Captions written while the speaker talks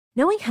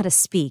Knowing how to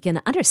speak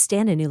and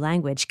understand a new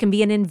language can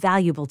be an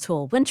invaluable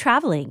tool when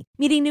traveling,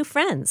 meeting new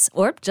friends,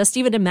 or just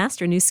even to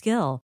master a new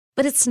skill.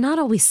 But it's not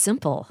always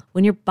simple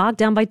when you're bogged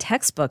down by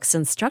textbooks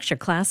and structured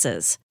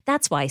classes.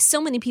 That's why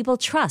so many people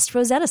trust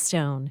Rosetta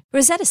Stone.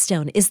 Rosetta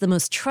Stone is the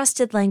most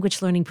trusted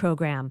language learning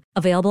program,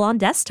 available on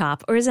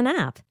desktop or as an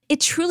app. It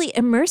truly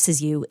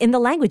immerses you in the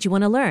language you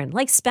want to learn,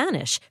 like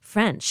Spanish,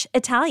 French,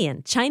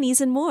 Italian,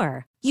 Chinese, and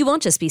more. You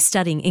won't just be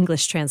studying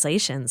English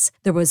translations.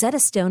 The Rosetta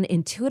Stone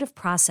intuitive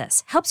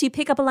process helps you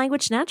pick up a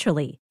language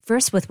naturally,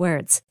 first with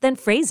words, then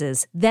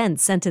phrases, then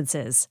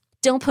sentences.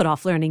 Don't put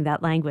off learning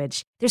that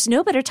language. There's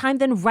no better time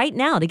than right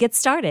now to get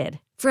started.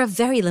 For a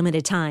very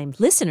limited time,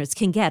 listeners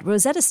can get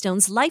Rosetta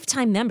Stone's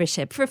lifetime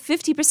membership for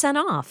 50%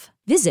 off.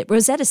 Visit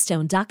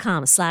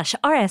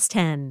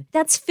rosettastone.com/rs10.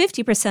 That's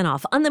 50%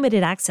 off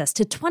unlimited access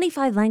to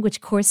 25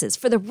 language courses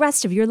for the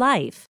rest of your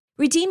life.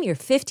 Redeem your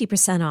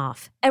 50%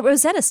 off at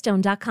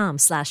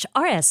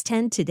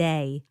rosettastone.com/rs10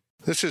 today.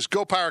 This is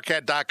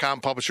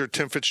GoPowerCat.com publisher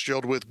Tim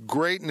Fitzgerald with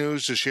great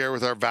news to share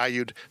with our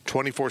valued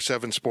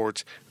 24/7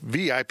 Sports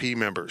VIP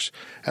members.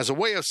 As a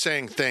way of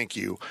saying thank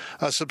you,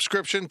 a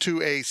subscription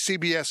to a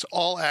CBS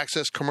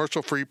All-Access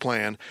commercial-free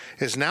plan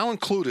is now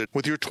included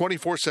with your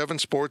 24/7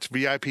 Sports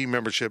VIP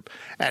membership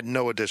at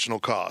no additional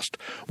cost.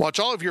 Watch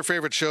all of your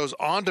favorite shows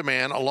on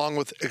demand along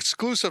with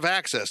exclusive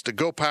access to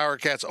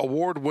GoPowerCat's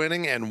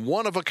award-winning and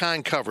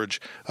one-of-a-kind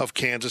coverage of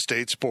Kansas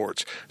State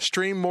sports.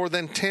 Stream more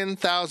than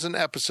 10,000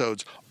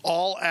 episodes,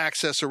 all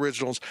access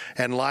originals,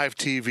 and live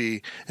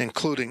TV,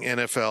 including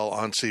NFL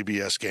on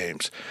CBS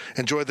games.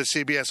 Enjoy the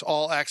CBS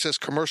All Access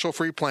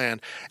commercial-free plan,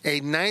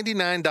 a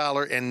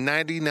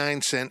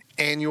 $99.99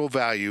 annual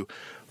value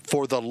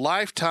for the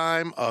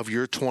lifetime of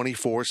your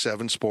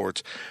 24/7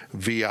 Sports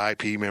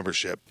VIP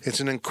membership. It's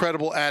an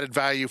incredible added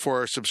value for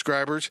our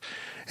subscribers,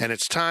 and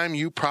it's time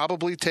you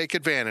probably take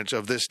advantage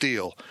of this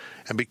deal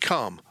and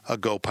become a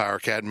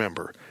GoPowerCat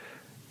member.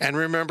 And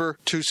remember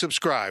to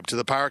subscribe to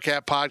the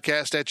PowerCat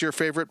podcast at your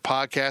favorite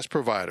podcast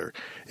provider,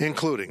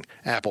 including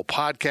Apple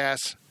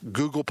Podcasts,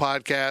 Google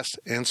Podcasts,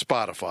 and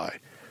Spotify.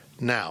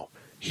 Now,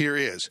 here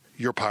is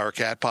your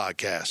PowerCat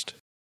podcast.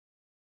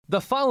 The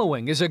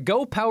following is a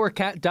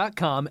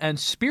GoPowerCat.com and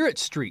Spirit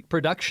Street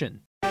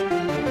production.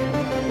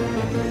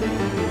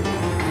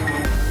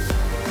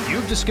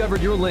 You've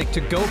discovered your link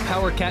to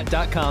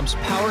GoPowerCat.com's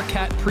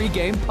PowerCat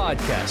pregame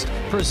podcast,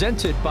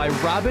 presented by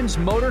Robbins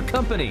Motor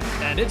Company,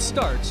 and it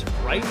starts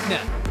right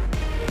now.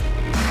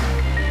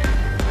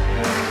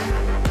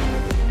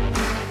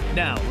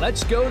 Now,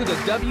 let's go to the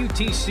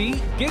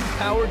WTC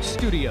gig-powered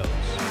studios.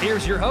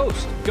 Here's your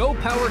host,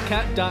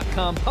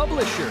 GoPowerCat.com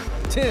publisher,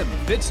 Tim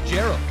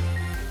Fitzgerald.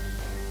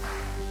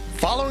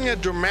 Following a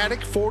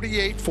dramatic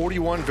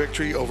 48-41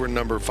 victory over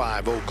number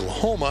 5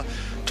 Oklahoma,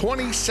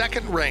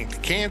 22nd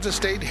ranked Kansas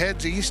State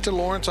heads east to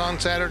Lawrence on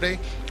Saturday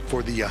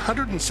for the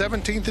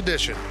 117th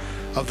edition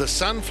of the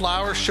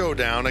Sunflower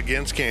Showdown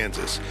against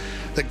Kansas.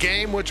 The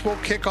game, which will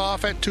kick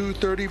off at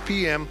 2:30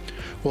 p.m.,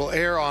 will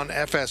air on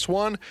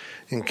FS1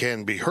 and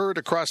can be heard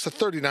across the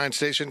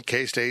 39-station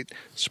K-State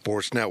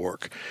Sports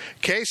Network.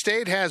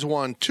 K-State has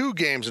won 2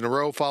 games in a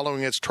row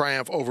following its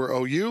triumph over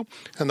OU,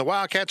 and the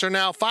Wildcats are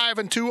now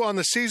 5-2 on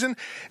the season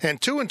and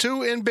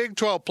 2-2 in Big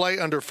 12 play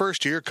under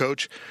first-year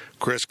coach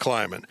Chris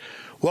Kleiman.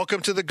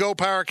 Welcome to the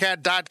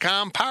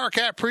GoPowerCat.com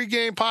PowerCat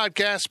pregame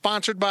podcast,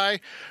 sponsored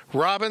by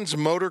Robbins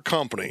Motor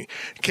Company.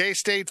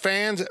 K-State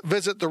fans,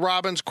 visit the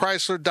Robbins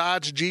Chrysler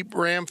Dodge Jeep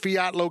Ram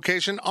Fiat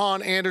location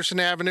on Anderson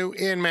Avenue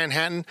in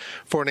Manhattan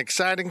for an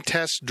exciting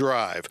test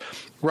drive.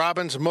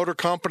 Robbins Motor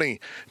Company,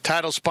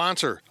 title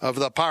sponsor of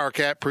the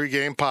PowerCat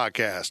pregame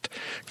podcast.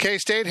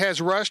 K-State has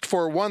rushed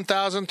for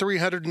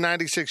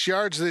 1,396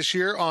 yards this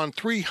year on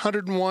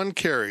 301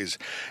 carries,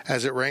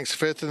 as it ranks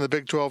 5th in the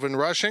Big 12 in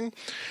rushing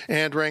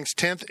and ranks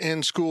 10th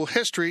in school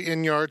history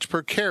in yards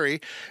per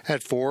carry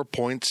at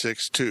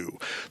 4.62.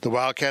 The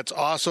Wildcats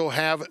also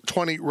have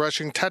 20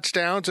 rushing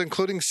touchdowns,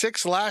 including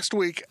 6 last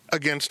week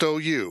against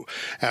OU,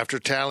 after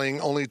tallying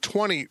only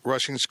 20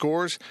 rushing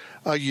scores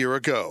a year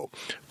ago.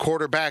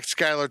 Quarterback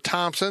Skylar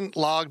Thompson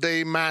logged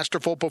a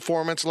masterful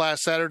performance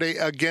last Saturday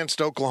against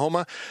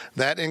Oklahoma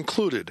that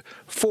included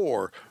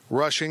 4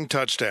 rushing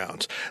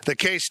touchdowns. The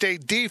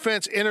K-State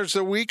defense enters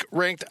the week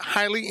ranked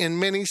highly in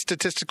many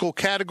statistical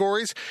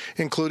categories,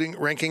 including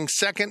ranking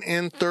 2nd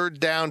in third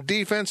down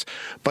defense,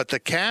 but the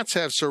Cats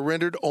have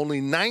surrendered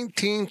only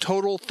 19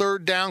 total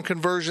third down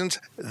conversions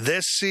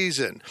this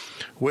season,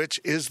 which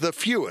is the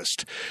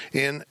fewest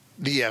in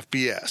the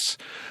FBS.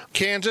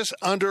 Kansas,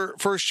 under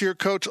first-year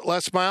coach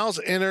Les Miles,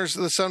 enters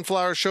the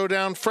Sunflower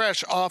Showdown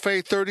fresh off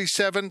a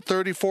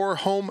 37-34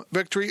 home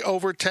victory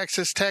over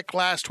Texas Tech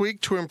last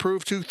week to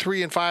improve to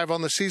 3-5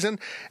 on the season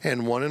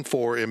and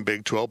 1-4 in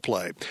Big 12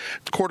 play.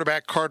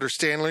 Quarterback Carter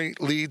Stanley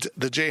leads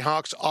the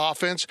Jayhawks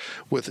offense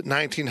with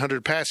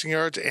 1,900 passing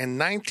yards and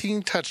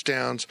 19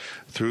 touchdowns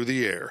through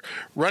the air.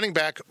 Running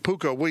back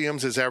Puka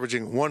Williams is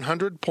averaging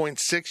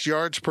 100.6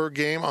 yards per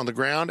game on the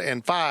ground,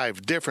 and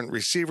 5 different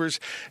receivers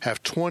have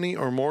have 20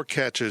 or more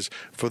catches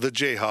for the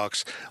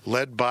Jayhawks,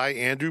 led by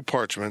Andrew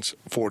Parchment's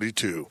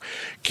 42.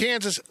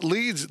 Kansas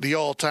leads the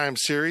all-time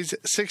series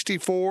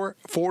 64,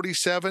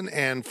 47,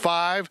 and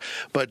 5,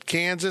 but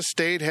Kansas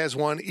State has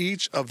won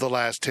each of the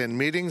last 10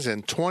 meetings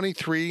and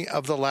 23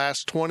 of the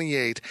last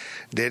 28,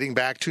 dating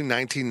back to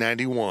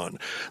 1991.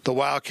 The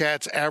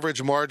Wildcats'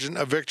 average margin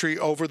of victory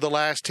over the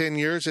last 10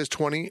 years is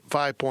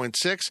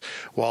 25.6,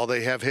 while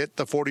they have hit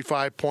the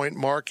 45-point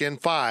mark in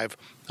 5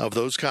 of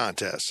those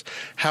contests.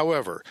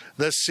 However,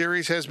 this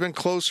series has been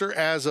closer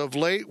as of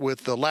late,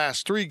 with the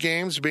last 3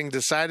 games being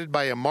decided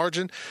by a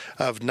margin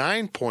of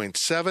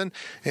 9.7,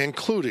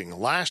 including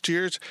last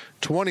year's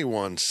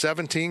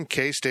 21-17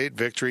 K-State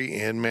victory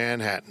in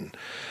Manhattan.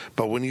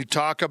 But when you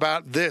talk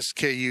about this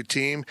KU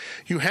team,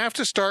 you have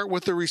to start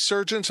with the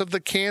resurgence of the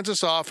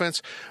Kansas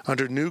offense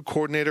under new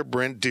coordinator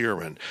Brent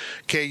Dearman.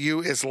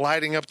 KU is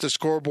lighting up the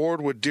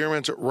scoreboard with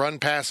Dearman's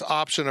run-pass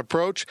option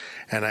approach,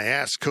 and I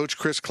asked Coach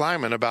Chris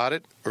Kleiman about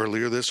it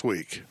earlier this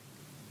week.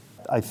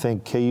 I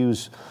think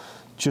KU's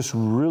just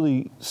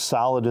really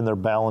solid in their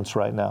balance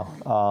right now.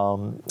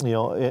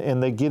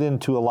 And they get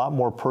into a lot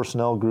more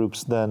personnel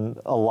groups than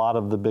a lot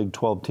of the Big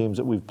 12 teams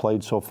that we've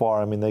played so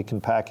far. I mean, they can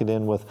pack it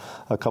in with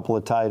a couple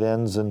of tight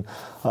ends and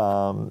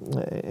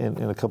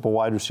a couple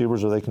wide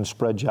receivers, or they can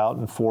spread you out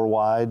in 4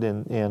 wide.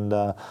 And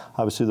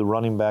obviously the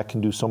running back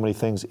can do so many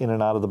things in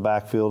and out of the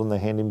backfield, and they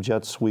hand him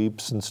jet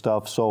sweeps and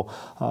stuff. So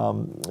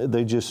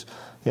they just...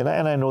 And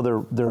I know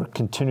they're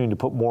continuing to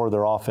put more of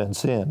their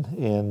offense in,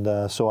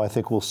 and so I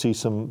think we'll see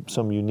some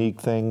unique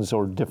things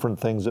or different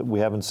things that we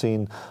haven't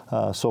seen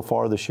so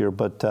far this year.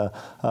 But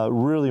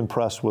really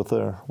impressed with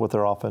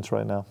their offense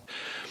right now.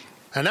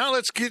 And now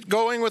let's get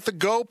going with the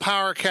Go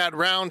PowerCat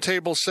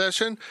Roundtable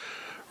session.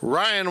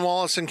 Ryan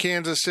Wallace in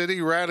Kansas City,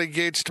 Riley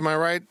Gates to my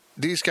right,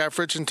 D. Scott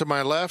Fritchen to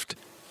my left,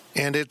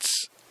 and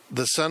it's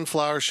the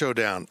Sunflower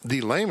Showdown, the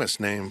lamest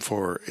name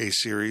for a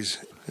series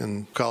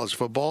in college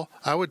football.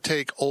 I would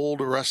take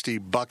Old Rusty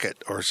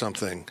Bucket or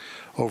something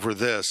over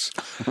this,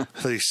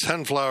 the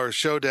Sunflower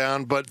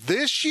Showdown. But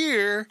this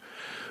year,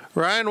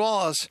 Ryan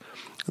Wallace,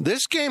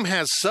 this game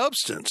has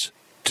substance.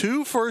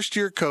 2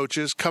 first-year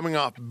coaches coming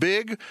off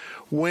big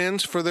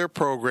wins for their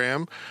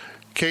program.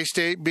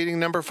 K-State beating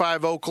number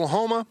 5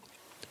 Oklahoma.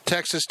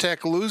 Texas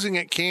Tech losing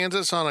at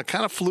Kansas on a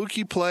kind of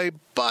fluky play,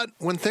 but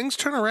when things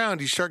turn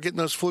around, you start getting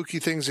those fluky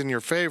things in your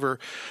favor.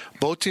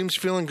 Both teams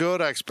feeling good.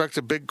 I expect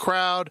a big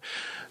crowd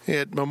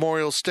at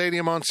Memorial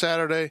Stadium on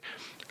Saturday.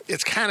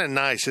 It's kind of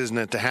nice, isn't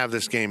it, to have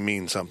this game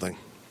mean something?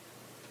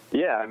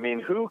 Yeah, I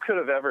mean, who could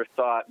have ever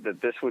thought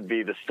that this would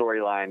be the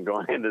storyline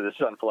going into the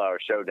Sunflower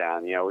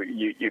Showdown? You know,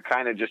 you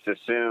kind of just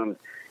assumed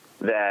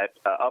that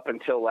up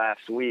until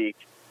last week,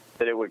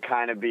 that it would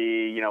kind of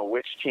be,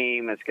 which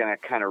team is going to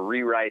kind of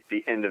rewrite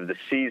the end of the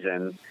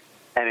season.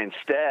 And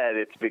instead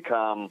it's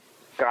become,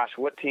 gosh,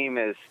 what team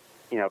is,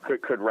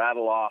 could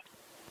rattle off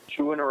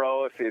 2 in a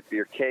row if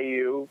you're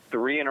KU,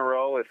 3 in a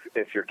row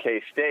if you're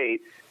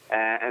K-State,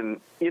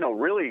 and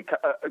really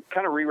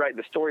kind of rewrite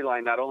the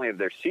storyline not only of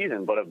their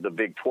season, but of the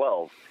Big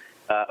 12.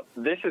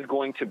 This is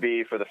going to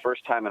be, for the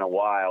first time in a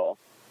while,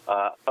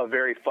 a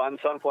very fun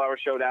Sunflower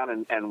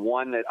Showdown, and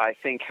one that I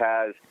think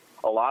has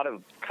a lot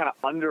of kind of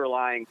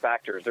underlying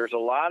factors. There's a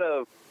lot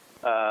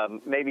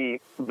of maybe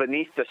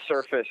beneath the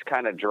surface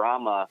kind of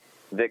drama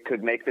that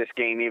could make this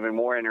game even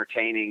more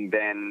entertaining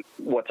than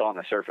what's on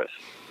the surface.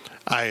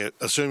 I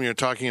assume you're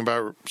talking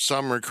about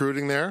some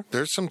recruiting there.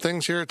 There's some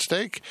things here at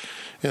stake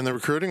in the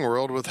recruiting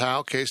world with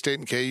how K-State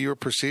and KU are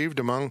perceived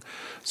among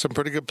some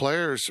pretty good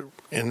players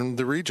in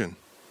the region.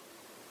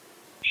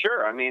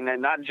 Sure. I mean,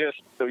 and not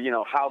just,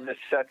 how this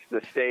sets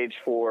the stage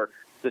for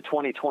the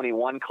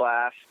 2021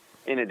 class,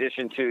 in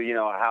addition to,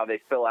 how they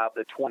fill out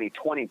the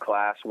 2020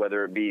 class,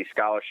 whether it be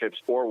scholarships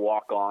or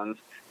walk-ons.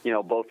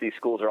 Both these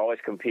schools are always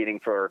competing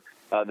for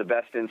the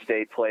best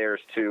in-state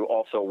players to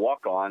also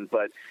walk on.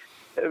 But,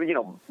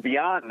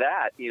 beyond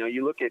that,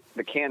 you look at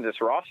the Kansas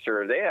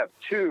roster, they have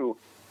 2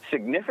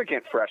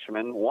 significant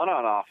freshmen, one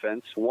on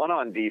offense, one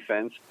on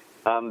defense,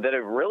 that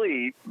have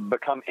really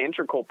become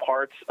integral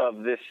parts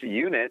of this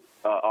unit.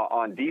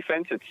 On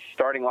defense, it's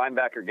starting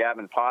linebacker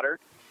Gavin Potter,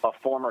 a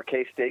former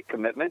K-State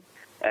commitment.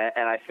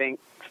 And I think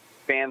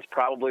fans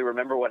probably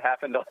remember what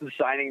happened on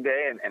signing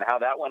day and how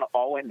that one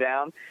all went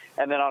down.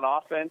 And then on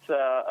offense,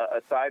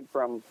 aside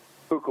from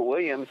Puka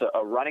Williams,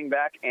 a running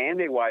back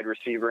and a wide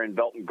receiver in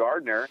Belton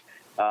Gardner,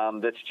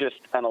 that's just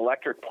an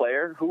electric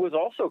player who was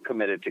also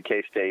committed to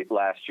K-State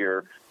last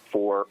year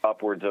for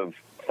upwards of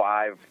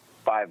five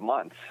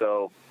months.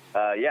 So,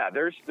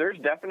 there's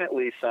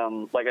definitely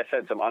some, like I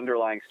said, some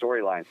underlying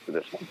storylines to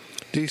this one.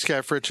 D.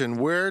 Scott Fritchen,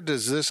 where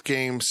does this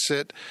game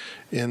sit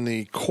in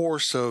the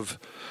course of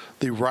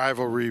the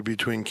rivalry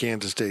between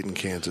Kansas State and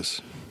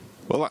Kansas?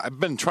 Well, I've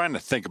been trying to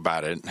think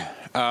about it.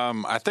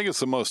 I think it's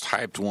the most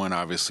hyped one,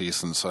 obviously,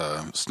 since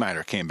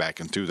Snyder came back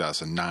in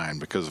 2009,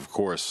 because, of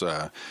course,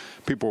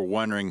 people were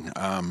wondering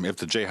if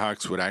the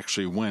Jayhawks would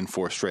actually win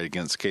 4 straight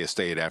against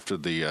K-State after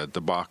the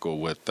debacle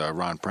with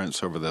Ron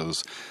Prince over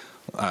those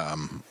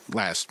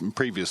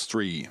previous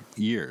 3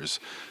 years.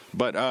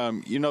 But,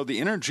 the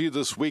energy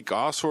this week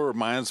also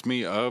reminds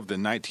me of the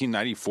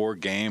 1994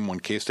 game when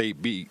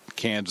K-State beat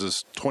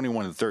Kansas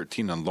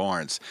 21-13 in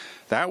Lawrence.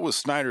 That was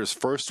Snyder's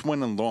first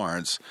win in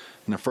Lawrence,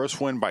 and the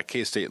first win by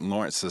K-State in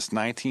Lawrence since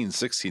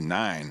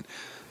 1969.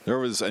 There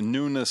was a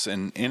newness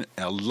and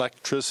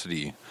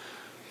electricity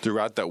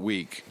throughout that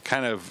week,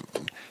 kind of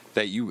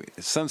that you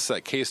sense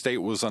that K-State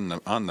was on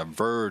the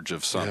verge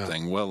of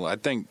something. Yeah. Well, I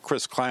think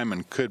Chris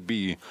Klieman could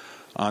be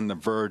on the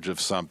verge of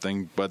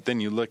something, but then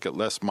you look at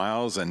Les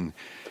Miles, and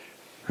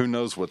who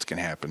knows what's going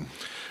to happen.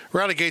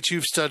 Riley Gates,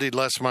 you've studied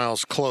Les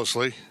Miles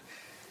closely.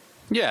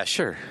 Yeah,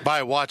 sure.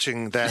 By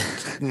watching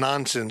that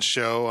nonsense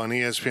show on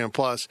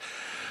ESPN+.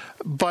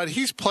 But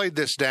he's played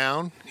this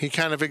down. He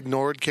kind of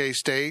ignored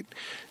K-State,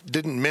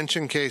 didn't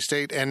mention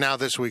K-State, and now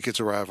this week it's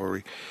a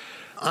rivalry.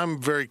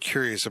 I'm very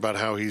curious about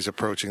how he's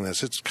approaching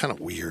this. It's kind of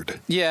weird.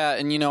 Yeah,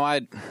 and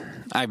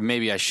I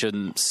maybe I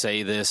shouldn't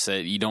say this.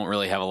 You don't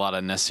really have a lot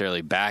of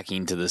necessarily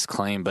backing to this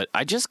claim, but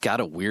I just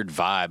got a weird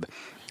vibe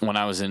when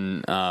I was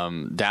in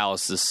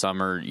Dallas this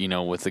summer,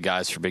 with the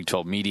guys for Big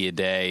 12 Media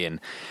Day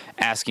and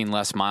asking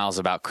Les Miles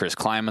about Chris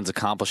Klieman's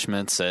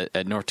accomplishments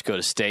at North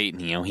Dakota State.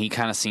 And, he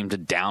kind of seemed to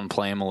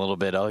downplay him a little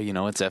bit. Oh,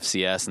 it's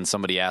FCS. And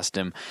somebody asked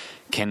him,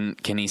 can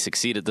he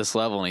succeed at this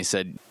level? And he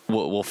said,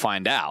 we'll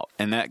find out.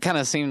 And that kind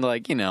of seemed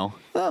like, maybe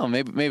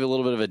a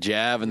little bit of a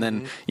jab. And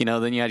then,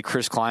 then you had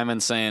Chris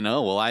Klieman saying,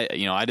 oh, well, I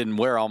didn't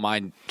wear all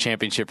my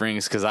championship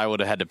rings because I would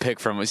have had to pick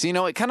from it. So,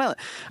 it kind of,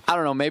 I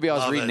don't know, maybe I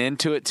was reading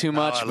into it too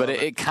much, but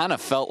it kind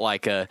of felt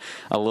like a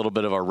little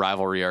bit of a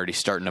rivalry already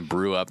starting to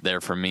brew up there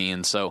for me.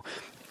 And so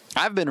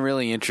I've been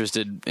really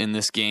interested in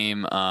this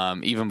game.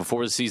 Even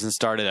before the season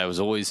started, I was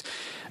always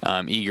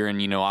eager.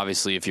 And,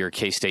 obviously, if you're a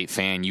K-State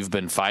fan, you've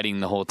been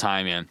fighting the whole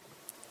time. And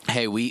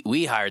hey,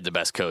 we hired the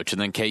best coach.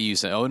 And then KU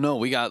said, oh, no,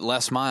 we got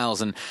Les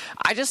Miles. And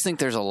I just think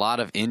there's a lot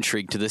of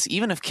intrigue to this.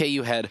 Even if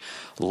KU had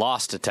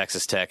lost to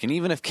Texas Tech, and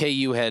even if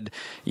KU had,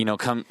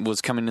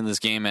 was coming into this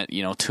game at,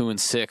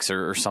 2-6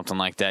 or something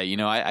like that,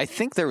 I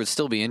think there would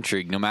still be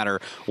intrigue no matter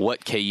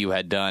what KU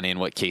had done and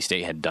what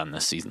K-State had done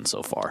this season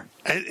so far.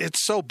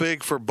 It's so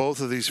big for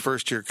both of these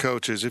first-year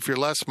coaches. If you're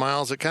Les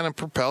Miles, it kind of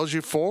propels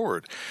you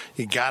forward.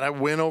 You got to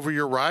win over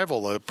your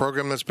rival, a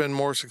program that's been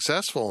more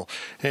successful.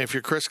 And if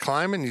you're Chris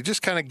Klieman, you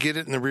just kind of get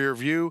it in the rear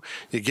view.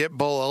 You get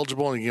bowl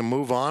eligible, and you can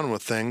move on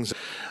with things.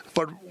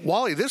 But,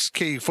 Wally, this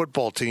KU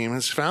football team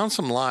has found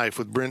some life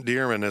with Brent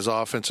Dearman as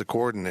offensive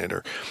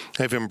coordinator.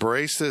 They've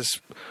embraced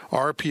this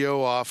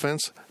RPO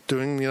offense,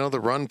 doing, the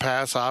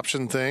run-pass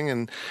option thing,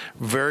 and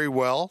very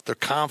well. They're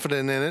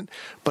confident in it.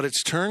 But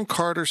it's turned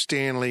Carter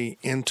Stanley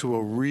into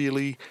a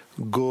really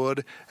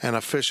good and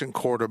efficient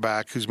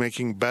quarterback who's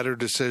making better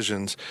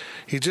decisions.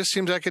 He just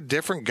seems like a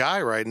different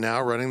guy right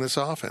now running this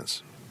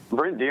offense.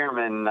 Brent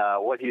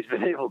Dearman, what he's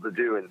been able to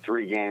do in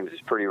 3 games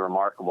is pretty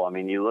remarkable. I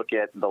mean, you look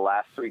at the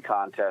last 3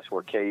 contests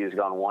where KU's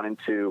gone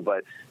 1-2,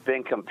 but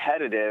been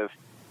competitive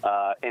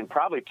in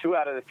probably 2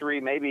 out of the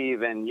 3, maybe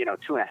even,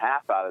 2.5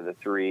 out of the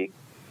 3.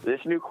 This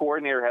new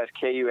coordinator has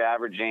KU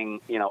averaging,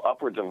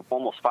 upwards of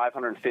almost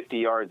 550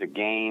 yards a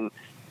game,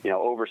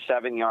 over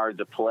 7 yards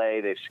a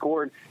play. They've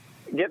scored,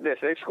 get this,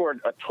 they've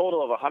scored a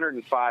total of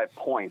 105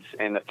 points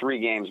in the 3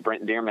 games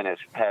Brent Dearman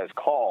has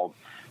called.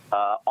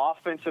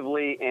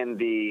 Offensively, in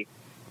the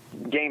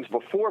games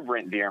before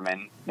Brent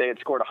Dearman, they had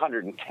scored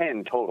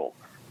 110 total.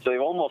 So they've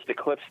almost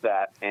eclipsed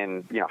that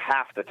in,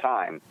 half the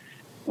time.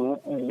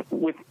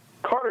 With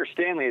Carter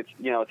Stanley,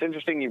 it's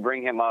interesting you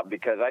bring him up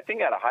because I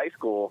think out of high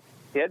school,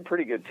 he had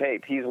pretty good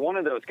tape. He's one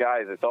of those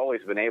guys that's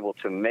always been able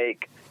to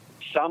make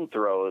some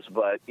throws,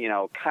 but,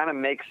 kind of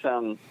make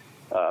some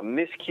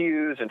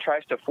miscues and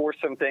tries to force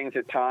some things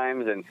at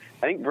times. And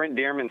I think Brent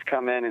Dearman's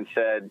come in and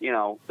said,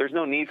 there's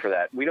no need for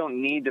that. We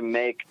don't need to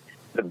make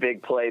the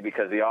big play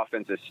because the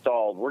offense is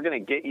stalled. We're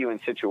going to get you in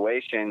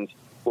situations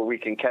where we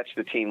can catch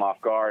the team off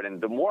guard.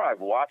 And the more I've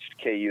watched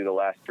KU the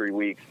last 3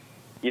 weeks,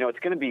 it's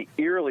going to be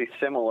eerily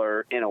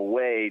similar in a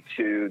way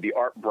to the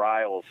Art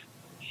Briles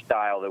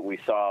style that we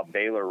saw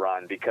Baylor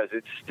run, because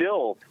it's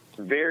still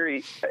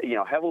very,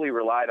 heavily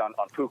relied on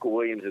Puka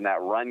Williams in that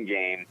run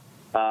game.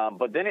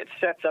 But then it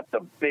sets up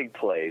the big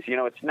plays.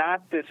 It's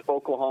not this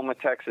Oklahoma,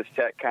 Texas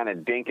Tech kind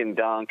of dink and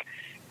dunk,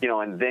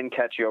 and then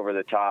catch you over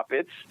the top.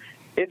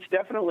 It's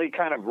definitely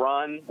kind of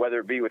run, whether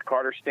it be with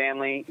Carter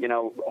Stanley,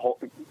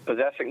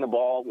 possessing the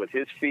ball with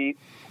his feet,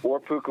 or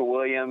Puka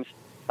Williams,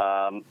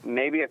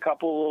 maybe a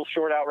couple little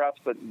short out routes,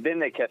 but then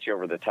they catch you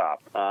over the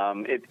top.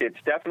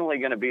 It's definitely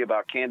going to be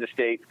about Kansas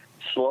State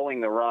slowing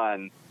the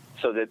run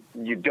so that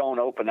you don't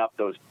open up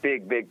those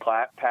big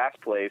pass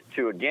plays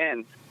to,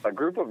 again, a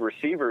group of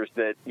receivers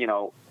that,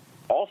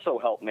 also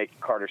help make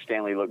Carter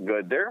Stanley look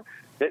good.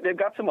 They've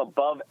got some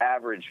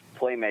above-average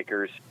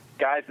playmakers,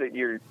 guys that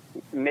you're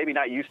maybe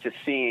not used to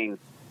seeing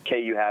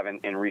KU have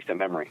in recent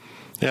memory.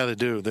 Yeah, they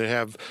do. They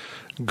have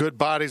good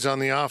bodies on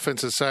the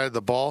offensive side of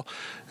the ball.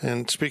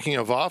 And speaking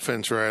of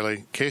offense,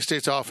 Riley,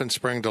 K-State's offense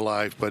sprang to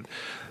life, but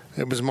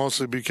It was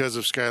mostly because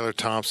of Skylar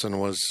Thompson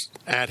was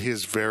at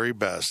his very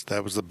best.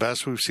 That was the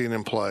best we've seen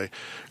him play.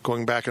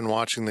 Going back and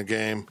watching the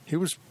game, he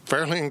was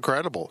fairly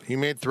incredible. He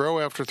made throw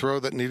after throw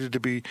that needed to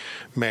be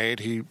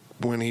made.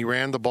 When he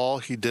ran the ball,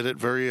 he did it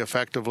very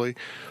effectively.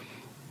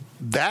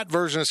 That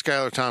version of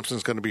Skylar Thompson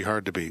is going to be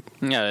hard to beat.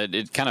 Yeah,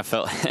 it kind of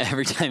felt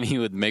every time he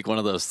would make one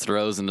of those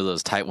throws into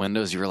those tight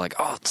windows, you were like,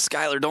 oh,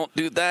 Skylar, don't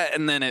do that.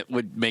 And then it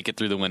would make it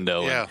through the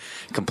window and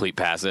complete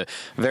pass it.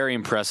 Very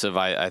impressive.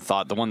 I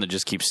thought the one that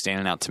just keeps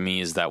standing out to me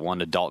is that one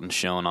to Dalton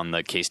Schoen on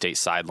the K-State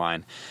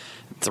sideline.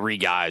 3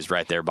 guys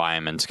right there by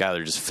him, and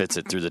Skylar just fits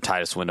it through the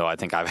tightest window I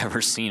think I've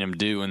ever seen him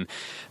do. And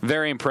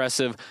very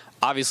impressive.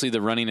 Obviously, the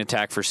running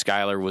attack for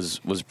Skylar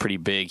was pretty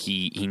big.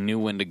 He knew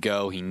when to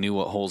go. He knew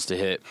what holes to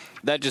hit.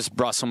 That just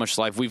brought so much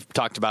life. We've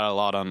talked about it a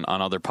lot on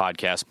other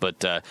podcasts,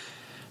 but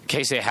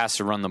K-State has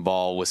to run the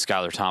ball with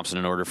Skylar Thompson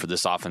in order for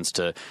this offense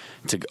to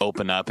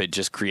open up. It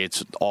just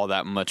creates all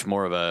that much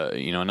more of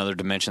another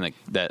dimension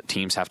that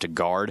teams have to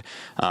guard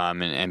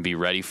and be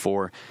ready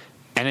for.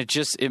 And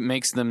it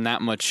makes them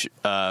that much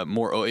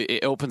more.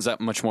 It opens up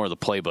much more of the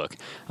playbook,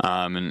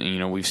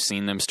 and we've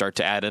seen them start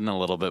to add in a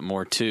little bit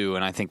more too.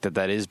 And I think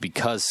that is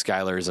because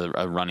Skylar is a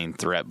running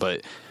threat.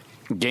 But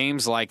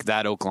games like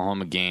that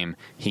Oklahoma game,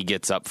 he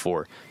gets up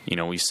for.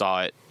 We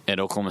saw it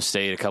at Oklahoma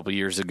State a couple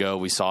years ago.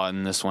 We saw it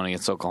in this one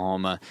against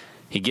Oklahoma.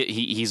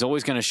 He's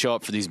always going to show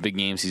up for these big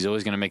games. He's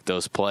always going to make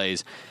those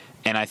plays.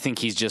 And I think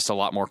he's just a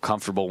lot more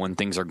comfortable when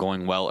things are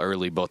going well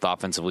early, both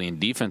offensively and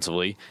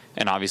defensively.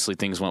 And obviously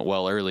things went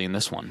well early in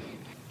this one.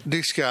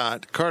 D.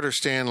 Scott, Carter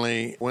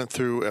Stanley went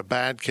through a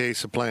bad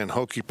case of playing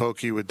hokey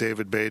pokey with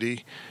David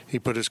Beatty. He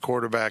put his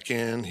quarterback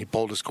in. He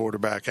pulled his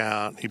quarterback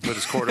out. He put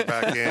his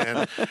quarterback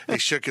in. He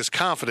shook his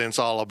confidence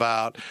all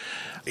about.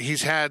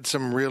 He's had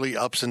some really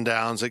ups and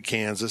downs at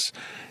Kansas.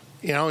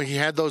 He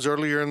had those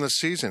earlier in the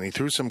season. He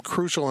threw some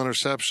crucial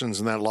interceptions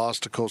in that loss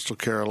to Coastal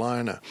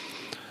Carolina.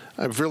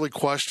 I've really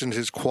questioned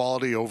his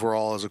quality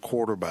overall as a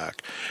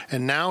quarterback.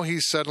 And now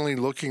he's suddenly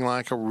looking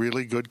like a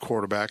really good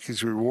quarterback.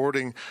 He's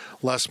rewarding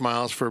Les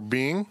Miles for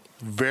being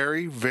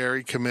very,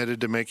 very committed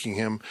to making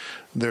him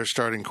their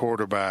starting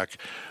quarterback.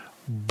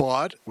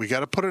 But we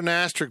got to put an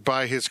asterisk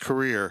by his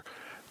career.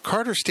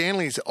 Carter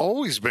Stanley's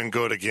always been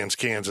good against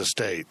Kansas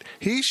State.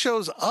 He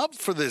shows up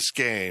for this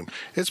game.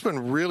 It's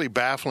been really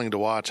baffling to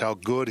watch how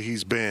good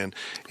he's been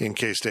in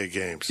K-State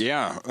games.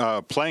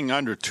 Yeah, playing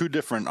under 2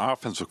 different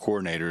offensive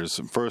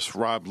coordinators, first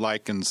Rob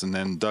Likens and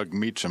then Doug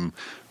Meacham.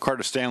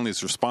 Carter Stanley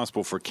is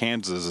responsible for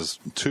Kansas's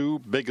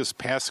 2 biggest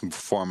passing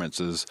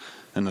performances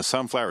in the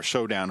Sunflower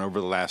Showdown over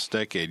the last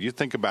decade. You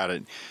think about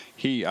it,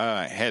 he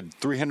had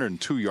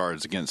 302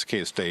 yards against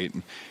K-State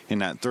in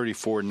that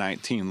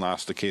 34-19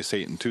 loss to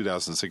K-State in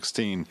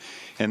 2016.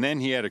 And then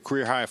he had a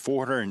career-high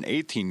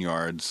 418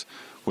 yards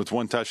with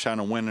 1 touchdown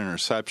and 1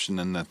 interception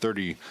in the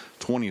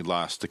 30-20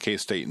 loss to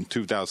K-State in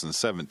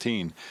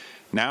 2017.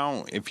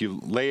 Now, if you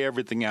lay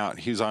everything out,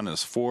 he's on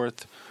his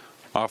 4th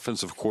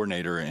offensive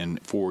coordinator in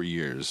 4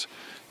 years.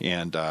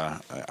 And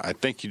I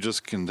think he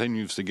just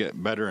continues to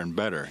get better and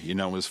better.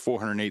 His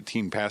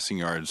 418 passing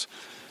yards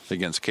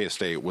against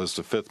K-State was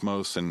the 5th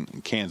most in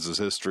Kansas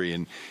history.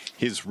 And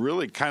he's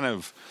really kind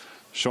of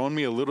shown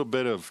me a little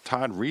bit of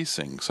Todd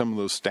Reesing, some of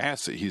those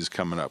stats that he's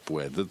coming up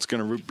with. It's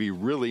going to be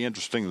really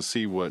interesting to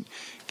see what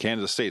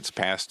Kansas State's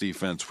pass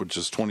defense, which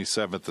is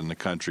 27th in the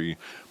country,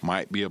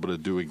 might be able to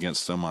do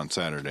against them on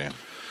Saturday.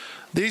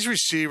 These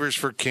receivers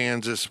for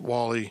Kansas,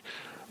 Wally,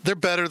 they're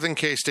better than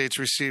K-State's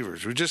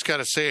receivers. We just got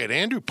to say it.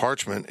 Andrew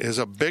Parchment is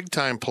a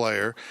big-time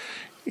player.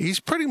 He's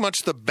pretty much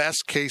the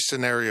best-case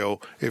scenario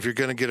if you're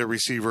going to get a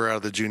receiver out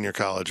of the junior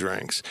college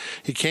ranks.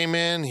 He came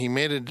in. He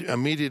made an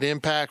immediate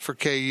impact for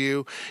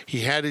KU.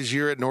 He had his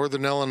year at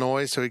Northern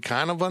Illinois, so he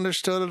kind of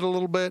understood it a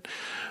little bit.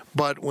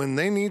 But when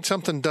they need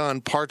something done,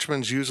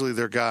 Parchment's usually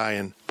their guy.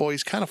 And, boy,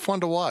 he's kind of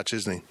fun to watch,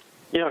 isn't he?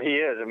 He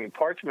is.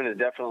 Parchment is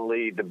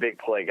definitely the big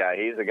play guy.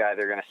 He's the guy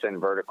they're going to send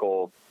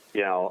vertical,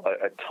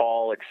 a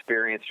tall,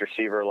 experienced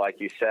receiver, like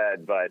you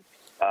said. But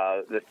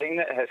the thing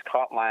that has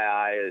caught my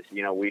eye is,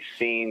 we've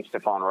seen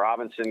Stephon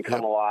Robinson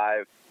come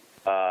alive.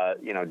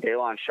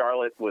 Daylon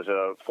Charlotte was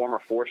a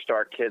former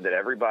 4-star kid that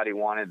everybody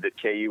wanted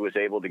that KU was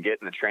able to get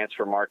in the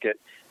transfer market,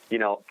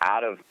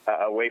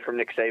 away from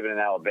Nick Saban in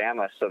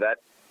Alabama. So that,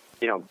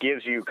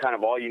 gives you kind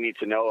of all you need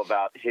to know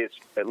about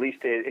at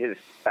least his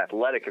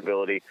athletic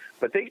ability.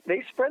 But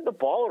they spread the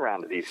ball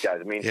around to these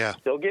guys.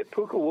 They'll get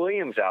Puka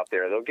Williams out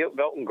there. They'll get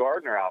Belton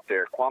Gardner out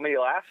there. Kwame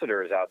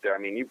Lassiter is out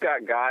there. You've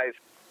got guys,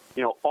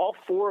 all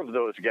 4 of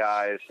those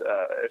guys,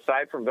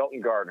 aside from Belton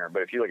Gardner.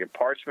 But if you look at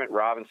Parchment,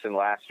 Robinson,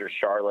 Lassiter,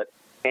 Charlotte,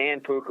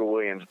 and Puka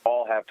Williams,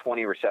 all have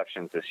 20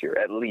 receptions this year,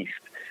 at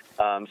least.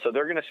 So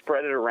they're going to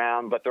spread it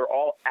around, but they're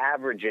all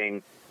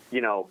averaging,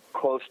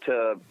 close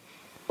to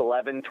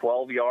 11,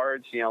 12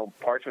 yards.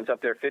 Parchment's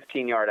up there,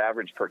 15-yard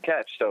average per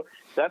catch. So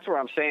that's where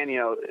I'm saying,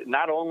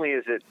 not only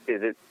is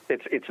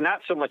it's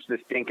not so much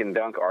this dink and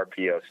dunk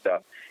RPO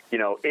stuff.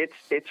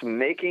 It's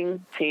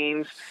making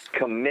teams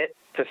commit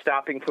to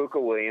stopping Puka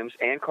Williams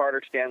and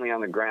Carter Stanley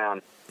on the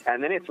ground,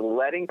 and then it's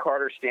letting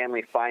Carter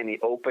Stanley find the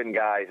open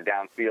guys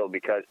downfield,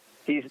 because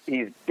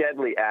he's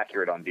deadly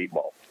accurate on deep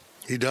balls.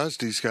 He does,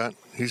 D. Scott.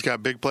 He's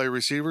got big play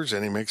receivers,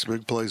 and he makes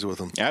big plays with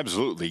them.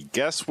 Absolutely.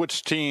 Guess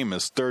which team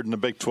is third in the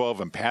Big 12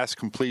 in pass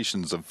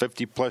completions of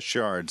 50-plus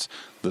yards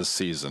this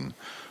season?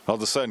 All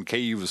of a sudden,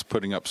 KU was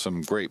putting up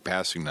some great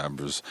passing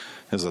numbers.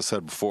 As I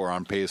said before,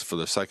 on pace for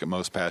the second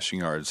most passing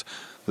yards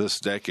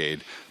this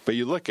decade. But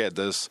you look at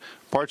this,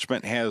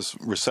 Parchment has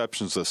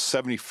receptions of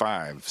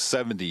 75,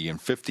 70, and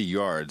 50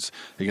 yards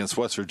against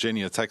West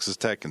Virginia, Texas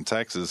Tech, and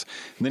Texas.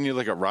 And then you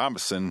look at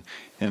Robinson,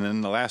 and in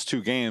the last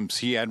two games,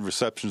 he had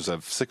receptions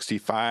of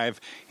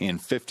 65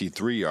 and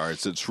 53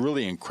 yards. It's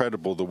really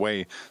incredible the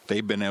way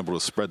they've been able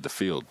to spread the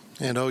field.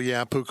 And,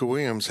 Pooka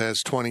Williams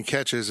has 20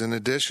 catches in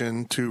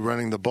addition to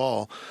running the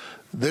ball.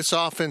 This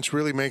offense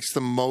really makes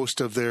the most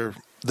of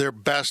their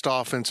best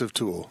offensive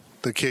tool.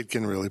 The kid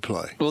can really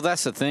play. Well,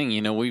 that's the thing.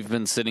 We've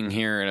been sitting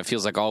here, and it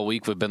feels like all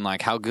week we've been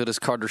like, how good is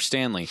Carter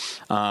Stanley?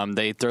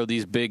 They throw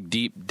these big,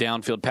 deep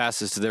downfield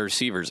passes to their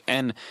receivers.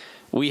 And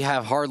we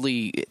have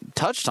hardly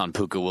touched on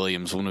Pooka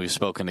Williams when we've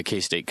spoken to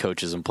K-State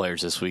coaches and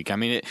players this week. I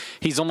mean,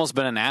 he's almost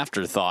been an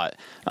afterthought,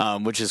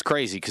 which is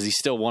crazy because he's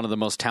still one of the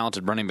most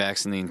talented running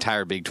backs in the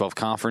entire Big 12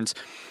 Conference.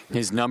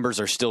 His numbers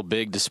are still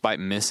big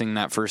despite missing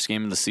that first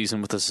game of the season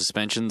with the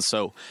suspension.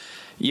 So,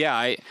 yeah,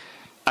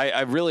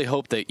 I really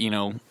hope that,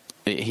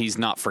 he's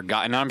not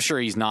forgotten. I'm sure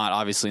he's not,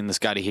 obviously, in the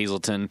Scotty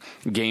Hazelton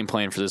game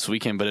plan for this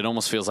weekend, but it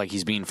almost feels like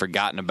he's being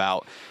forgotten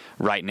about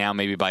right now,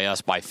 maybe by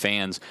us, by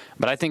fans.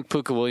 But I think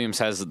Pooka Williams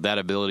has that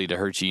ability to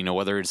hurt you,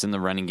 whether it's in the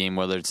running game,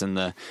 whether it's in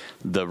the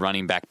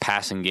running back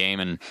passing game.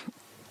 And,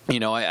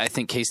 I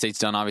think K-State's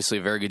done, obviously,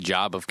 a very good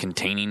job of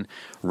containing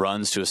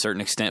runs to a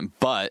certain extent,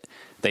 but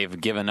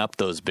they've given up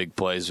those big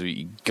plays.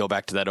 We go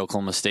back to that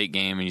Oklahoma State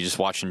game, and you're just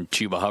watching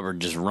Chuba Hubbard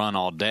just run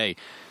all day.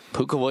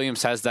 Pooka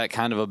Williams has that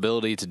kind of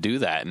ability to do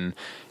that. And,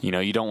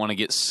 you don't want to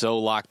get so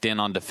locked in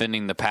on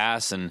defending the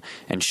pass and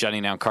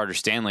shutting down Carter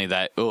Stanley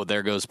that,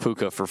 there goes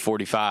Pooka for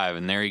 45,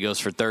 and there he goes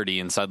for 30,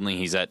 and suddenly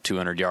he's at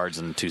 200 yards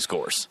and 2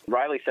 scores.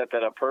 Riley set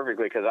that up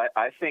perfectly because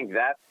I think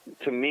that,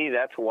 to me,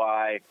 that's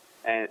why,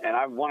 and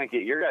I want to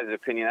get your guys'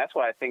 opinion, that's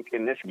why I think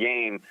in this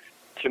game,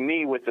 to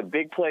me, with the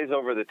big plays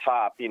over the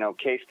top,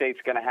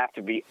 K-State's going to have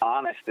to be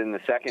honest in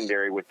the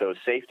secondary with those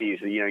safeties.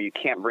 You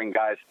can't bring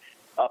guys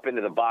up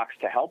into the box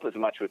to help as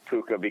much with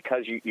Pooka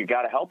because you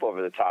got to help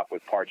over the top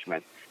with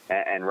Parchment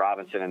and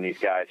Robinson and these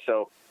guys.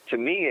 So to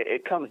me,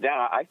 it comes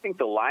down. I think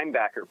the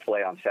linebacker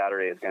play on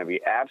Saturday is going to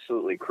be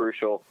absolutely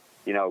crucial.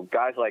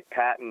 Guys like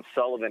Patton,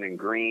 Sullivan, and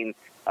Green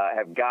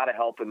have got to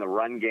help in the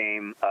run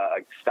game,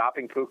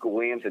 stopping Pooka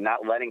Williams and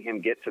not letting him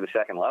get to the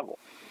second level.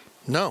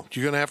 No,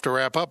 you're going to have to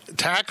wrap up.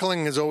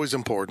 Tackling is always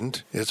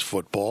important. It's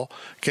football.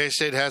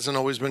 K-State hasn't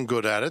always been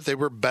good at it. They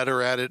were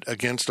better at it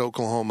against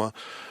Oklahoma.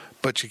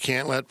 But you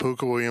can't let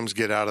Pooka Williams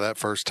get out of that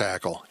first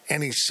tackle.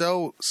 And he's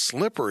so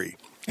slippery,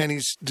 and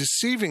he's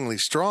deceivingly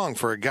strong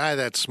for a guy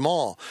that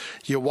small.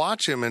 You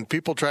watch him, and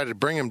people try to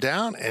bring him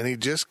down, and he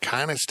just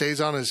kind of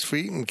stays on his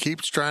feet and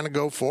keeps trying to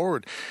go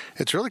forward.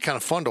 It's really kind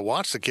of fun to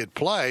watch the kid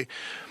play.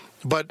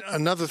 But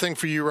another thing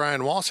for you,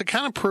 Ryan Wallace, it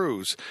kind of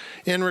proves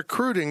in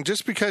recruiting,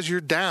 just because you're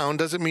down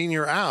doesn't mean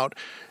you're out.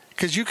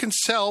 Because you can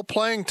sell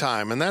playing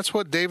time, and that's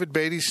what David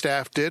Beatty's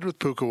staff did with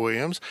Pooka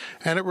Williams,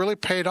 and it really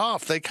paid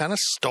off. They kind of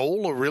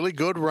stole a really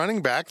good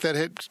running back that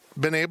had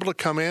been able to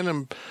come in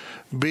and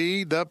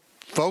be the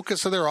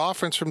focus of their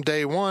offense from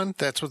day one.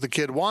 That's what the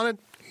kid wanted.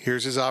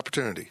 Here's his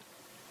opportunity.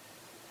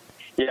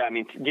 Yeah, I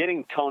mean,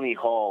 getting Tony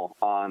Hull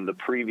on the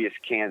previous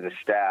Kansas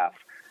staff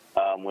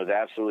was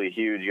absolutely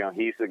huge.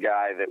 He's the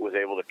guy that was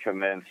able to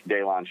convince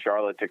Daylon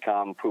Charlotte to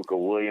come, Pooka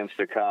Williams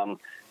to come,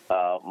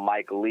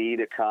 Mike Lee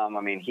to come.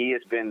 I mean, he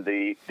has been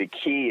the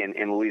key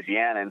in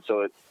Louisiana, and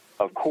so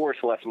of course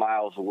Les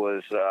Miles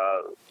was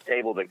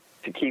able to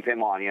keep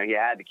him on. You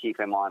had to keep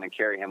him on and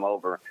carry him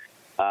over.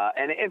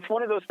 And it's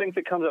one of those things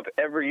that comes up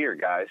every year,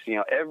 guys.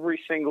 Every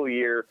single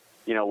year,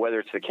 whether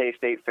it's the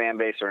K-State fan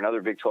base or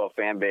another Big 12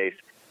 fan base,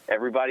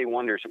 everybody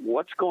wonders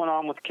what's going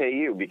on with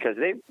KU because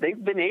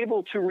they've been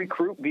able to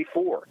recruit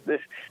before.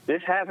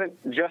 This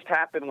hasn't just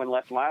happened when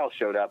Les Miles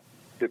showed up.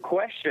 The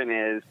question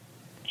is,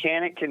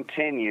 can it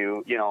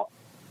continue,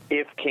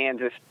 if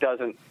Kansas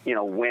doesn't,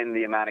 win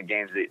the amount of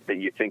games that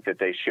you think that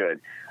they should?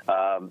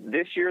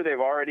 This year, they've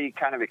already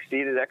kind of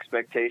exceeded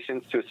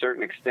expectations to a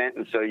certain extent,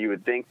 and so you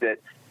would think that,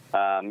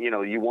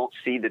 you won't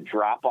see the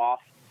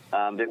drop-off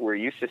that we're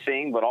used to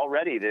seeing, but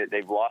already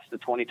they've lost the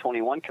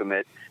 2021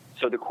 commit.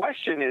 So the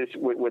question is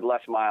with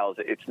Les Miles,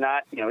 it's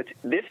not,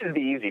 this is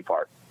the easy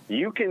part.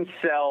 You can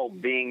sell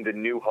being the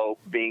new hope,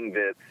 being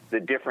the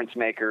difference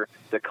maker,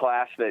 the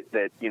class that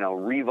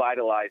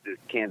revitalizes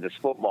Kansas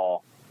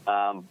football.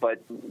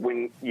 But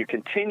when you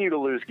continue to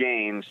lose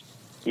games,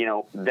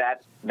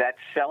 that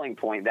selling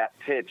point, that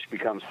pitch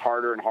becomes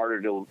harder and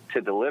harder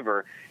to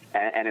deliver.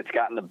 and it's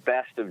gotten the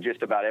best of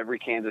just about every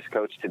Kansas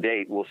coach to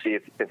date. We'll see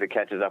if it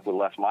catches up with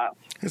Les Miles.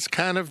 It's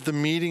kind of the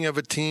meeting of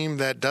a team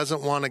that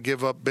doesn't want to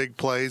give up big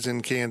plays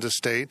in Kansas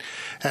State,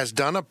 has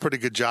done a pretty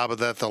good job of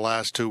that the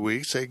last 2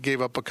 weeks. They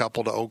gave up a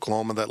couple to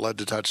Oklahoma that led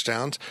to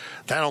touchdowns.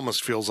 That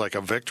almost feels like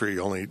a victory,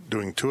 only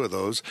doing 2 of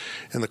those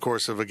in the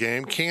course of a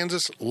game.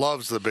 Kansas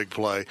loves the big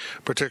play,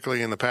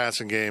 particularly in the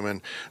passing game.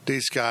 And D.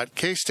 Scott,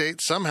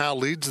 K-State somehow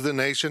leads the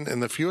nation in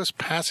the fewest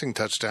passing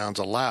touchdowns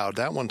allowed.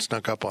 That one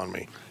snuck up on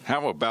me.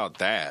 How about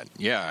that?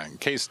 Yeah,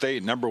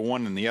 K-State number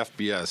 1 in the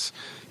FBS.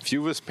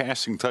 Fewest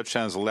passing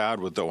touchdowns allowed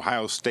with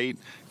Ohio State,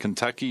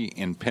 Kentucky,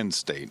 and Penn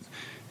State.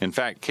 In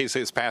fact,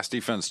 K-State's pass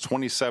defense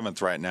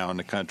 27th right now in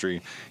the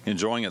country,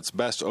 enjoying its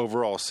best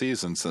overall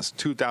season since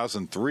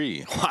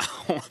 2003.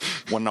 Wow.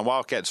 When the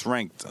Wildcats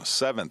ranked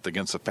 7th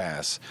against the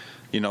pass.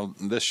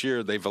 This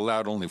year they've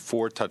allowed only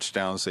 4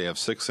 touchdowns. They have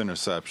 6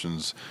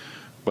 interceptions.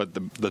 But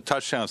the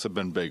touchdowns have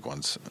been big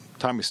ones.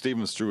 Tommy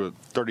Stevens threw a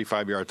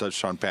 35-yard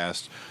touchdown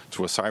pass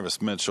to Cyrus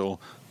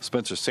Mitchell.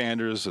 Spencer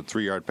Sanders, a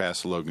 3-yard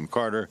pass to Logan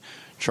Carter.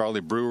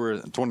 Charlie Brewer, a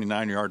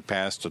 29-yard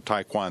pass to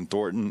Tyquan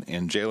Thornton.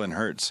 And Jalen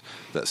Hurts,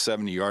 that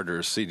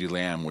 70-yarder to CeeDee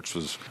Lamb, which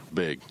was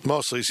big.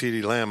 Mostly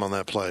CeeDee Lamb on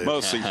that play.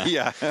 Mostly,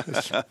 yeah.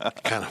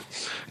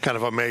 kind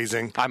of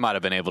amazing. I might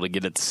have been able to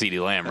get it to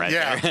CeeDee Lamb there.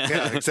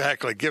 Yeah,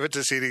 exactly. Give it to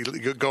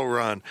CeeDee, go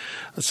run.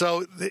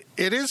 So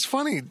it is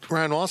funny,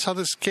 Ryan Wallace, how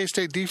this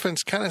K-State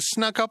defense kind of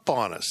snuck up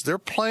on us. They're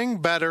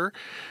playing better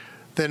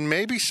than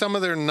maybe some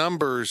of their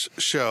numbers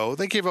show.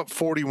 They gave up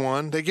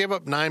 41. They gave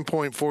up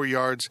 9.4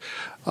 yards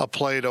a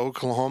play to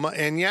Oklahoma,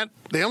 and yet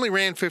they only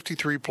ran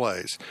 53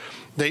 plays.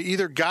 They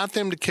either got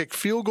them to kick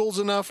field goals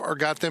enough or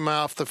got them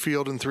off the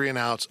field in 3 and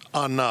outs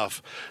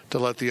enough to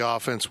let the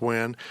offense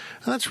win. And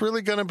that's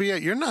really going to be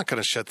it. You're not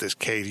going to shut this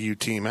KU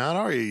team out,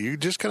 are you? You're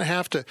just going to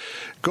have to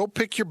go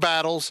pick your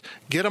battles,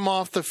 get them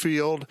off the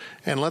field,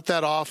 and let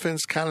that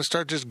offense kind of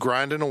start just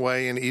grinding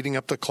away and eating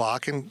up the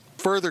clock and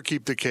further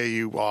keep the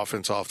KU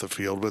offense off the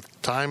field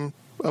with time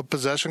of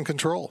possession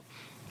control.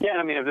 Yeah,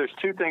 I mean, if there's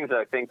 2 things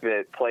I think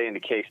that play into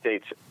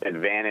K-State's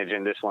advantage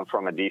in this one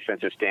from a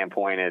defensive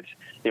standpoint, it's,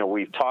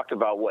 we've talked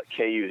about what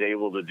KU is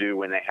able to do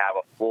when they have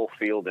a full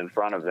field in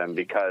front of them,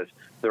 because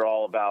they're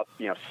all about,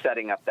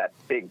 setting up that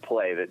big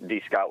play that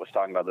D. Scott was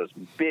talking about, those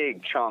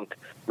big chunk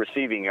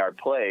receiving yard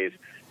plays.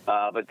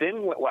 But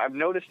then what I've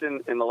noticed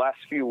in the last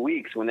few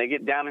weeks, when they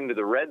get down into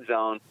the red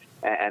zone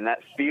and that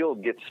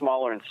field gets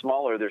smaller and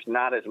smaller, there's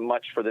not as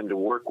much for them to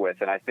work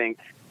with. And I think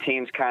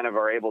teams kind of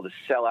are able to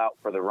sell out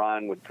for the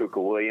run with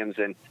Puka Williams.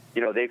 And,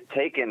 they've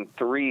taken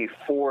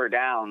 3-4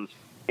 downs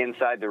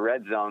inside the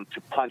red zone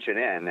to punch it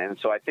in. And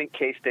so I think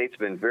K-State's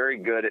been very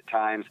good at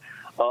times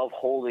of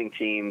holding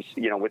teams,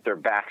 with their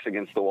backs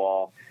against the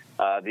wall.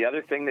 The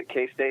other thing that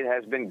K-State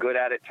has been good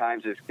at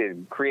times is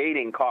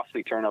creating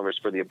costly turnovers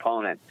for the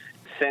opponent.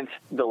 Since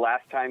the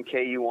last time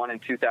KU won in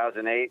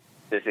 2008,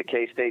 there's a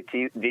K-State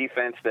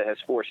defense that has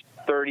forced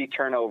 30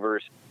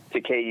 turnovers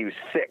to KU's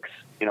 6,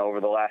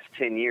 over the last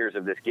 10 years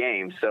of this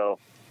game. So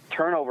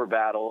turnover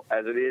battle,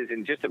 as it is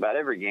in just about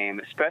every game,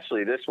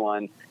 especially this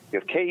one,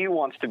 if KU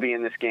wants to be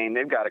in this game,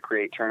 they've got to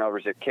create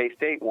turnovers. If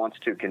K-State wants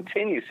to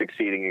continue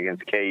succeeding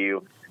against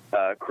KU,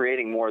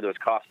 creating more of those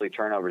costly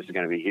turnovers is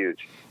going to be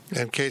huge.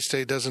 And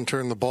K-State doesn't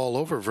turn the ball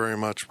over very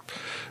much,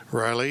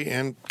 Riley,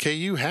 and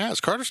KU has.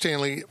 Carter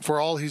Stanley, for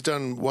all he's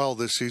done well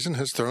this season,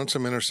 has thrown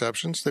some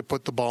interceptions. They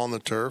put the ball on the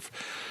turf.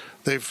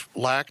 They've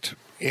lacked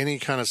any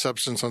kind of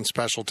substance on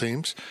special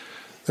teams.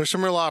 There's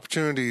some real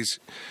opportunities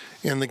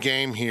in the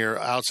game here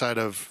outside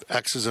of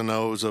X's and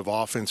O's of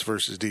offense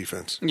versus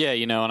defense. Yeah,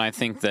 and I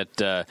think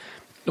that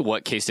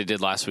what K-State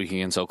did last week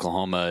against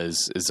Oklahoma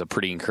is a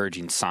pretty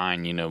encouraging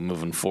sign,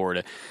 moving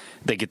forward.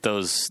 They get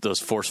those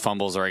forced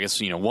fumbles, or I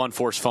guess, one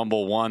forced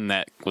fumble, one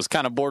that was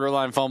kind of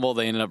borderline fumble.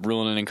 They ended up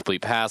ruling an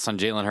incomplete pass on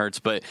Jalen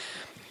Hurts.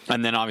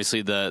 And then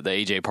obviously the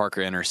A.J.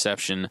 Parker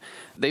interception.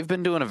 They've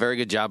been doing a very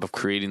good job of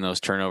creating those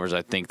turnovers.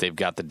 I think they've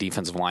got the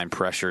defensive line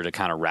pressure to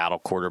kind of rattle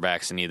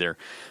quarterbacks and either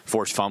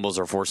force fumbles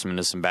or force them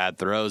into some bad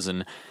throws.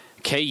 And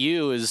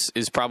KU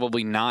is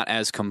probably not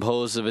as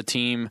composed of a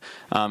team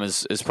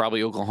as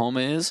probably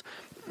Oklahoma is.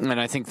 And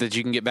I think that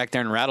you can get back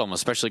there and rattle them,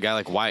 especially a guy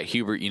like Wyatt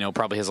Hubert,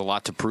 probably has a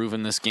lot to prove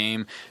in this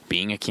game,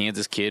 being a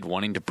Kansas kid,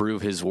 wanting to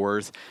prove his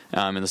worth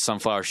in the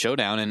Sunflower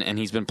Showdown, and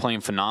he's been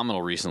playing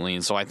phenomenal recently.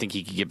 And so I think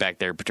he could get back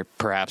there,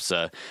 perhaps,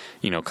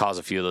 cause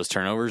a few of those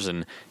turnovers,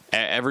 and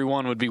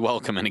everyone would be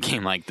welcome in a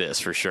game like this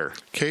for sure.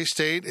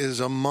 K-State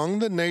is among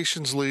the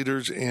nation's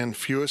leaders in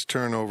fewest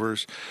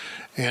turnovers,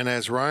 and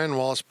as Ryan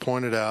Wallace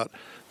pointed out,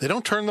 they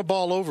don't turn the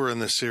ball over in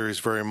this series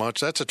very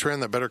much. That's a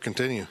trend that better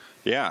continue.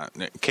 Yeah,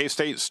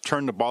 K-State's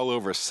turned the ball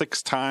over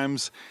 6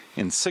 times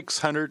in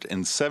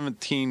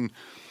 617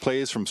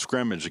 plays from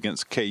scrimmage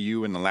against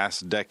KU in the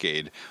last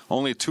decade.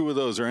 Only 2 of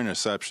those are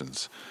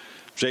interceptions.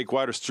 Jake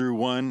Waters threw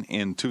one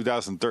in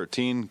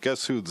 2013.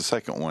 Guess who the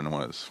second one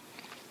was?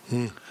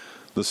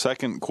 The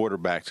second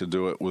quarterback to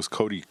do it was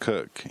Cody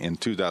Cook in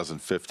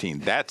 2015.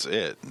 That's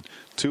it.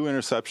 2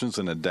 interceptions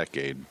in a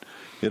decade.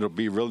 It'll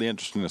be really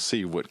interesting to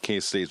see what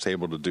K-State's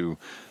able to do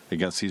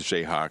against these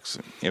Jayhawks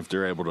if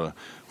they're able to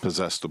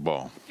possess the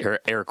ball.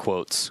 Air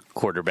quotes,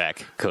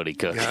 quarterback Cody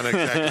Cook. Yeah,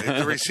 exactly.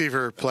 The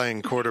receiver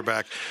playing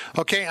quarterback.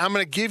 Okay, I'm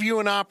going to give you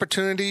an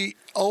opportunity.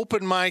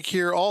 Open mic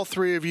here, all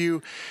three of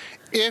you.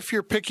 If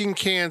you're picking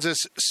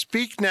Kansas,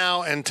 speak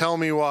now and tell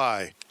me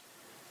why.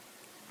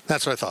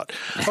 That's what I thought.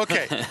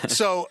 Okay,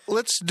 so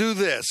let's do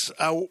this.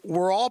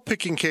 We're all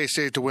picking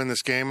K-State to win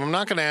this game. I'm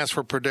not going to ask for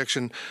a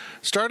prediction.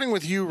 Starting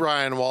with you,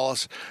 Ryan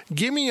Wallace,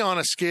 give me on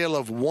a scale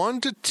of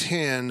 1 to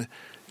 10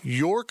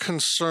 your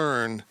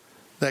concern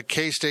that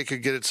K-State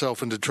could get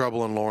itself into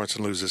trouble in Lawrence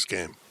and lose this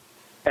game.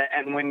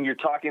 And when you're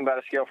talking about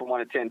a scale from 1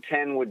 to 10,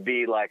 10 would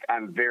be like,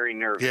 I'm very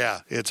nervous. Yeah,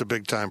 it's a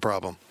big-time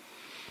problem.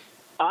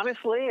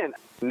 Honestly, and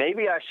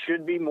maybe I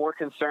should be more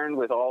concerned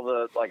with all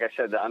the, like I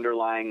said, the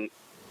underlying,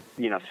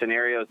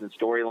 scenarios and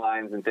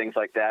storylines and things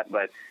like that.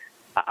 But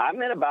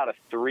I'm at about a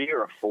 3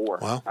 or a 4.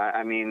 Wow.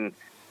 I mean,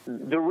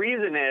 the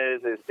reason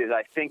is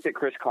I think that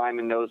Chris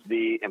Klieman knows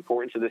the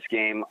importance of this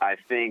game. I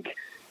think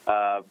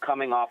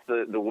coming off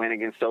the win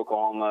against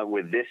Oklahoma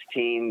with this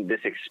team,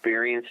 this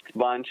experienced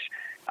bunch,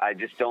 I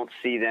just don't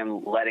see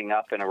them letting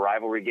up in a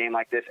rivalry game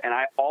like this. And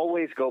I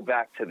always go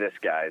back to this,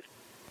 guys.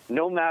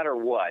 No matter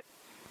what,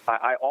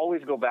 I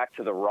always go back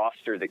to the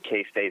roster that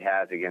K-State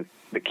has against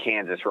the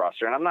Kansas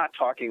roster. And I'm not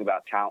talking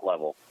about talent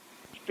level.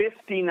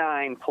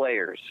 59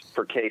 players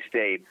for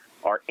K-State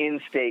are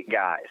in-state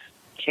guys,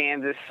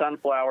 Kansas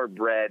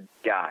sunflower-bred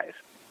guys.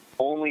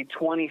 Only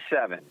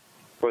 27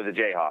 for the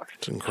Jayhawks.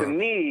 To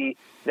me,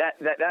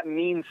 that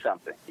means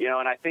something.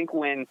 And I think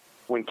when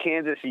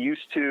Kansas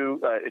used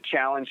to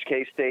challenge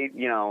K-State,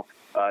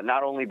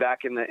 not only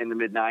back in the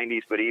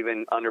mid-'90s, but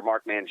even under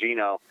Mark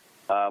Mangino,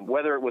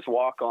 whether it was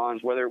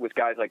walk-ons, whether it was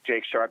guys like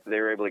Jake Sharp that they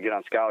were able to get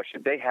on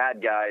scholarship, they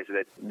had guys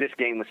that this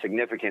game was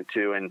significant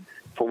to. And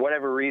for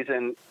whatever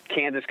reason,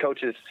 Kansas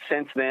coaches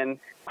since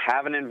then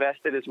haven't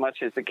invested as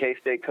much as the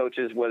K-State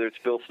coaches, whether it's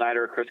Phil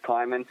Snyder or Chris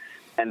Klieman,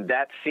 and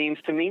that seems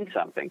to mean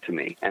something to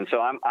me. And so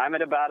I'm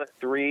at about a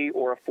 3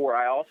 or a 4.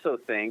 I also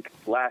think,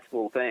 last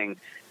little thing,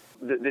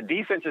 the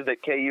defenses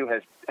that KU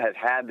has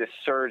had this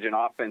surge in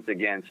offense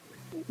against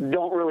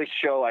don't really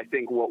show, I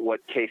think,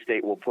 what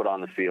K-State will put on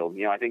the field.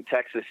 I think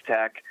Texas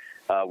Tech,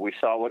 we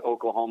saw what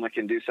Oklahoma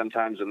can do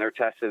sometimes when they're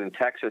tested, and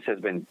Texas has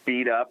been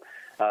beat up.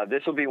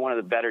 This will be one of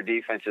the better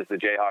defenses the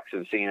Jayhawks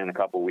have seen in a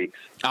couple weeks.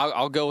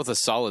 I'll go with a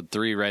solid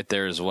 3 right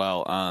there as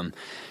well.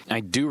 I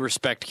do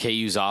respect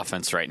KU's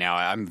offense right now.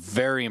 I'm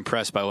very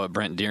impressed by what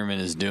Brent Dearman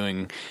is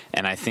doing,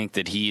 and I think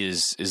that he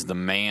is the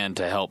man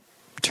to help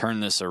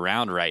turn this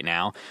around right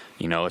now.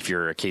 If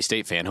you're a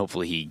K-State fan,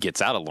 hopefully he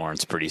gets out of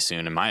Lawrence pretty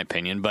soon, in my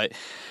opinion. But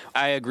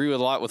I agree with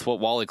a lot with what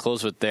Wally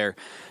closed with there.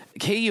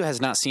 KU has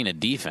not seen a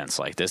defense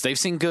like this. They've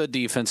seen good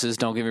defenses,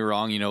 don't get me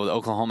wrong.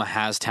 Oklahoma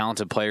has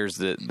talented players,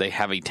 that they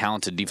have a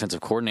talented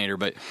defensive coordinator,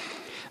 but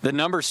the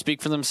numbers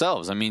speak for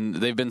themselves. I mean,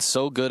 they've been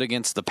so good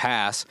against the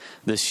pass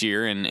this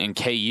year, and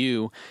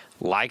KU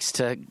likes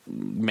to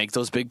make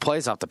those big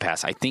plays off the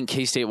pass. I think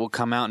K-State will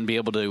come out and be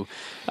able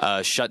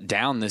to shut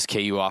down this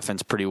KU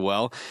offense pretty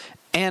well.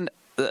 And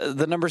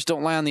the numbers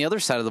don't lie on the other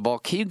side of the ball.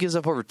 KU gives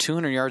up over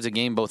 200 yards a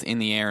game, both in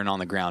the air and on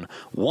the ground.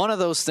 One of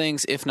those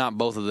things, if not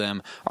both of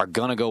them, are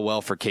going to go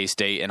well for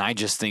K-State, and I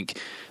just think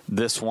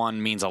this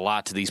one means a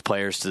lot to these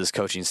players, to this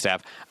coaching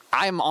staff.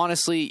 I'm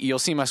honestly, you'll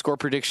see my score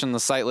prediction on the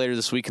site later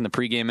this week in the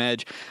pregame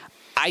edge.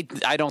 I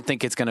don't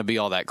think it's going to be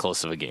all that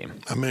close of a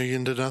game.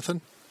 1,000,000 to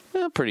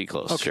 0? Pretty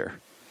close, okay. Sure.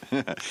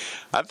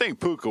 I think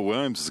Puka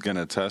Williams is going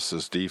to test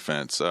this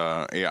defense.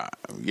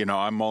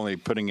 I'm only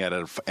putting it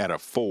at a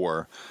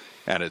 4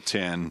 out of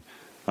 10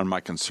 on my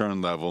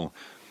concern level.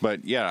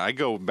 But, yeah, I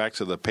go back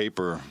to the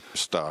paper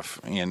stuff.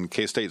 And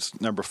K-State's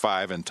number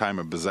 5 in time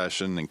of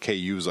possession, and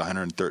KU's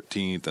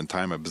 113th in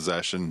time of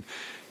possession.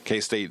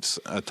 K-State's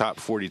a top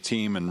 40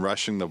 team in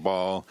rushing the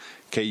ball.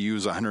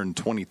 KU's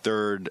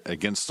 123rd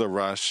against the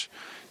rush.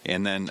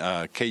 And then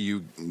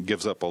KU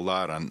gives up a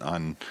lot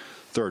on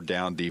third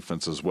down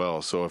defense as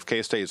well. So if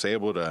K-State's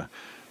able to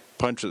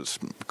punch its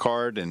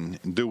card and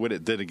do what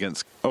it did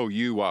against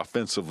OU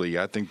offensively,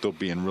 I think they'll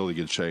be in really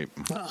good shape.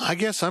 I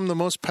guess I'm the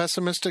most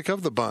pessimistic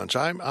of the bunch.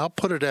 I'll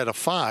put it at a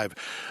 5.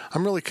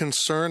 I'm really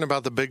concerned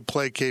about the big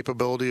play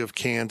capability of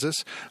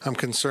Kansas. I'm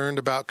concerned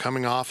about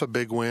coming off a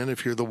big win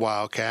if you're the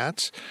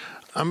Wildcats.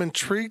 I'm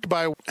intrigued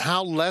by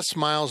how Les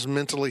Miles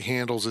mentally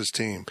handles his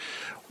team.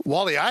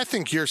 Wally, I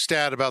think your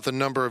stat about the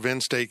number of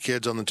in-state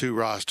kids on the 2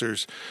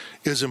 rosters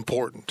is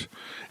important.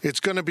 It's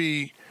going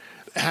to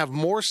have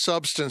more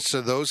substance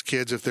to those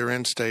kids if they're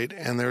in-state,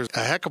 and there's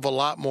a heck of a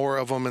lot more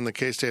of them in the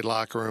K-State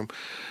locker room.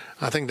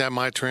 I think that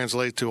might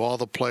translate to all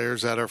the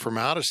players that are from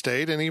out of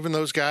state, and even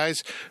those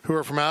guys who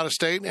are from out of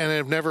state and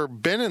have never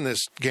been in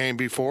this game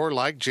before,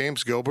 like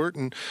James Gilbert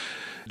and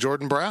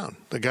Jordan Brown.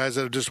 The guys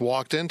that have just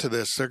walked into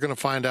this, they're going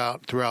to find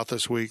out throughout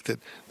this week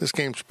that this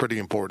game's pretty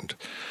important.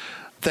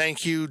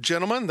 Thank you,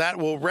 gentlemen. That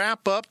will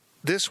wrap up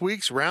this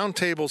week's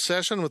roundtable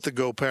session with the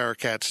Go Power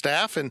Cat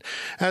staff. And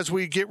as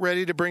we get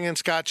ready to bring in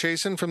Scott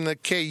Chasen from the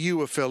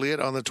KU affiliate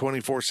on the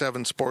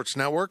 24/7 Sports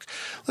Network,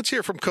 let's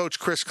hear from Coach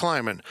Chris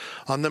Kleiman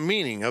on the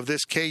meaning of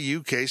this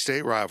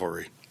KU-K-State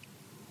rivalry.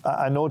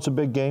 I know it's a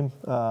big game,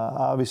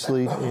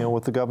 obviously,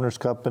 with the Governor's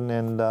Cup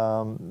and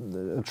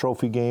a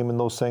trophy game and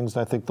those things.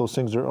 And I think those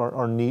things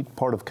are neat,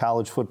 part of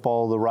college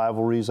football, the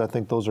rivalries. I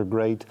think those are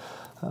great.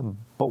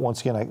 But once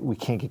again, we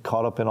can't get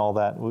caught up in all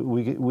that.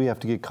 We have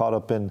to get caught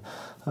up in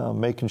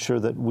making sure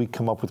that we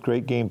come up with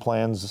great game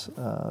plans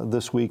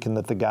this week, and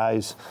that the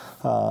guys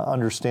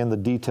understand the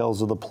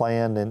details of the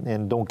plan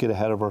and don't get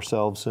ahead of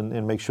ourselves,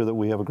 and make sure that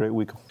we have a great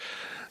week.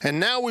 And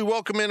now we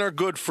welcome in our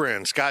good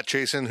friend, Scott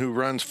Chasen, who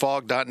runs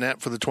Phog.net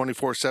for the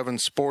 24/7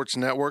 Sports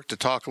Network, to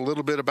talk a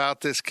little bit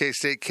about this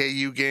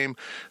K-State-KU game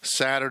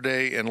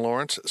Saturday in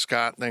Lawrence.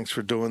 Scott, thanks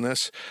for doing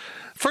this.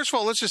 First of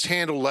all, let's just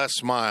handle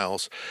Les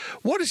Miles.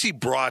 What has he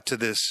brought to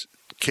this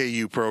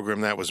KU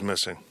program that was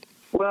missing?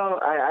 Well,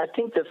 I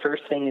think the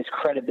first thing is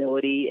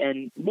credibility,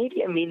 and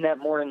maybe I mean that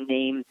more in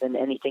name than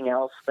anything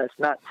else. That's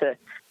not to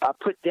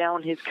put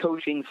down his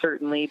coaching,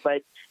 certainly,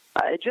 but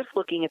just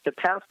looking at the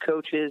past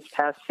coaches,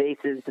 past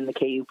faces in the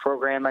KU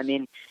program, I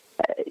mean,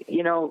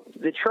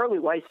 the Charlie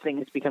Weiss thing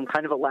has become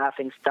kind of a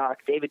laughing stock.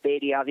 David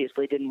Beatty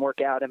obviously didn't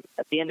work out.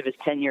 At the end of his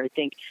tenure, I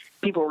think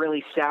people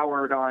really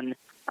soured on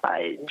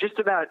just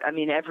about,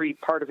 every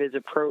part of his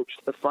approach,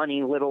 the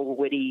funny, little,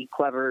 witty,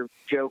 clever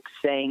jokes,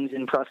 sayings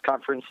in press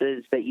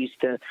conferences that used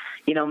to,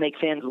 make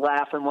fans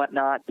laugh and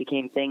whatnot,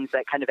 became things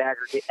that kind of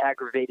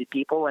aggravated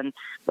people. And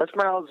Les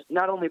Miles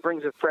not only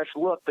brings a fresh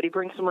look, but he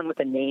brings someone with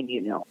a name,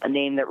 a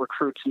name that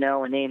recruits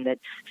know, a name that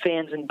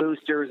fans and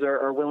boosters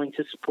are willing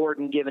to support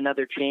and give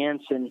another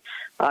chance. And,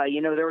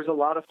 there was a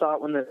lot of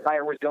thought when the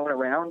fire was going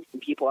around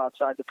from people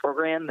outside the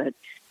program that,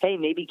 hey,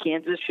 maybe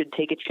Kansas should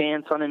take a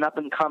chance on an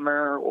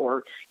up-and-comer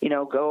or,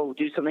 go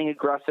do something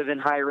aggressive in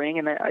hiring.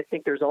 And I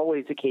think there's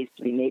always a case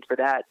to be made for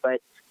that.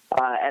 But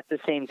at the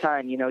same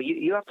time,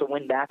 you have to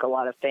win back a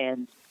lot of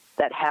fans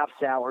that have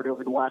soured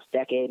over the last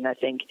decade. And I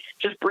think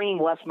just bringing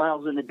Les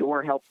Miles in the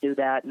door helps do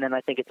that. And then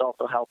I think it's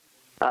also helped,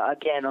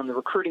 again, on the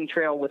recruiting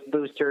trail with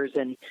boosters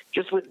and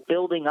just with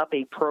building up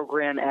a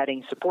program,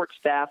 adding support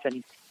staff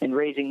and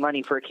raising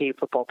money for a KU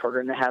football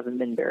program that hasn't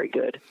been very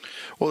good.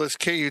 Well, this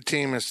KU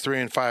team is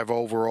 3-5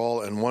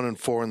 overall and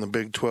 1-4 in the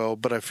Big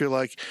 12, but I feel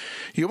like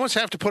you almost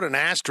have to put an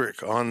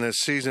asterisk on this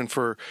season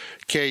for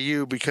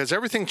KU because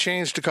everything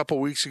changed a couple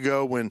weeks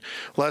ago when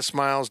Les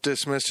Miles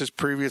dismissed his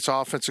previous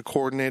offensive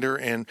coordinator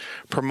and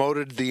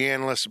promoted the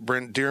analyst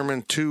Brent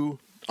Dearman to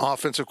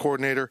offensive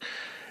coordinator.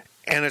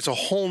 And it's a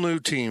whole new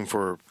team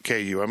for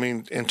KU.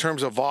 In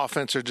terms of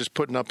offense, they're just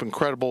putting up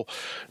incredible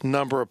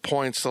number of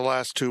points the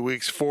last 2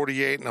 weeks,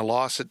 48 in a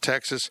loss at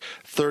Texas,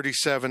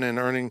 37 in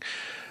earning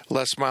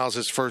Les Miles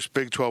his first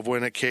Big 12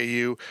 win at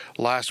KU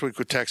last week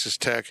with Texas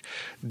Tech.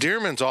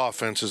 Dearman's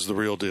offense is the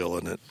real deal,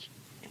 isn't it?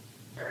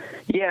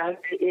 Yeah,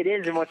 it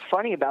is. And what's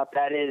funny about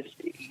that is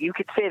you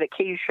could say that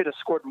KU should have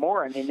scored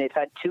more. They've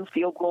had 2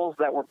 field goals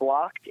that were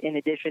blocked in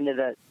addition to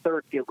the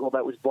third field goal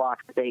that was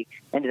blocked. They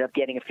ended up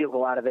getting a field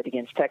goal out of it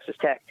against Texas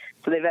Tech.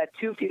 So they've had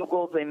 2 field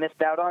goals they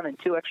missed out on and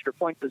 2 extra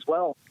points as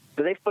well.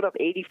 So they've put up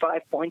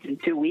 85 points in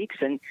 2 weeks,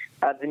 and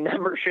the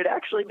number should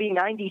actually be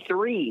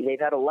 93. They've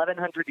had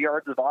 1,100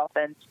 yards of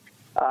offense.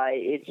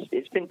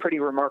 It's been pretty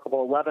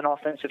remarkable. 11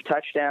 offensive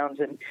touchdowns.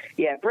 And,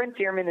 yeah, Brent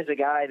Dearman is a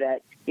guy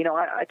that,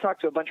 I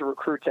talked to a bunch of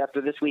recruits after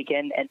this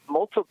weekend, and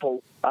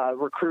multiple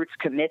recruits,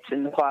 commits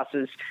in the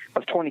classes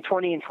of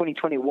 2020 and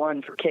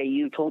 2021 for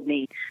KU told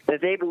me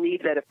that they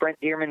believe that if Brent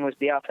Dearman was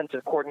the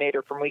offensive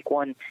coordinator from week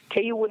 1,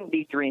 KU wouldn't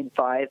be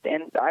 3-5.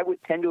 And I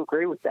would tend to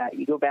agree with that.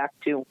 You go back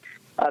to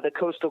the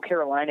Coastal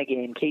Carolina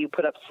game. KU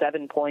put up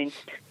 7 points.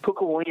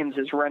 Puka Williams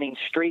is running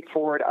straight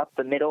forward up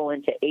the middle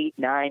into 8,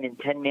 9, and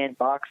 10-man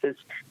boxes.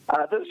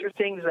 Those are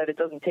things that it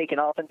doesn't take an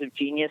offensive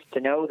genius to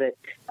know that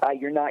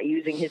you're not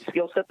using his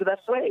skill set the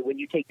best way when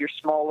you take your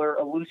smaller,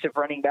 elusive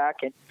running back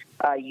and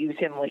use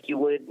him like you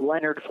would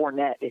Leonard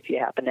Fournette if you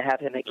happen to have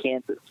him at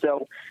Kansas.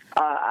 So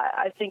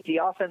I think the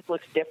offense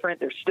looks different.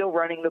 They're still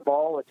running the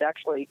ball. It's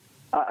actually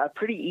a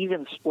pretty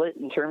even split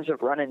in terms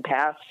of run and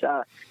pass.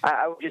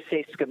 I would just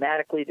say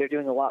schematically they're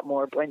doing a lot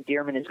more. Brent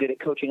Dearman is good at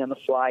coaching on the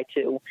fly,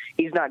 too.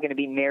 He's not going to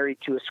be married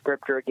to a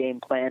script or a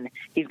game plan.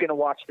 He's going to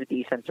watch the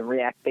defense and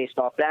react based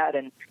off that.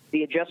 And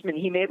the adjustment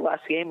he made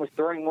last game was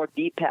throwing more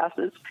deep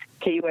passes.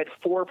 KU had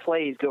 4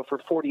 plays go for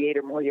 48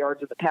 or more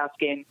yards of the pass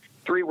game.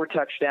 3 were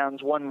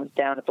touchdowns. 1 was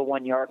down at the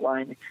 1-yard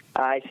line.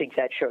 I think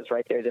that shows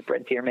right there that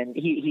Brent Dearman,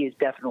 he is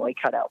definitely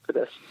cut out for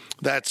this.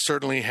 That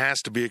certainly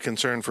has to be a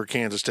concern for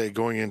Kansas State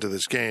going into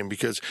this game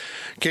because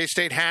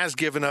K-State has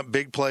given up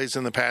big plays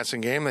in the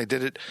passing game. They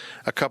did it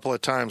a couple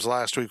of times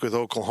last week with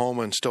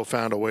Oklahoma and still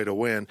found a way to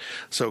win.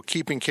 So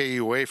keeping KU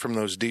away from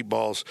those deep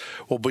balls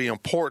will be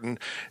important.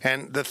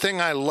 And the thing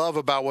I love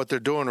about what they're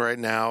doing right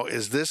now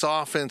is this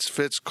offense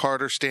fits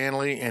Carter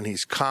Stanley, and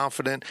he's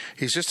confident.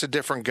 He's just a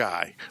different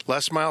guy.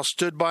 Les Miles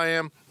stood by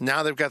him.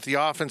 Now they've got the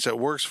offense that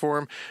works for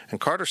him, and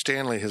Carter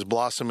Stanley has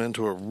blossomed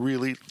into a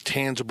really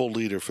tangible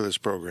leader for this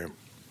program.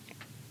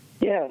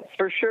 Yeah,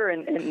 for sure,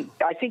 and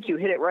I think you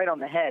hit it right on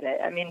the head.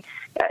 I mean,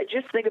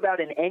 just think about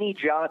in any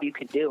job you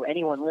can do.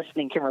 Anyone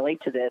listening can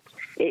relate to this.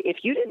 If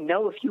you didn't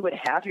know if you would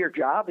have your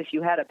job if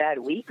you had a bad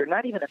week, or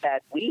not even a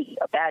bad week,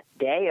 a bad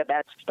day, a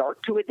bad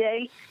start to a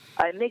day,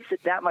 it makes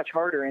it that much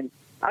harder. And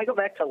I go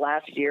back to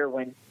last year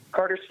when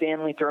Carter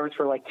Stanley throws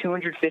for like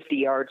 250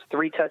 yards,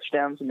 3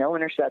 touchdowns, no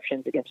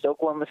interceptions against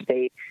Oklahoma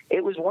State.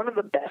 It was one of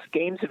the best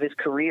games of his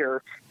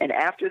career. And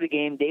after the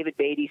game, David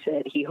Beatty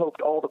said he hoped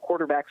all the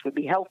quarterbacks would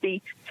be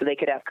healthy so they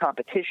could have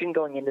competition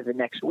going into the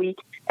next week.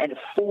 And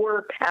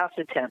 4 pass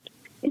attempts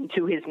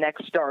into his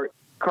next start,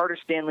 Carter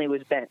Stanley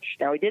was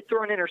benched. Now, he did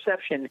throw an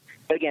interception,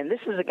 but again,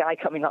 this is a guy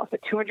coming off a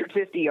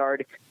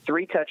 250-yard,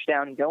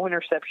 3-touchdown, no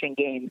interception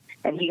game,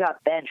 and he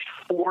got benched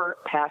 4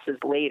 passes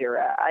later.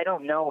 I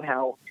don't know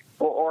how,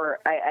 or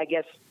I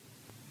guess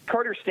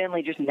Carter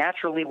Stanley just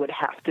naturally would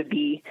have to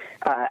be,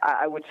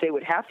 I would say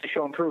would have to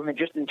show improvement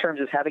just in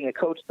terms of having a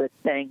coach that's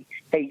saying,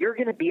 hey, you're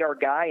going to be our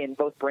guy, and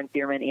both Brent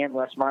Dearman and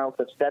Les Miles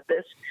have said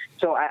this.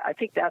 So I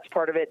think that's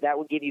part of it. That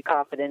would give you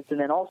confidence. And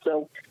then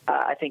also,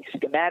 I think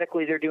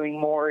schematically they're doing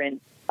more, and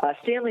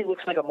Stanley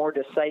looks like a more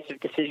decisive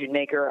decision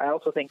maker. I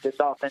also think this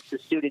offense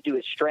is suited to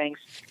his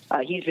strengths.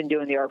 He's been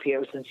doing the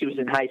RPO since he was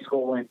in high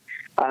school, and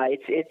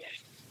it's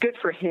good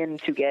for him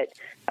to get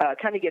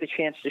kind of get a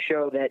chance to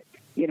show that,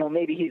 you know,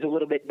 maybe he's a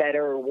little bit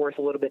better or worth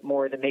a little bit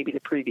more than maybe the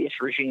previous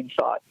regime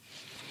thought.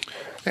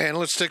 And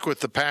let's stick with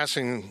the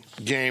passing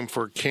game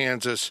for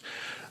Kansas.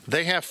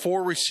 They have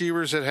 4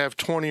 receivers that have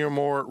 20 or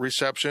more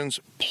receptions,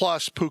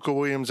 plus Pooka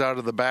Williams out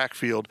of the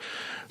backfield.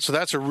 So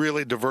that's a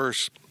really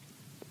diverse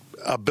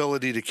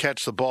ability to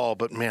catch the ball.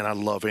 But, man, I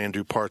love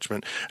Andrew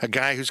Parchment, a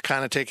guy who's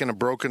kind of taken a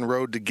broken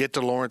road to get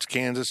to Lawrence,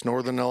 Kansas,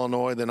 Northern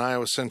Illinois, then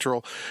Iowa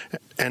Central,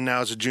 and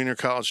now as a junior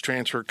college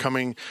transfer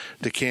coming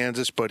to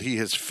Kansas. But he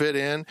has fit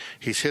in.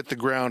 He's hit the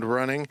ground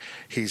running.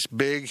 He's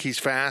big. He's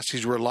fast.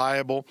 He's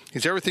reliable.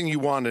 He's everything you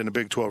want in a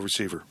Big 12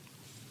 receiver.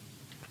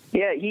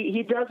 Yeah,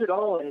 he does it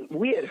all, and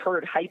we had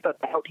heard hype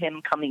about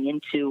him coming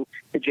into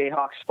the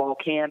Jayhawks fall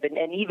camp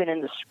and even in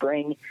the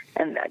spring.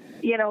 And,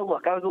 you know,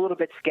 look, I was a little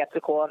bit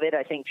skeptical of it.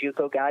 I think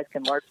JUCO guys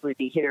can largely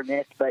be hit or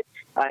miss, but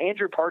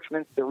Andrew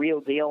Parchment's the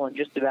real deal in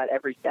just about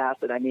every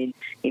facet. I mean,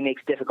 he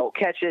makes difficult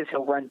catches.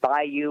 He'll run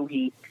by you.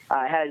 He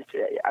has,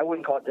 I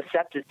wouldn't call it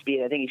deceptive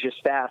speed. I think he's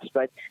just fast.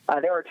 But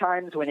there are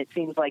times when it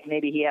seems like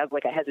maybe he has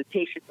like a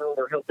hesitation move,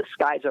 or he'll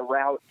disguise a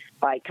route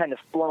by kind of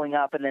flowing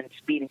up and then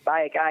speeding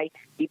by a guy.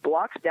 He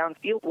blocks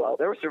downfield well.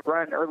 There was a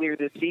run earlier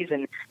this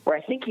season where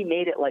I think he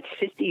made it like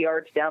 50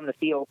 yards down the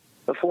field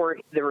before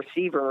the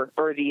receiver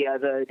or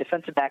the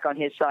defensive back on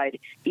his side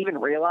even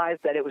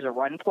realized that it was a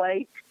run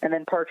play. And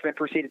then Parchment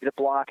proceeded to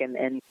block,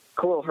 and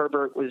Khalil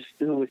Herbert,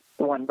 who was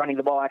the one running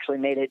the ball, actually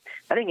made it,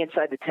 I think,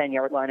 inside the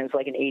 10-yard line. It was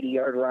like an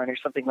 80-yard run or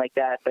something like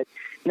that. But,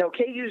 you know,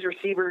 KU's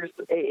receivers,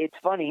 it's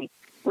funny.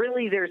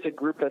 Really, there's a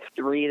group of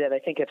 3 that I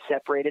think have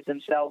separated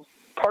themselves.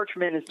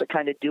 Parchment is the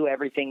kind of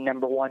do-everything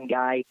number 1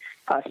 guy.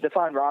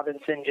 Stephon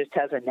Robinson just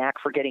has a knack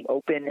for getting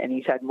open, and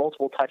he's had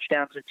multiple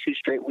touchdowns in 2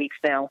 straight weeks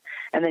now.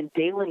 And then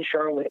Dalen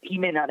Charlotte, he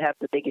may not have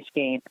the biggest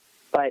game,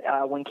 but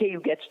when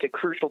KU gets to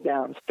crucial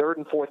downs, 3rd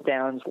and 4th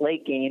downs,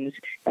 late games,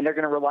 and they're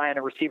going to rely on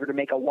a receiver to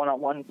make a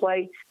one-on-one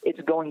play,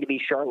 it's going to be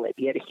Charlotte.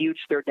 He had a huge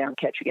 3rd down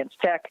catch against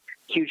Tech,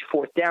 huge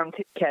 4th down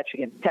catch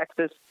against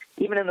Texas.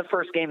 Even in the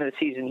first game of the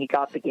season, he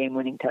got the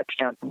game-winning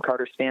touchdown from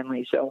Carter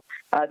Stanley. So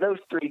those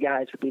 3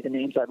 guys would be the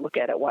names I'd look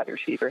at wide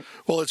receiver.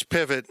 Well, let's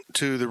pivot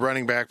to the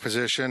running back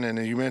position.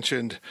 And you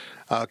mentioned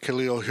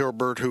Khalil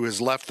Herbert, who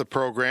has left the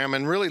program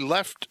and really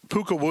left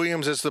Pooka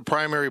Williams as the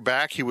primary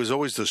back. He was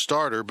always the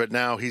starter, but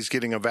now he's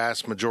getting a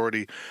vast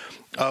majority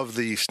of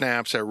the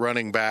snaps at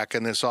running back,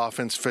 and this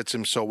offense fits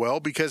him so well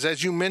because,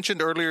 as you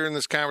mentioned earlier in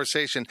this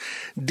conversation,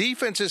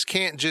 defenses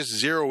can't just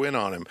zero in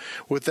on him.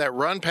 With that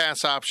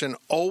run-pass option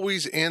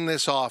always in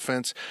this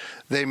offense,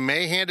 they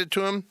may hand it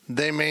to him,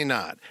 they may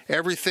not.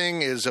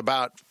 Everything is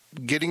about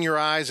getting your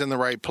eyes in the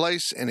right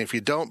place, and if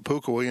you don't,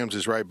 Pooka Williams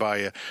is right by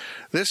you.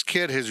 This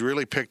kid has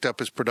really picked up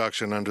his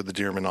production under the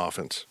Dearman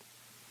offense.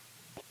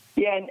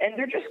 Yeah, and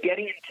they're just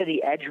getting into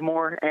the edge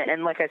more.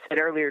 And like I said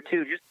earlier,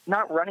 too, just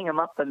not running them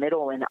up the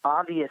middle in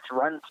obvious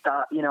run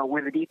stop, you know,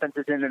 where the defense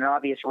is in an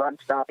obvious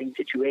run-stopping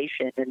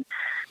situation. And,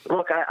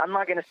 look, I'm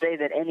not going to say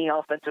that any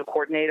offensive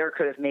coordinator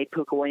could have made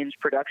Pooka Williams'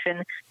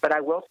 production, but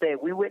I will say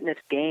we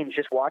witnessed games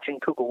just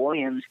watching Pooka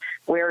Williams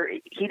where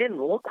he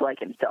didn't look like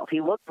himself. He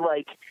looked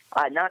like,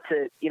 not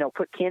to, you know,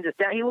 put Kansas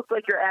down, he looked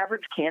like your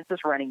average Kansas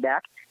running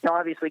back. Now,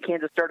 obviously,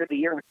 Kansas started the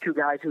year with 2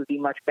 guys who would be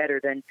much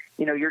better than,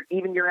 you know,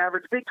 your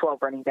average Big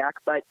 12 running back.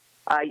 But,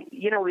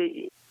 you know,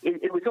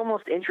 it was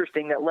almost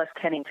interesting that Les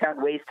Kenning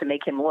found ways to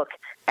make him look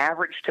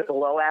average to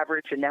below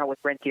average, and now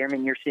with Brent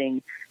Dearman, you're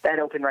seeing that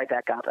open right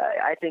back up.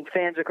 I think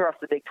fans across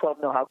the Big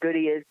 12 know how good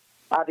he is.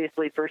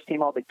 Obviously, first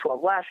team All Big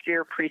 12 last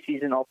year,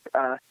 preseason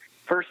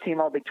first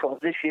team All Big 12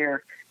 this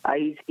year.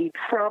 He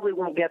probably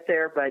won't get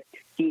there, but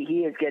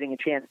he is getting a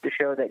chance to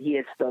show that he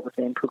is still the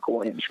same Pooka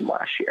Williams from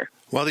last year.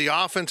 Well, the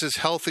offense is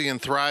healthy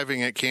and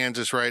thriving at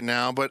Kansas right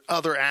now, but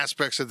other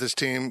aspects of this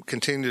team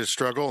continue to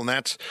struggle, and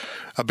that's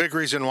a big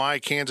reason why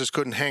Kansas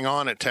couldn't hang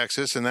on at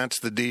Texas, and that's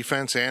the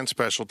defense and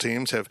special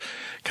teams have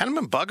kind of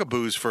been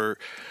bugaboos for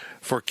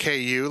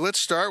KU.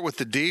 Let's start with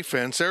the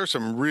defense. There are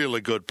some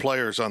really good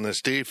players on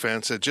this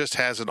defense. It just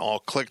hasn't all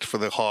clicked for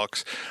the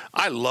Hawks.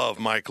 I love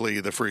Mike Lee,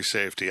 the free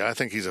safety. I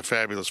think he's a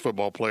fabulous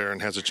football player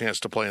and has a chance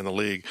to play in the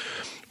league.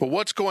 But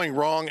what's going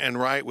wrong and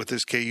right with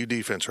this KU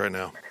defense right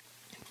now?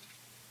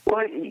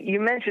 Well, you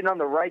mentioned on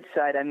the right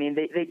side, I mean,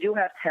 they do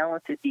have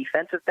talented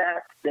defensive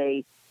backs.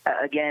 They,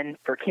 again,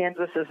 for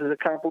Kansas, this is a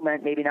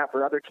compliment, maybe not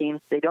for other teams.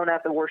 They don't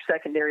have the worst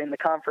secondary in the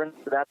conference,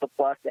 so that's a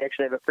plus. They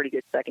actually have a pretty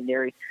good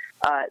secondary.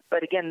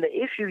 But again, the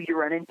issue you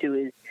run into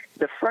is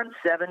the front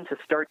seven to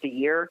start the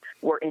year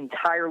were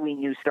entirely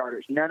new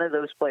starters. None of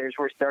those players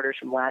were starters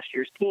from last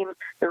year's team.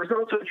 There was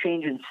also a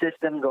change in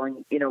system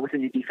going, with a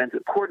new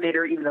defensive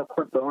coordinator, even though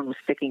Clint Bowen was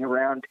sticking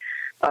around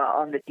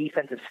on the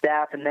defensive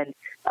staff. And then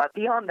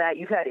beyond that,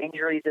 you've had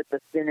injuries at the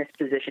thinnest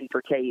position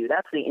for KU.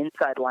 That's the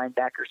inside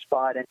linebacker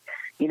spot. And,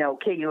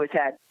 KU has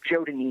had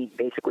Joe Deneen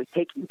basically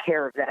taking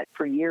care of that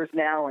for years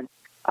now. And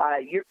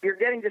you're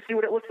getting to see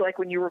what it looks like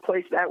when you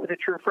replace that with a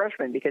true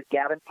freshman, because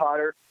Gavin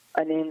Potter,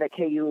 a name that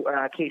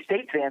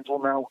K-State fans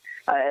will know,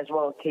 as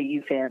well as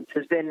KU fans,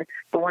 has been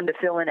the one to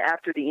fill in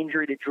after the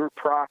injury to Drew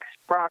Prox.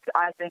 Prox,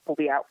 I think, will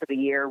be out for the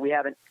year. We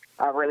haven't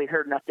really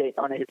heard an update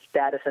on his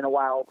status in a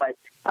while, but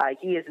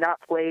he has not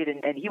played,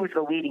 and he was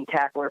the leading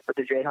tackler for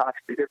the Jayhawks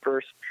through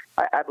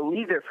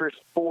their first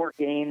 4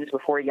 games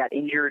before he got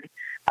injured.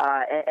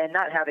 And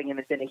not having him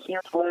has been a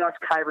huge loss.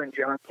 Kyron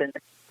Johnson,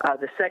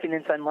 the second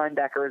inside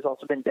linebacker, has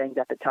also been banged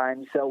up at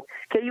times. So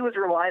KU has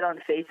relied on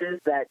faces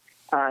that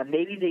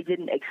maybe they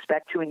didn't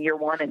expect to in year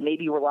one, and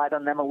maybe relied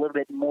on them a little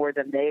bit more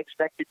than they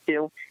expected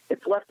to.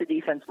 It's left the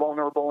defense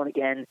vulnerable, and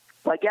again,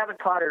 like Gavin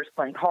Potter is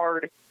playing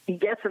hard. He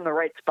gets in the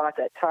right spots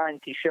at times.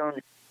 He's shown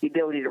the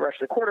ability to rush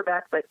the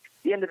quarterback, but at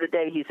the end of the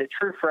day, he's a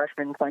true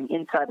freshman playing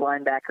inside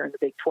linebacker in the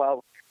Big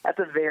 12. That's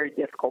a very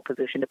difficult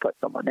position to put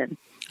someone in.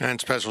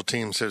 And special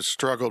teams has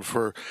struggled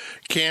for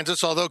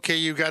Kansas. Although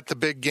KU got the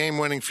big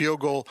game-winning field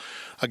goal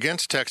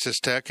against Texas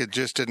Tech, it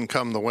just didn't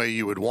come the way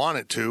you would want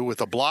it to,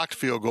 with a blocked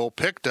field goal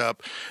picked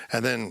up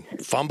and then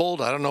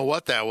fumbled. I don't know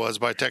what that was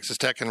by Texas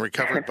Tech and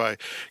recovered by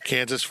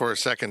Kansas for a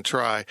second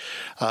try.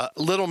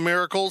 Little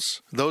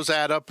miracles, those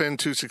add up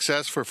into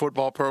success for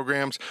football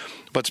programs,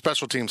 but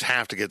special teams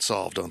have to get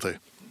solved, don't they?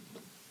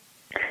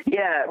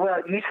 Yeah,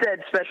 well, you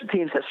said special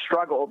teams have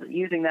struggled.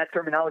 Using that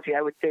terminology,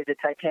 I would say the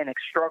Titanic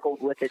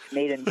struggled with its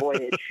maiden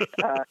voyage.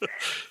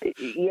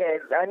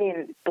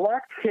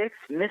 Blocked kicks,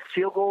 missed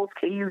field goals.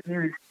 KU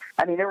used,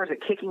 there was a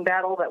kicking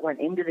battle that went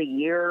into the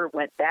year,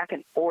 went back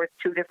and forth.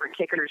 2 different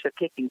kickers have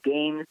kicked in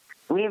games.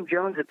 Liam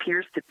Jones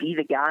appears to be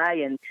the guy,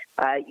 and,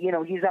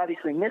 he's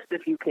obviously missed a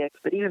few kicks,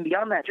 but even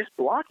beyond that, just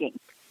blocking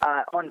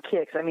on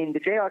kicks. The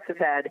Jayhawks have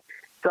had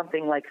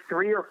something like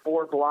 3 or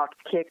 4 blocked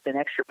kicks and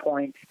extra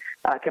points,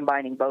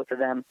 combining both of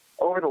them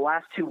over the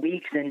last 2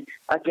 weeks. And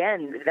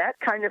again, that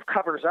kind of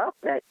covers up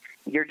that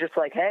you're just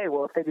like, hey,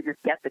 well, if they could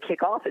just get the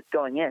kick off, it's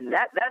going in.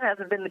 That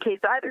hasn't been the case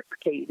either for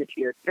KU this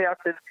year. The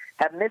Jayhawks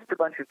have missed a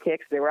bunch of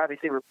kicks. They were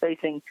obviously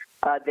replacing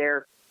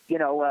their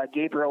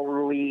Gabriel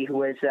Rui, who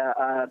was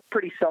a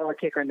pretty solid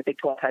kicker in the Big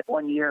 12, had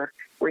 1 year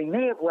where he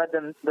may have led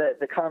them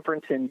the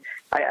conference, and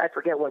I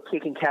forget what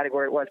kicking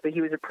category it was, but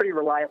he was a pretty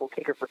reliable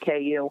kicker for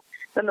KU.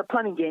 Then the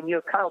punting game, you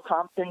have Kyle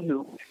Thompson,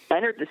 who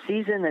entered the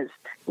season as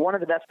one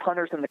of the best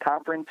punters in the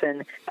conference,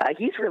 and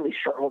he's really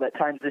struggled at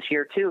times this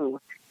year,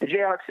 too. The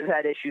Jayhawks have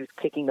had issues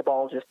kicking the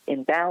ball just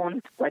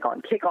inbounds, like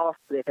on kickoffs.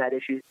 They've had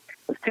issues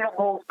with field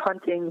goals,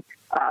 punting,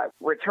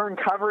 return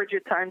coverage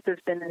at times has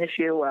been an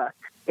issue.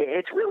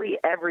 It's really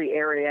every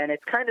area, and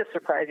it's kind of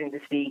surprising to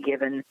see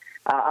given,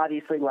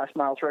 obviously, Les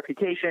Miles'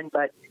 reputation.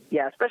 But,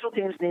 yeah, special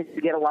teams needs to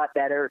get a lot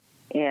better.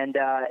 And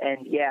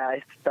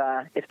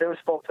if those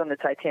folks on the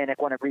Titanic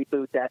want to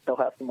reboot that, they'll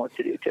have some work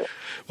to do, too.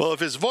 Well,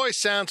 if his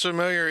voice sounds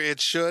familiar, it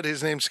should.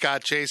 His name's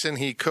Scott Chasen.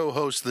 He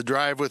co-hosts The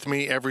Drive with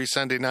me every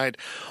Sunday night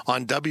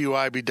on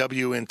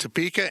WIBW in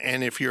Topeka.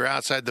 And if you're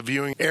outside the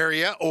viewing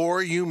area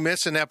or you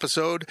miss an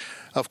episode,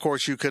 of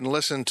course, you can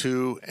listen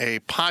to a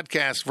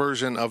podcast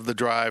version of The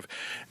Drive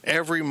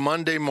every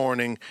Monday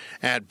morning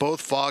at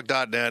both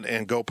fog.net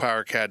and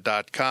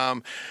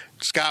gopowercat.com.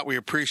 Scott, we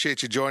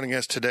appreciate you joining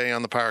us today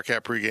on the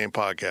PowerCat Pregame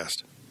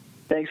Podcast.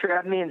 Thanks for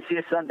having me, and see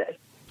you Sunday.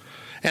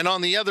 And on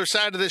the other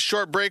side of this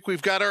short break,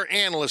 we've got our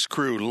analyst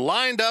crew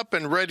lined up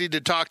and ready to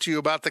talk to you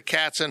about the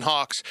Cats and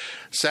Hawks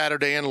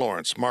Saturday in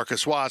Lawrence.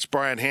 Marcus Watts,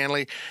 Brian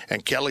Hanley,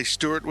 and Kelly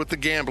Stewart with the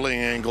gambling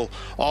angle,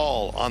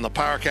 all on the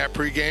PowerCat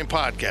Pregame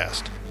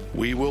Podcast.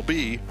 We will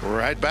be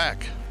right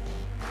back.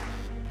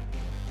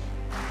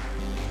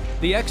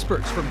 The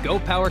experts from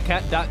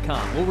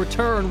GoPowerCat.com will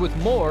return with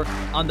more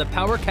on the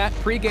PowerCat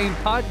Pregame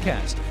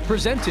Podcast,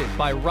 presented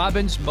by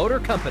Robbins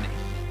Motor Company.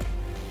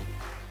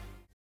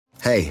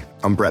 Hey,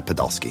 I'm Brett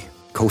Podolsky,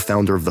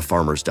 co-founder of The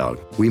Farmer's Dog.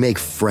 We make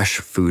fresh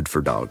food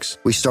for dogs.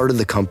 We started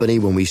the company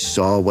when we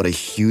saw what a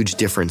huge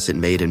difference it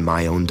made in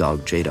my own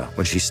dog, Jada,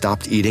 when she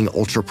stopped eating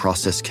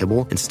ultra-processed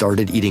kibble and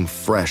started eating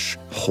fresh,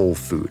 whole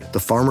food.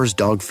 The Farmer's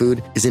Dog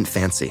food isn't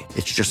fancy.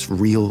 It's just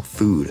real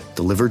food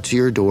delivered to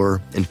your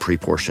door in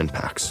pre-portioned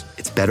packs.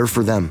 It's better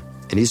for them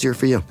and easier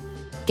for you.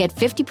 Get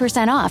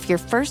 50% off your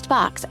first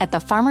box at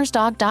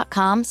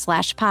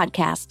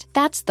thefarmersdog.com/podcast.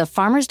 That's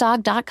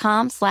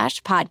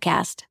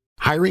thefarmersdog.com/podcast.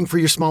 Hiring for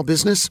your small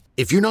business?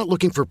 If you're not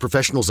looking for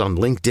professionals on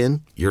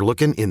LinkedIn, you're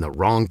looking in the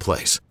wrong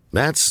place.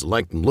 That's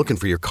like looking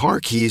for your car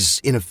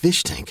keys in a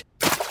fish tank.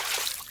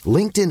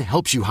 LinkedIn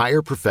helps you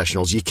hire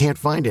professionals you can't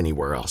find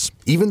anywhere else,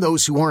 even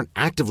those who aren't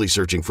actively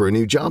searching for a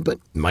new job but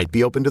might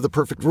be open to the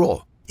perfect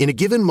role. In a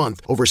given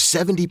month, over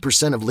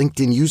 70% of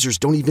LinkedIn users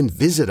don't even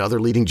visit other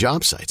leading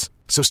job sites.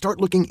 So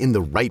start looking in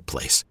the right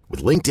place.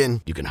 With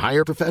LinkedIn, you can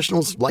hire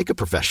professionals like a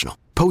professional.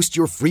 Post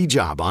your free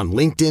job on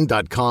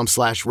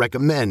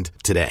linkedin.com/recommend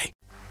today.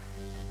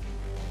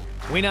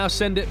 We now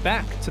send it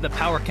back to the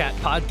PowerCat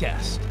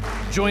podcast.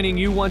 Joining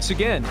you once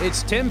again,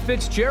 it's Tim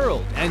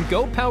Fitzgerald and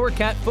Go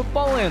PowerCat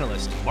football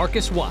analyst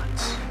Marcus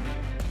Watts.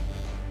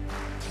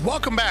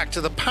 Welcome back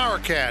to the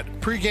PowerCat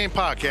pregame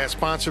podcast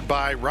sponsored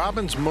by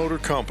Robbins Motor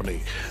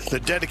Company, the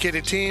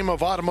dedicated team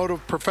of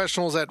automotive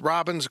professionals at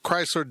Robbins.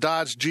 Chrysler,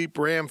 Dodge, Jeep,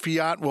 Ram,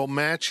 Fiat will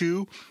match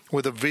you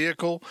with a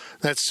vehicle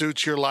that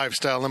suits your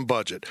lifestyle and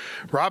budget.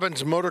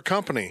 Robbins Motor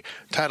Company,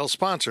 title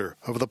sponsor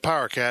of the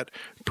PowerCat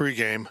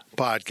pregame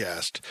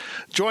podcast.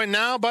 Joined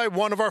now by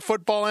one of our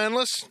football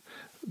analysts,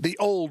 the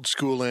old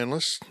school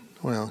analyst.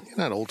 Well, you're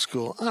not old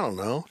school. I don't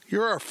know.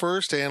 You're our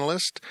first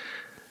analyst.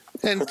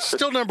 And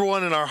still number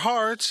one in our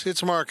hearts,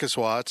 it's Marcus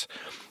Watts.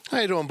 How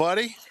you doing,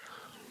 buddy?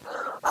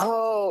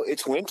 Oh,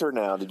 it's winter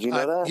now. Did you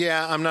know that?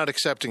 Yeah, I'm not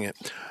accepting it.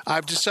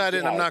 I've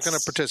decided I'm not going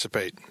to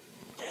participate.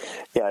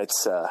 Yeah,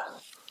 it's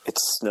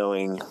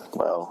snowing.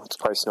 Well, it's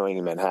probably snowing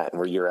in Manhattan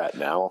where you're at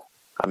now.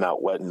 I'm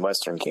out wet in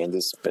western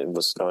Kansas, but it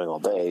was snowing all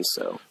day.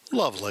 So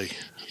Lovely.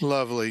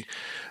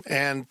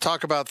 And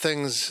talk about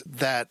things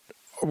that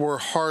were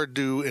hard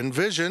to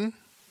envision.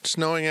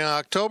 Snowing in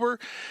October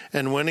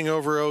and winning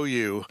over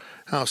OU.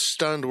 How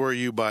stunned were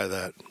you by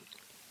that?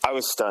 I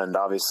was stunned.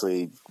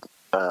 Obviously,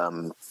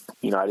 I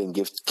didn't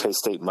give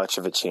K-State much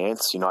of a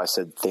chance. I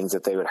said things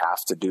that they would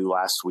have to do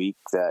last week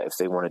that if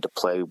they wanted to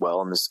play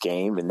well in this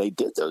game, and they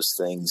did those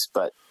things.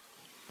 But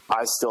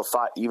I still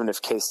thought even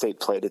if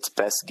K-State played its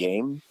best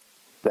game,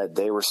 that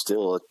they were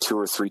still a 2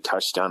 or 3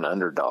 touchdown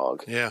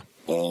underdog. Yeah.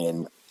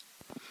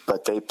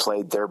 But they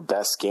played their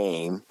best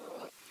game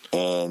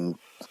and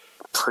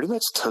pretty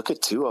much took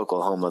it to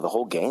Oklahoma the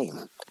whole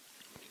game.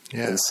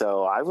 Yeah. And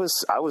so I was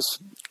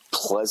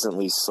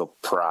pleasantly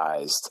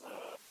surprised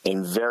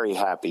and very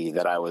happy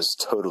that I was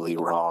totally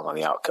wrong on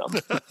the outcome.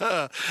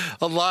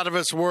 A lot of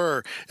us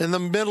were. In the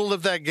middle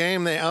of that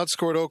game, they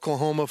outscored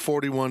Oklahoma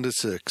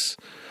 41-6.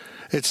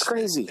 It's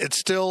crazy. It's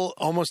still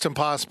almost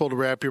impossible to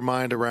wrap your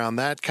mind around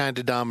that kind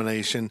of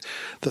domination.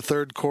 The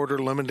third quarter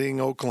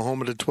limiting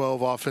Oklahoma to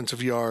 12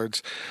 offensive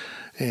yards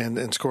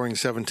and scoring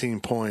 17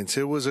 points.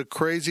 It was a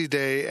crazy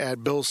day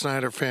at Bill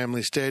Snyder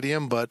Family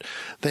Stadium, but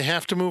they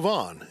have to move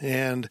on.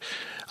 And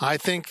I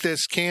think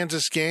this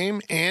Kansas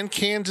game and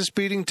Kansas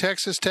beating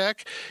Texas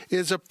Tech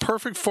is a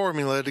perfect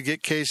formula to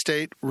get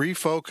K-State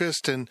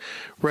refocused and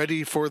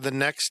ready for the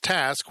next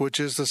task, which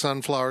is the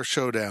Sunflower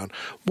Showdown.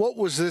 What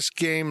was this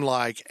game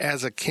like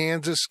as a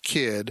Kansas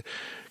kid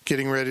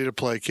getting ready to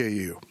play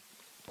KU?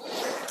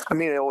 I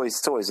mean,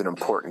 it's always an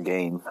important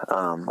game.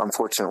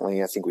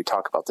 Unfortunately, I think we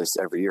talk about this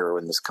every year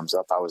when this comes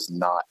up. I was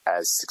not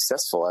as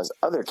successful as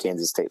other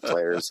Kansas State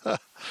players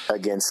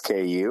against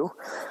KU.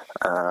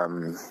 I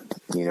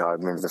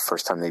remember the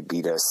first time they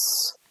beat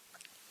us,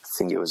 I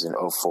think it was in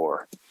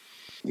 2004.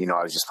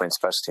 I was just playing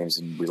special teams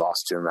and we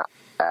lost to them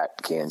at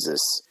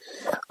Kansas.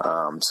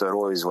 So it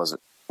always was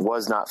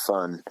not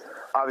fun.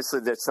 Obviously,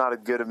 that's not a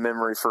good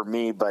memory for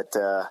me, but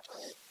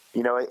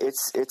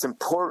it's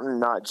important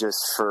not just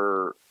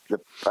for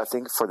I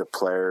think for the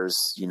players,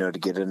 to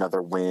get another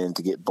win,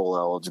 to get bowl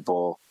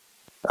eligible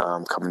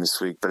coming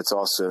this week, but it's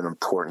also an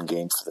important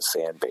game for the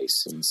fan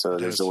base. And so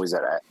there's always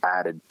that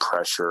added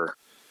pressure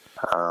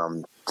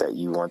that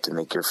you want to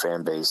make your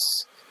fan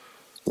base,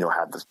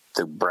 have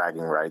the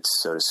bragging rights,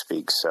 so to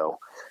speak. So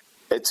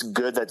it's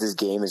good that this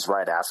game is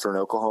right after an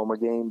Oklahoma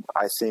game,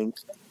 I think,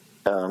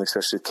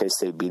 especially with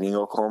K-State beating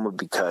Oklahoma,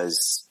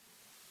 because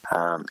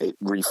it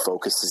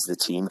refocuses the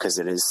team because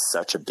it is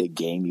such a big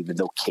game, even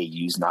though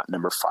KU's not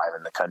number 5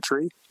 in the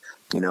country,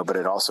 but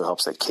it also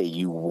helps that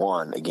KU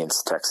won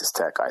against Texas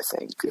Tech, I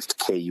think. If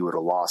KU would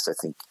have lost, I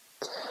think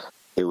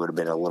it would have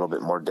been a little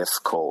bit more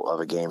difficult of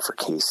a game for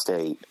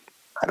K-State.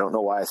 I don't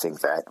know why I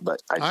think that,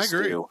 but I just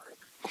do.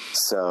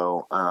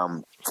 So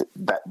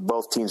that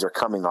both teams are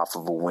coming off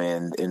of a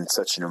win in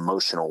such an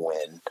emotional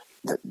win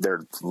that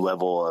their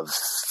level of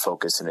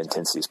focus and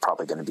intensity is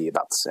probably going to be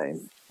about the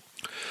same.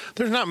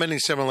 There's not many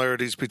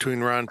similarities between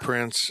Ron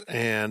Prince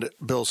and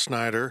Bill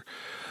Snyder,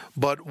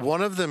 but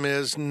one of them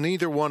is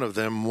neither one of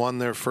them won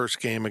their first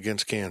game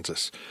against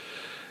Kansas.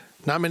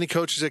 Not many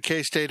coaches at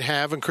K-State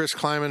have, and Chris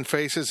Klieman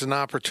faces an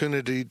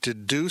opportunity to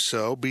do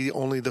so, be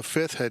only the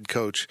 5th head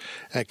coach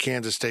at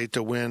Kansas State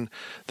to win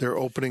their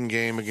opening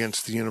game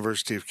against the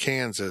University of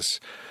Kansas.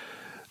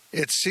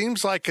 It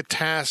seems like a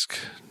task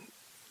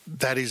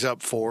that he's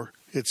up for.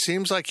 It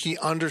seems like he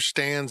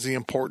understands the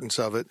importance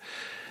of it.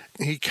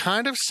 He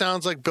kind of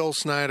sounds like Bill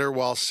Snyder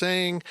while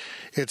saying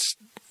it's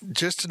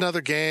just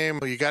another game.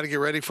 You got to get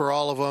ready for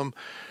all of them.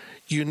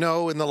 You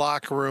know, in the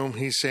locker room,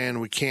 he's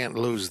saying we can't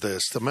lose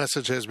this. The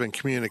message has been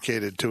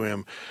communicated to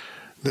him.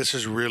 This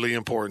is really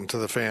important to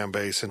the fan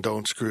base, and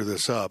don't screw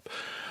this up.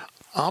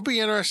 I'll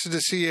be interested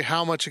to see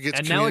how much it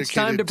gets communicated to the players. And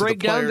now it's time to break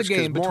down the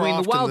game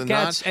between the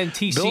Wildcats and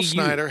TCU. Bill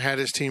Snyder had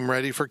his team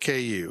ready for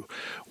KU.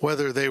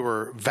 Whether they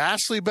were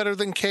vastly better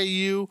than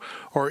KU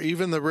or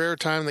even the rare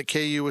time that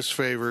KU was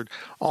favored,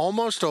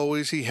 almost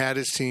always he had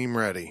his team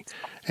ready.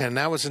 And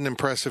that was an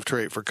impressive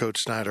trait for Coach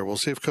Snyder. We'll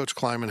see if Coach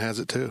Klieman has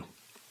it too.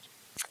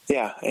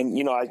 Yeah, and,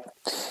 you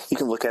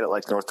can look at it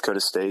like North Dakota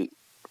State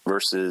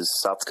versus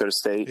South Dakota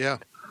State. Yeah.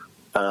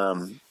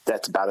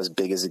 That's about as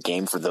big as a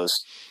game for those,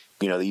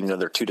 even though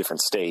they're two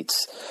different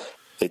states.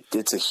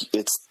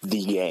 It's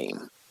the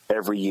game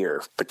every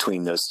year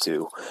between those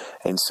two.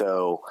 And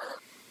so,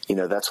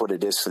 that's what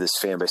it is for this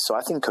fan base. So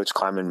I think Coach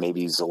Klieman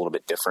maybe is a little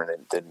bit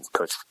different than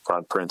Coach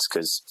Ron Prince,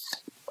 because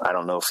I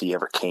don't know if he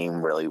ever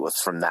came really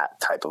from that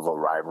type of a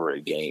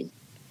rivalry game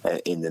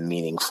in the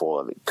meaningful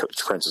of it. Coach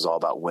Prince is all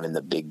about winning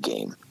the big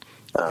game.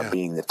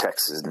 Being the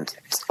Texas and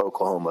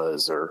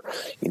Oklahomas or,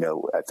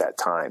 at that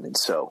time. And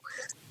so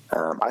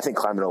I think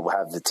Klieman will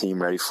have the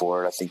team ready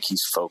for it. I think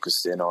he's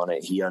focused in on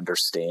it. He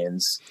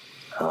understands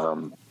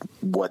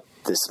what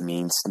this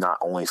means, not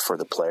only for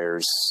the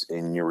players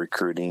in your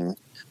recruiting,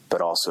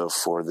 but also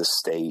for the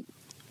state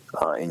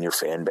and your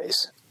fan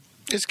base.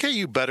 Is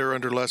KU better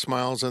under Les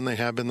Miles than they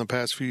have been the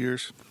past few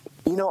years?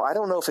 I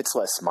don't know if it's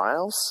Les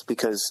Miles,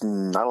 because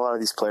not a lot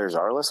of these players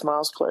are Les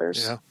Miles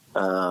players. Yeah.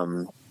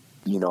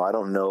 I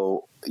don't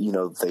know,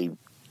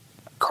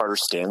 Carter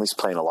Stanley's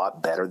playing a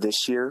lot better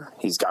this year.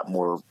 He's got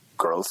more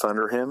growth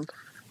under him.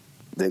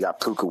 They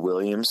got Puka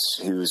Williams,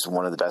 who's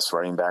one of the best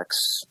running backs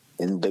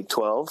in Big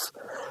 12.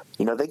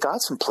 They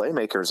got some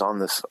playmakers on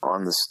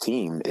this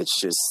team. It's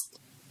just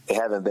they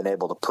haven't been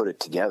able to put it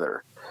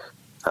together.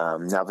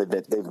 Now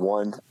they've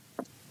won,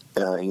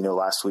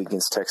 last week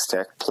against Texas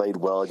Tech, played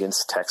well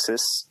against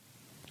Texas.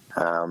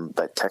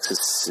 But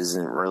Texas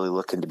isn't really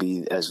looking to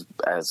be as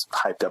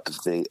hyped up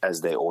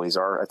as they always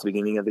are at the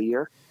beginning of the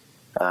year.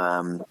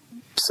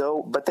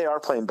 But they are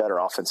playing better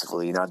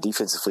offensively. Now,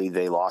 defensively,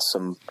 they lost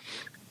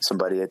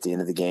somebody at the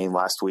end of the game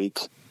last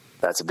week.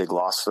 That's a big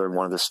loss for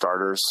one of their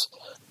starters.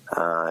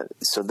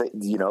 So they,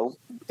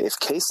 if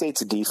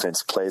K-State's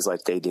defense plays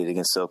like they did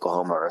against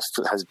Oklahoma, or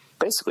has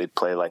basically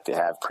played like they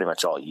have pretty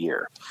much all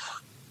year,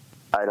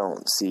 I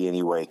don't see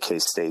any way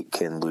K-State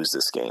can lose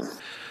this game.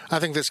 I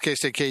think this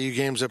K-State KU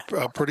game's a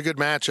pretty good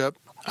matchup,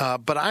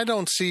 but I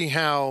don't see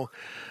how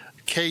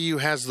KU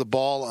has the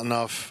ball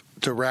enough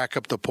to rack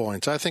up the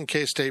points. I think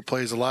K-State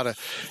plays a lot of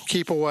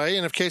keep away,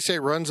 and if K-State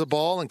runs the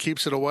ball and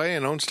keeps it away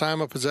and owns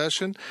time of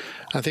possession,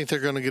 I think they're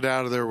going to get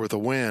out of there with a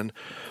win.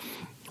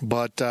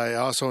 But I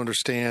also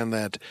understand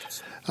that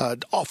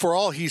for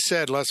all he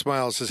said, Les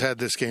Miles has had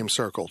this game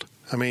circled.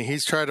 I mean,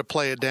 he's tried to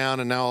play it down,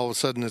 and now all of a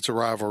sudden it's a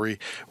rivalry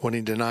when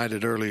he denied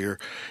it earlier.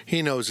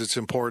 He knows it's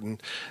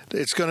important.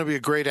 It's going to be a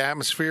great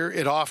atmosphere.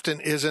 It often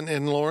isn't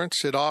in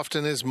Lawrence. It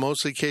often is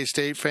mostly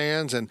K-State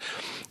fans and,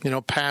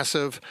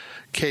 passive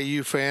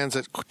KU fans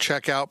that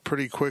check out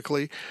pretty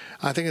quickly.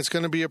 I think it's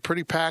going to be a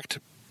pretty packed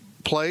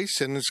place,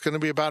 and it's going to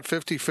be about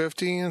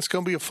 50-50, and it's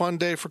going to be a fun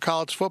day for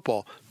college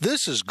football.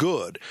 This is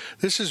good.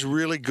 This is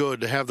really good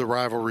to have the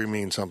rivalry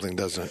mean something,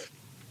 doesn't it?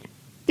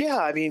 Yeah,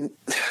 I mean,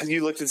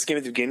 you looked at this game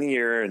at the beginning of the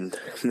year, and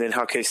then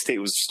how K-State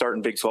was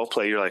starting Big 12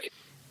 play. You're like,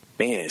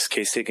 man, is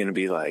K-State going to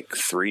be like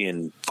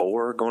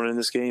 3-4 going into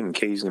this game, and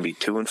KU's going to be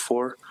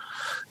 2-4?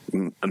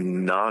 A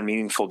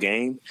non-meaningful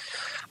game.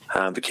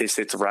 But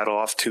K-State's rattled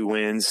off 2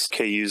 wins.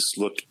 KU's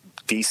looked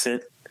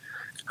decent.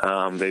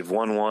 They've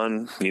won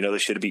 1. They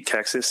should have beat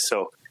Texas.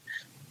 So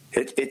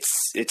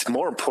it's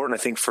more important,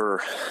 I think,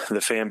 for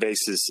the fan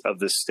bases of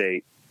this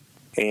state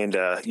and,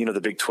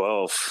 the Big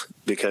 12,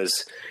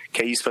 because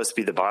KU's supposed to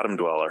be the bottom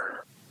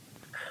dweller.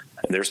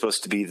 And they're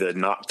supposed to be the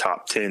not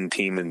top 10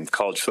 team in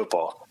college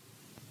football.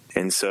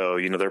 And so,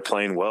 they're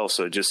playing well.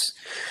 So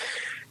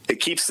it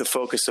keeps the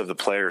focus of the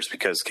players,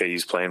 because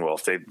KU's playing well.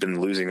 If they've been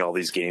losing all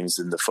these games,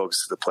 then the focus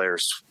of the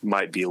players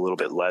might be a little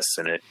bit less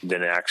than it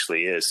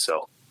actually is.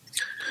 So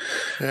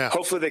yeah.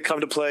 Hopefully they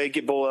come to play,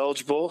 get bowl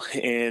eligible,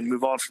 and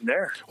move on from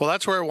there. Well,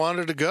 that's where I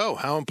wanted to go.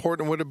 How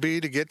important would it be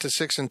to get to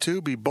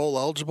 6-2, be bowl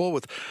eligible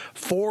with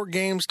 4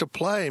 games to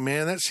play?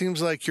 Man, that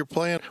seems like you're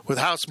playing with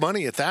house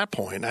money at that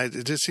point.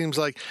 It just seems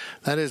like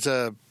that is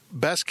a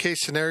best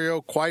case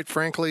scenario, quite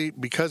frankly,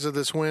 because of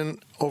this win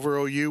over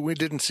OU we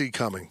didn't see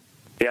coming.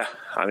 Yeah,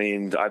 I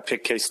mean, I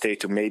picked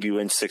K-State to maybe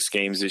win 6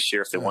 games this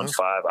year. If they won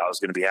 5, I was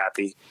going to be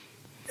happy.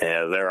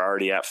 They're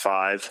already at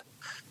 5.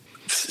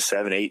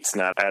 7-8's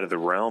not out of the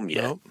realm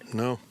yet.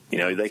 No.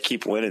 They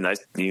keep winning.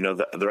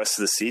 The rest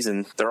of the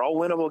season, they're all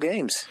winnable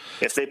games.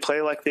 If they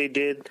play like they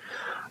did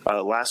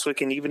last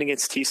week and even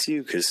against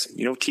TCU, because,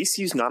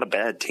 TCU's not a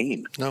bad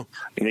team. No.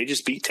 They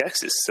just beat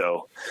Texas.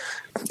 So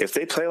if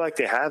they play like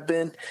they have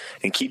been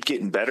and keep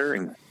getting better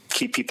and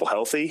keep people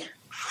healthy,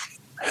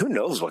 who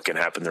knows what can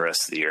happen the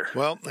rest of the year.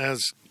 Well,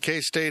 as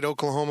K-State,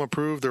 Oklahoma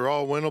proved, they're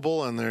all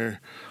winnable, and they're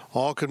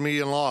all could be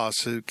a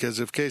loss, because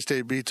if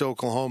K-State beats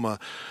Oklahoma,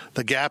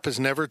 the gap is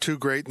never too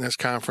great in this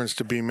conference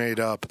to be made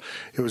up.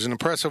 It was an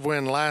impressive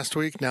win last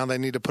week. Now they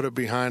need to put it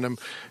behind them.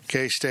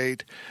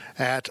 K-State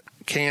at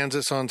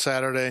Kansas on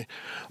Saturday.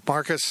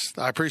 Marcus,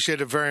 I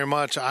appreciate it very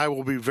much. I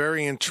will be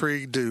very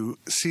intrigued to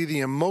see the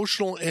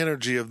emotional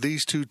energy of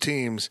these two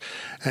teams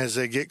as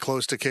they get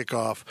close to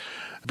kickoff,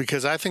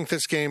 because I think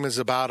this game is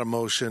about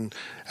emotion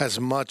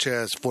as much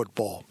as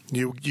football.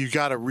 You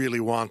got to really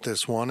want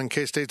this one, and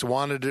K-State's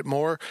wanted it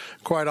more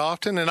quite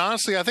often. And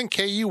honestly, I think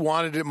KU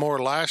wanted it more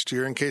last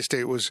year, and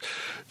K-State was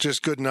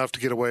just good enough to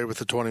get away with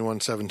the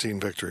 21-17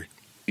 victory.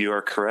 You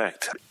are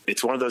correct.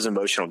 It's one of those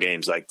emotional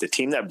games. Like, the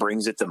team that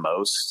brings it the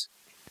most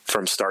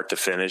from start to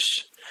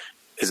finish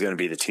is going to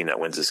be the team that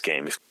wins this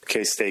game. If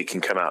K-State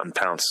can come out and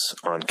pounce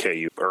on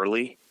KU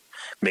early,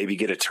 maybe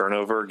get a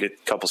turnover, get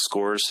a couple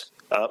scores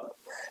up,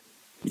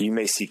 you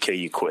may see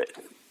KU quit.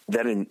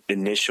 That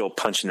initial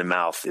punch in the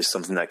mouth is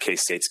something that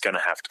K-State's going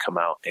to have to come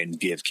out and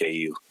give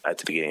KU at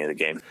the beginning of the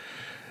game.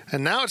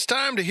 And now it's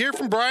time to hear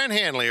from Brian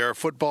Hanley, our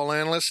football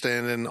analyst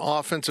and an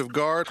offensive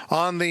guard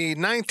on the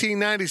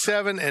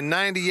 1997 and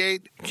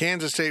 98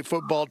 Kansas State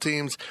football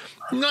teams.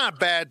 Not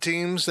bad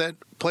teams that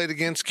played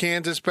against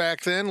Kansas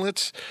back then.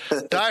 Let's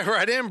dive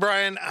right in,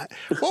 Brian.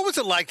 What was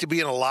it like to be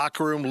in a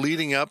locker room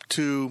leading up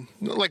to,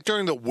 like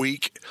during the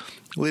week,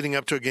 leading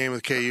up to a game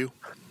with KU?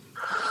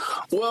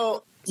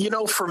 Well,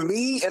 for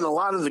me and a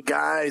lot of the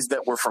guys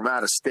that were from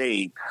out of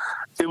state,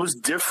 it was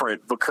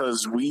different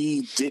because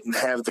we didn't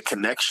have the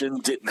connection,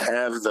 didn't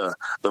have the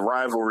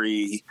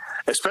rivalry,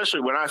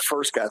 especially when I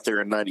first got there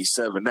in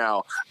 97.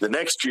 Now, the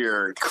next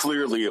year,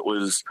 clearly it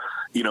was,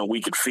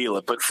 we could feel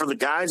it. But for the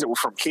guys that were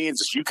from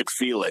Kansas, you could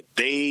feel it.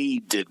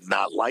 They did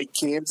not like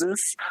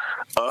Kansas.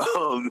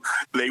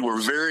 They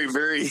were very,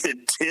 very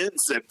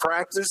intense at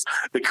practice.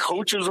 The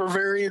coaches were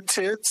very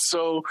intense.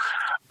 So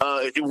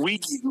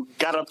we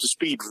got up to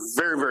speed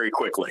very, very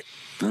quickly.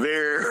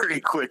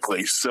 Very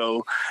quickly.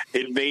 So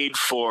it made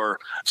for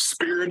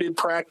spirited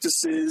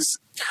practices.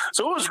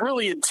 So it was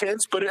really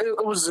intense, but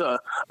it was a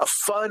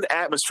fun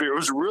atmosphere. It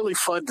was really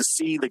fun to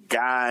see the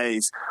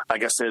guys,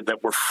 like I said,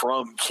 that were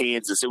from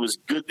Kansas. It was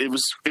good. It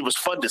was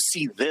fun to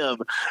see them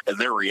and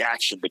their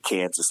reaction to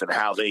Kansas and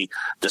how they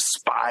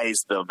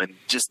despised them and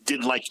just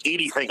didn't like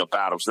anything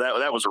about them. So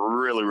that was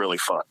really, really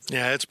fun.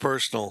 Yeah, it's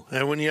personal.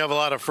 And when you have a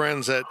lot of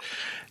friends that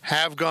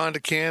have gone to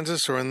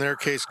Kansas, or in their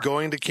case,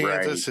 going to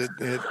Kansas,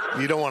 right,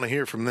 you don't want to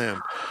hear from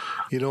them.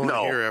 You don't want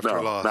to hear after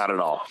a loss. Not at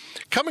all.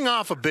 Coming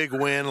off a big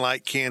win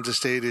like Kansas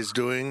State is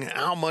doing,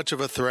 how much of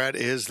a threat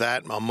is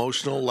that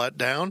emotional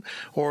letdown?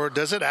 Or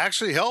does it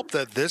actually help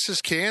that this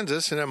is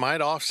Kansas and it might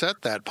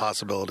offset that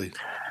possibility?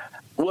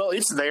 Well,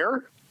 it's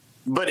there,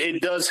 but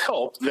it does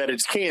help that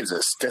it's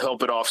Kansas to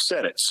help it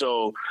offset it.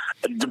 So,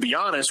 to be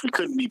honest, we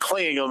couldn't be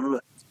playing them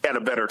at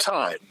a better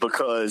time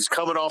because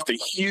coming off the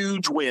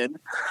huge win,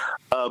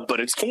 but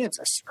it's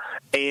Kansas.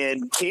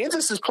 And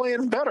Kansas is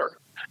playing better.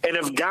 And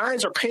if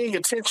guys are paying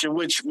attention,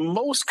 which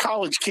most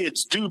college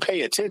kids do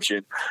pay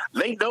attention,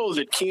 they know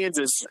that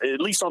Kansas,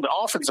 at least on the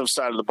offensive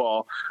side of the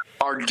ball,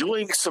 are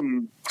doing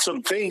some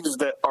things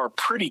that are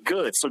pretty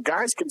good. So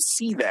guys can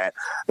see that.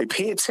 They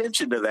pay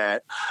attention to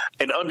that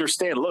and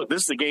understand, look,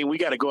 this is the game we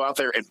got to go out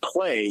there and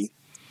play,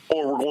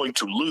 or we're going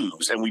to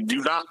lose. And we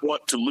do not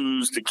want to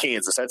lose to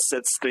Kansas. That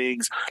sets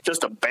things,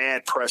 just a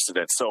bad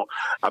precedent. So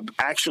I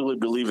actually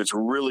believe it's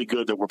really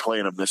good that we're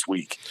playing them this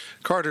week.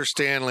 Carter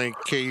Stanley,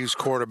 KU's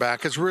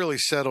quarterback, has really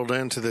settled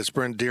into this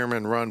Brent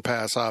Dearman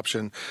run-pass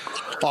option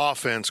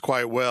offense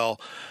quite well.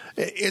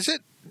 Is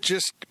it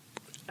just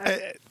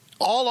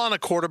all on a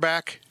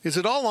quarterback? Is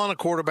it all on a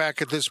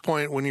quarterback at this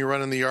point when you're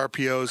running the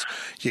RPOs?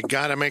 You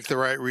got to make the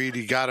right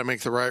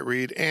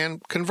read.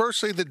 And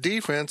conversely, the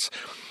defense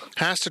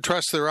has to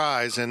trust their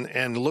eyes and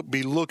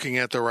be looking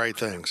at the right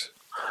things.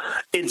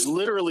 It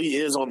literally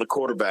is on the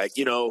quarterback.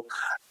 To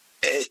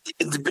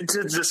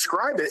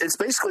describe it, it's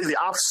basically the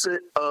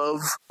opposite of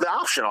the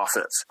option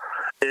offense.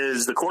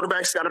 Is the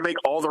quarterback's got to make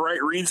all the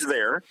right reads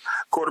there.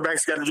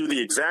 Quarterback's got to do the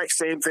exact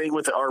same thing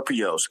with the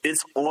RPOs.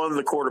 It's on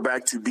the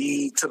quarterback to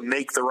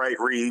make the right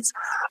reads.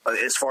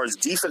 As far as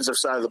defensive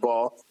side of the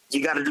ball,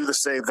 you got to do the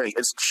same thing.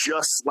 It's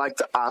just like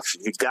the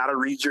option. You got to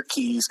read your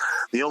keys.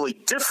 The only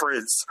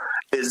difference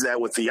is that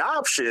with the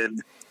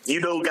option,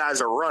 guys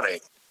are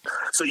running.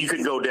 So you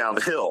can go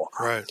downhill.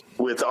 Right.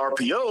 With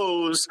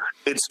RPOs,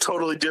 it's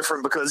totally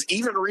different because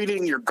even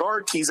reading your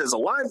guard keys as a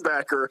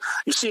linebacker,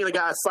 you're seeing a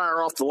guy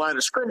fire off the line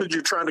of scrimmage,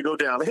 you're trying to go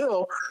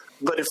downhill.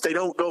 But if they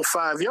don't go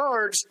 5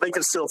 yards, they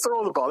can still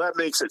throw the ball. That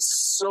makes it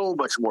so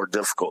much more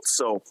difficult.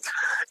 So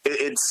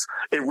it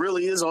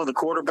really is on the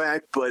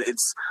quarterback, but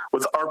it's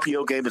with the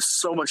RPO game, it's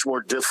so much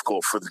more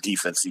difficult for the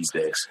defense these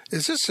days.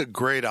 Is this a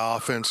great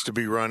offense to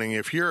be running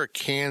if you're a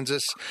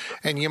Kansas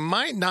and you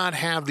might not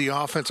have the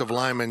offensive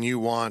lineman you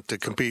want to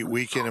compete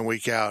week in and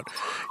week out?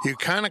 You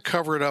kind of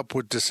cover it up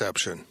with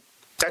deception.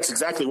 That's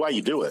exactly why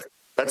you do it.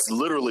 That's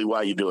literally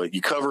why you do it.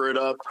 You cover it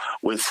up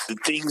with the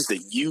things that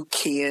you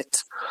can't,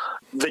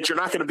 that you're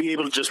not going to be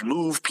able to just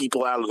move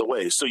people out of the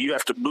way. So you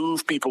have to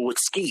move people with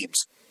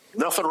schemes.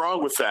 Nothing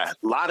wrong with that.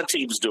 A lot of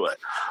teams do it.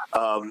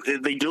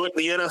 They do it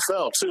in the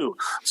NFL too.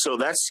 So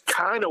that's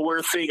kind of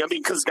where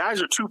because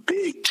guys are too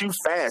big, too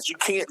fast. You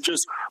can't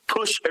just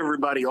push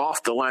everybody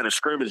off the line of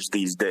scrimmage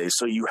these days.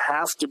 So you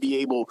have to be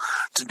able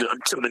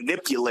to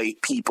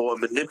manipulate people and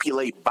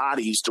manipulate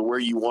bodies to where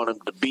you want them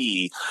to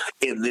be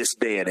in this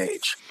day and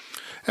age.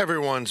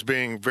 Everyone's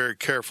being very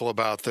careful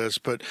about this,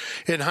 but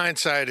in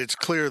hindsight, it's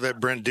clear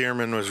that Brent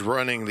Dearman was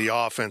running the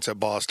offense at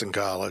Boston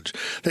College.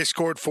 They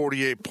scored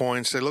 48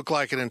 points. They looked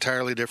like an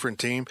entirely different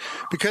team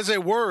because they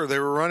were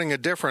running a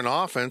different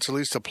offense, at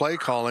least the play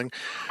calling.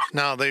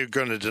 Now, they're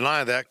going to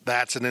deny that.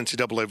 That's an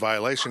NCAA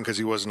violation because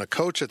he wasn't a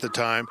coach at the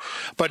time.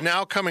 But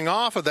now coming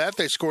off of that,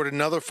 they scored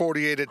another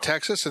 48 at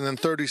Texas and then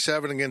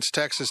 37 against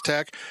Texas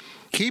Tech.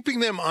 Keeping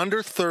them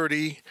under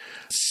 30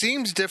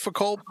 seems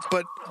difficult,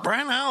 but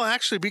Brian, I'll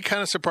actually be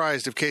kind of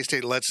surprised if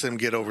K-State lets them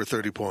get over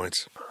 30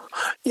 points.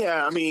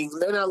 Yeah, we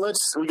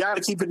got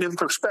to keep it in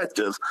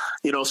perspective.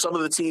 Some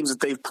of the teams that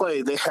they've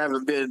played, they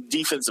haven't been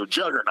defensive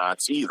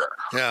juggernauts either.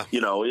 Yeah.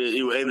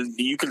 And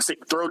you can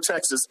throw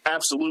Texas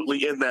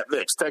absolutely in that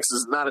mix. Texas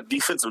is not a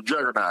defensive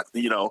juggernaut,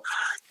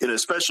 and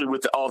especially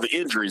with all the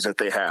injuries that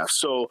they have.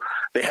 So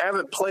they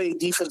haven't played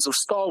defensive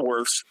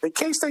stalwarts. And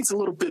K-State's a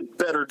little bit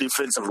better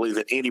defensively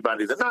than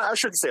anybody. I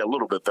shouldn't say a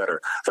little bit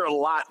better. They're a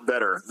lot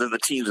better than the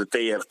teams that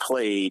they have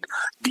played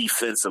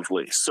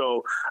defensively.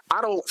 So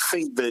I don't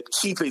think that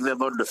keeping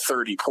them under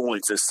 30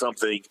 points is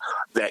something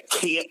that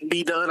can't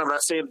be done. I'm not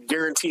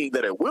guaranteeing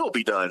that it will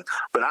be done,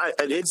 but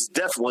it's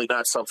definitely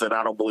not something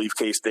I don't believe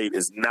K-State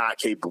is not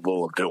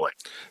capable of doing.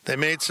 They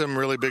made some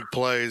really big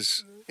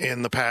plays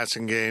in the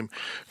passing game.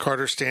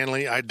 Carter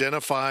Stanley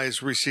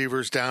identifies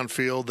receivers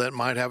downfield that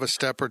might have a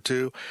step or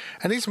two,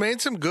 and he's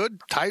made some good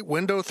tight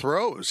window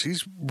throws.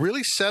 He's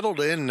really settled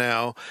in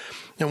now,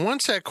 and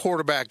once that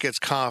quarterback gets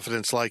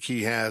confidence like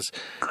he has,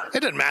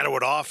 it doesn't matter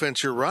what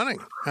offense you're running.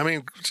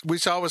 We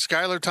saw with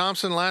Skylar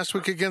Thompson last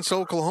week against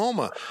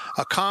Oklahoma,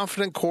 a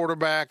confident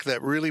quarterback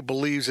that really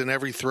believes in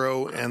every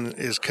throw and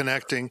is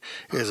connecting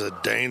is a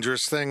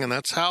dangerous thing, and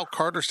that's how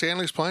Carter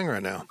Stanley's playing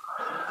right now.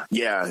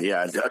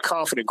 Yeah. A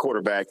confident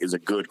quarterback is a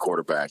good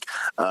quarterback.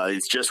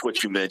 It's just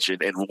what you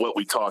mentioned and what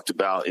we talked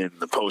about in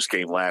the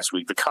postgame last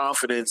week. The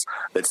confidence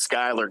that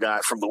Skylar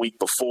got from the week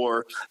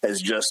before has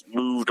just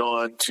moved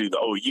on to the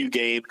OU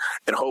game,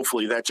 and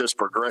hopefully that just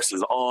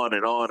progresses on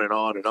and on and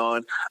on and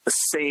on. The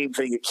same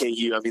thing at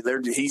KU.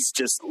 He's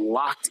just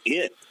locked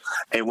in.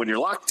 And when you're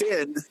locked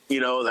in,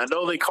 I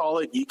know they call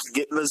it you can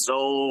get in the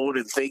zone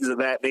and things of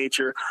that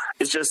nature.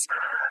 It's just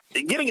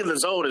getting in the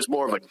zone is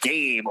more of a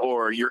game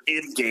or your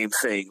in-game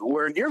thing.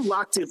 Where you're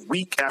locked in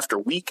week after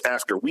week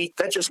after week,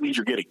 that just means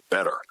you're getting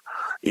better.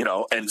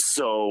 And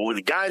so when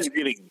the guys are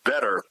getting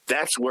better,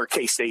 that's where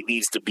K-State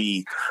needs to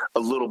be a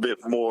little bit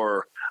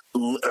more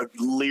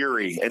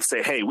leery and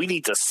say, hey, we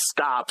need to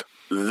stop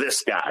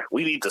this guy.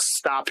 We need to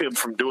stop him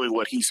from doing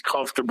what he's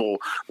comfortable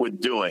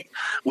with doing,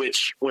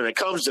 which when it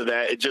comes to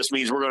that, it just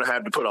means we're going to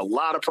have to put a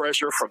lot of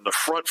pressure from the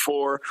front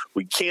four.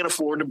 We can't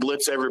afford to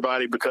blitz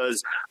everybody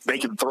because they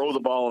can throw the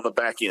ball on the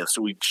back end.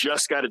 So we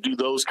just got to do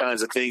those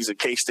kinds of things, and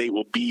K-State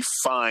will be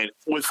fine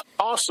with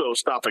also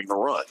stopping the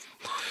run.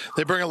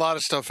 They bring a lot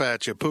of stuff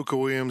at you. Puka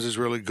Williams is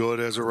really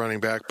good as a running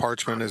back.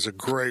 Parchman is a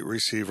great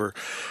receiver,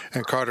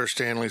 and Carter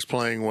Stanley's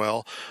playing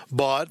well.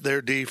 But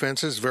their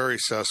defense is very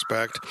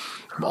suspect,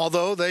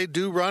 although they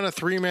do run a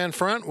three-man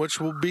front, which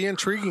will be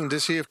intriguing to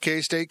see if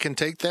K-State can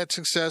take that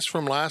success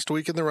from last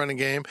week in the running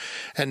game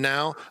and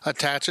now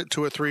attach it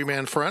to a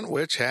three-man front,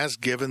 which has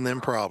given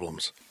them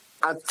problems.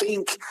 I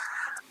think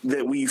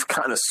that we've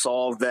kind of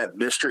solved that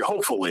mystery,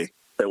 hopefully,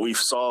 that we've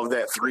solved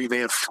that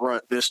three-man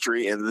front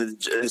mystery, and then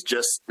it's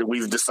just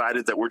we've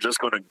decided that we're just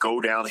going to go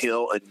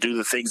downhill and do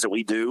the things that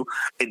we do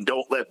and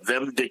don't let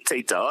them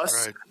dictate to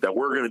us, right, that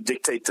we're going to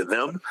dictate to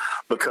them,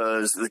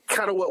 because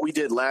kind of what we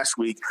did last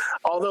week,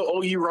 although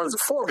OU runs a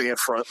four-man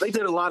front, they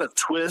did a lot of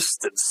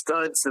twists and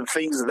stunts and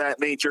things of that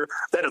nature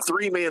that a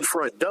three-man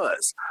front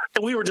does,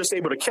 and we were just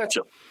able to catch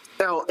them.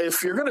 Now,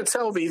 if you're going to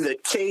tell me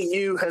that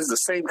KU has the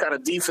same kind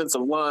of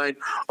defensive line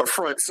or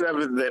front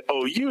seven that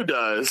OU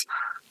does,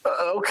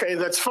 Okay,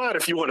 that's fine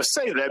if you want to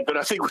say that, but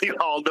I think we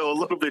all know a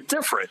little bit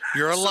different.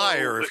 You're a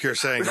liar if you're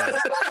saying that.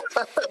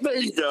 There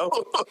you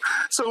go.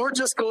 So we're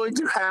just going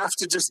to have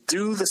to just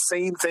do the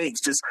same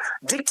things. Just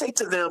dictate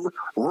to them,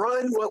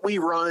 run what we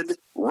run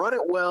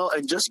it well,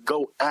 and just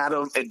go at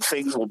them, and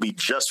things will be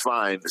just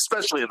fine,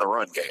 especially in the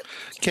run game.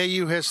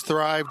 KU has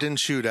thrived in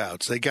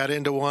shootouts. They got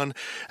into one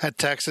at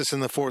Texas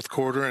in the fourth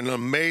quarter, an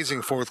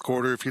amazing fourth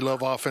quarter if you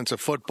love offensive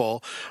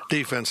football,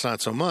 defense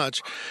not so much.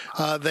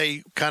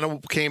 They kind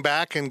of came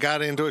back and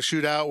got into a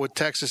shootout with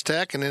Texas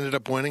Tech and ended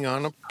up winning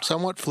on a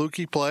somewhat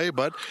fluky play,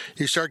 but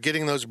you start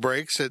getting those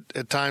breaks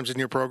at times in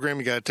your program.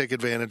 You got to take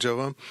advantage of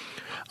them.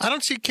 I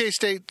don't see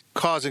K-State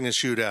causing a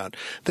shootout.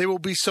 They will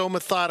be so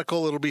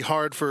methodical, it'll be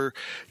hard for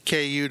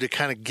KU to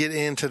kind of get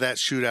into that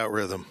shootout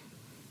rhythm.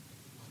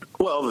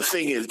 Well, the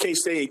thing is,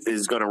 K-State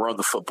is going to run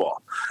the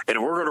football. And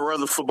if we're going to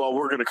run the football,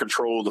 we're going to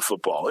control the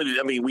football.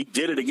 I mean, we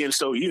did it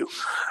against OU.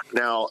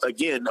 Now,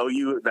 again,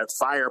 OU, that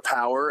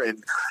firepower,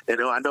 and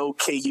I know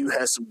KU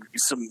has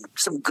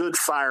some good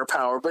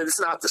firepower, but it's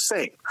not the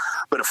same.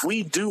 But if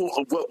we do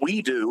what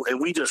we do and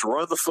we just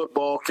run the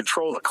football,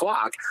 control the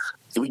clock,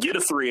 we get a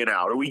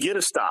 3-and-out or we get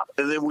a stop,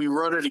 and then we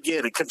run it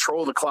again and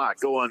control the clock,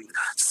 go on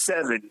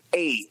 7,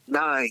 8,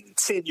 9,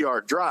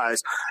 10-yard drives.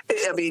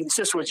 I mean, it's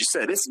just what you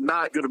said. It's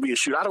not going to be a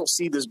shootout. I don't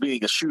see this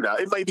being a shootout.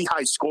 It may be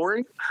high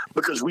scoring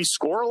because we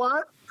score a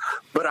lot,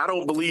 but I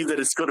don't believe that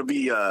it's going to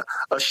be a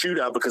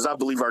shootout because I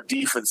believe our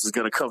defense is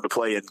going to come to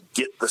play and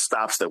get the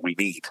stops that we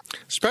need.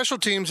 Special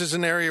teams is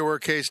an area where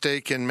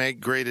K-State can make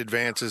great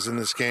advances in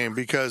this game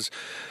because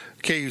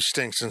KU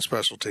stinks in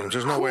special teams.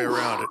 There's no way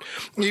around it.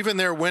 Even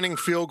their winning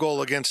field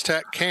goal against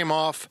Tech came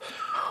off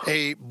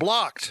a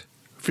blocked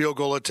field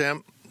goal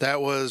attempt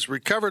that was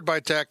recovered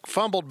by Tech,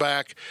 fumbled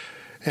back,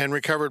 and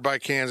recovered by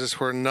Kansas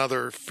for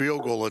another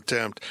field goal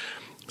attempt.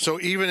 So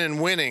even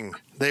in winning,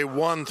 they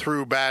won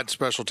through bad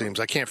special teams.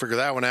 I can't figure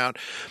that one out.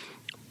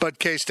 But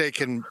K-State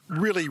can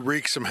really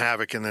wreak some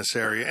havoc in this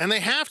area. And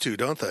they have to,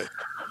 don't they?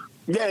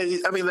 Yeah,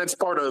 I mean, that's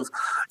part of,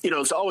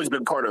 it's always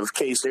been part of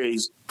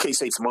K-State's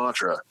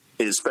mantra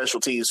is special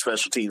teams,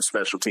 special teams,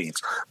 special teams.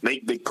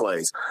 Make big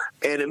plays.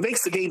 And it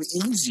makes the game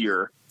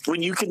easier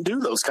when you can do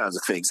those kinds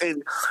of things.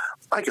 And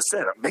like I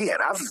said, man,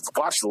 I've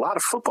watched a lot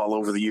of football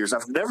over the years.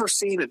 I've never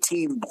seen a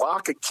team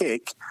block a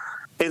kick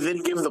and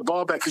then give the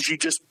ball back because you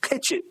just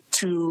pitch it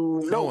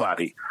to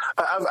nobody.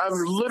 I've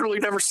literally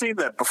never seen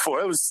that before.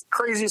 It was the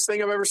craziest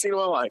thing I've ever seen in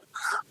my life.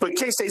 But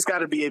K-State's got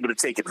to be able to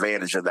take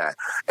advantage of that.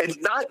 And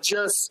not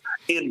just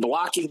in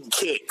blocking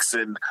kicks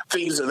and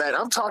things of that.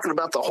 I'm talking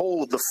about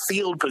the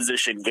field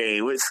position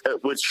game,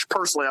 which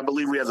personally I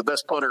believe we have the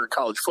best punter in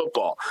college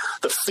football.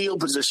 The field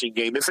position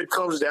game, if it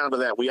comes down to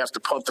that, we have to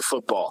punt the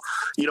football.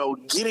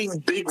 Getting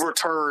big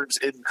returns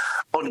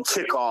on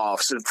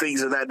kickoffs and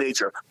things of that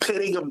nature,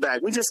 pitting them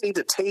back. We just need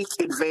to take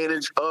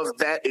advantage of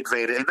that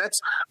advantage. And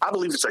I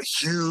believe it's a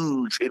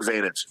huge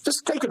advantage.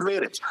 Just take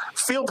advantage.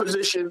 Field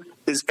position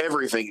is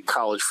everything in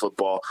college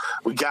football.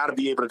 We got to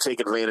be able to take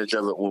advantage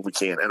of it when we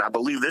can. And I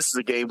believe this is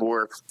a game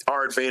where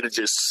our advantage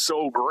is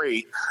so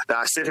great. Now,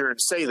 I sit here and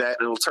say that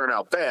and it'll turn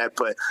out bad,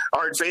 but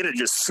our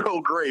advantage is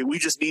so great. We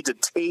just need to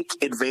take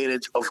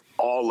advantage of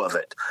all of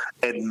it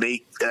and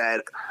make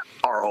that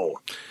our own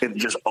and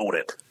just own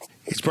it.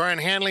 He's Brian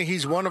Hanley.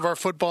 He's one of our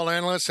football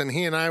analysts, and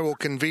he and I will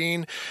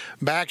convene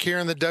back here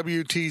in the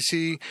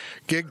WTC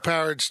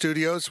gig-powered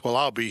studios. Well,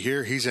 I'll be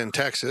here. He's in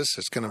Texas.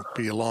 It's going to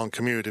be a long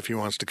commute if he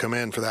wants to come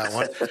in for that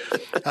one.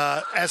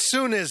 As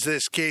soon as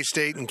this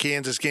K-State and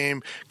Kansas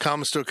game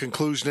comes to a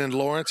conclusion in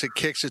Lawrence, it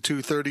kicks at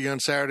 2:30 on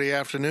Saturday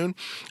afternoon.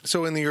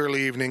 So in the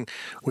early evening,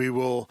 we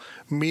will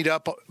meet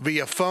up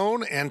via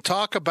phone and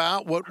talk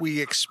about what we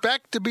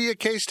expect to be a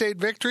K-State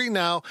victory.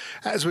 Now,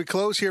 as we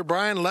close here,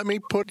 Brian, let me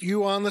put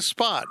you on the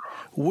spot.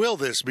 Will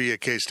this be a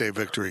K-State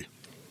victory?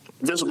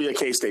 This will be a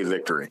K-State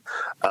victory.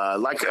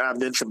 Like I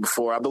mentioned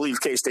before, I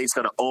believe K-State's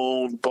going to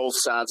own both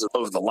sides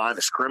of the line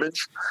of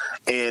scrimmage.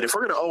 And if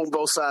we're going to own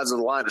both sides of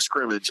the line of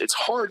scrimmage, it's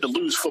hard to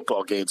lose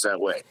football games that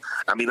way.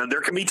 I mean,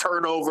 there can be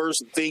turnovers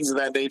and things of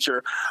that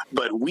nature,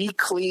 but we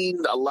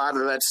cleaned a lot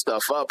of that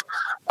stuff up.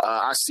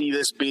 I see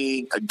this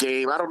being a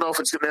game. I don't know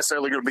if it's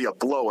necessarily going to be a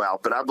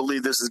blowout, but I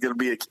believe this is going to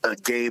be a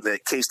game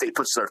that K-State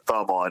puts their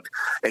thumb on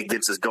and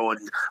gets us going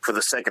for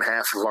the second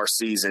half of our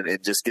season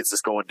and just gets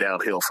us going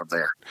downhill from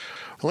there.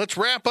 Let's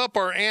wrap up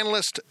our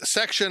analyst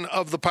section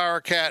of the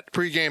PowerCat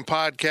pregame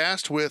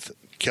podcast with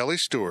Kelly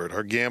Stewart,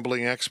 our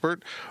gambling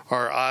expert,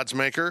 our odds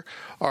maker,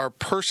 our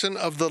person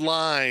of the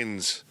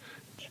lines,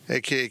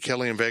 a.k.a.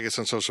 Kelly in Vegas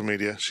on social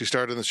media. She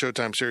started in the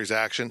Showtime series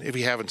Action. If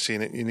you haven't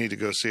seen it, you need to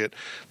go see it.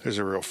 There's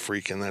a real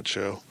freak in that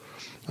show.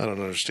 I don't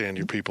understand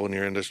you people in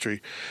your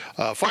industry.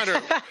 Find her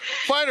at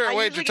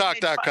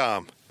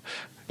wagertalk.com.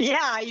 Yeah,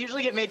 I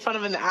usually get made fun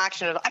of in the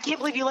Action of, I can't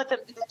believe you let them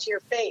do that to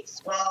your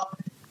face. Well,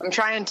 I'm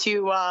trying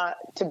to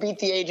beat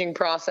the aging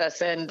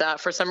process, and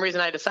for some reason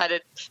I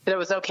decided that it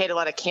was okay to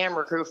let a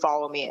camera crew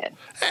follow me in.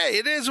 Hey,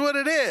 it is what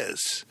it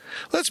is.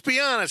 Let's be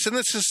honest. In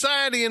the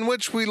society in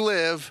which we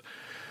live,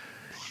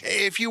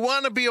 if you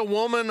want to be a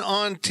woman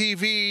on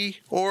TV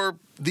or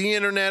the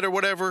internet or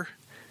whatever,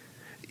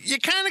 you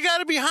kind of got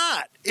to be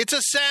hot. It's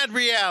a sad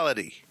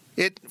reality.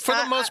 For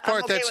the most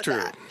part, okay that's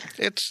true.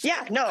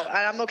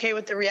 I'm okay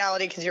with the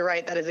reality because you're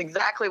right. That is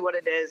exactly what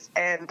it is.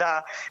 And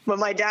when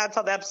my dad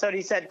saw the episode,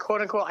 he said, quote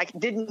unquote, I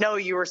didn't know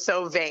you were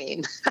so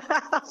vain.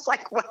 I was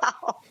like,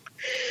 wow,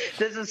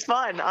 this is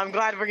fun. I'm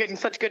glad we're getting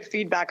such good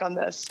feedback on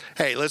this.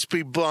 Hey, let's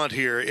be blunt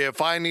here.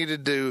 If I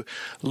needed to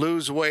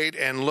lose weight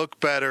and look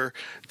better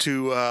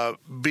to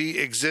be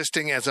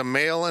existing as a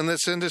male in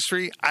this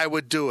industry, I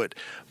would do it.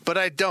 But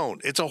I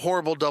don't. It's a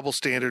horrible double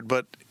standard,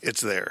 but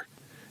it's there.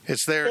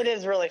 It's there. It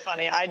is really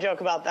funny. I joke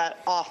about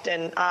that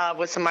often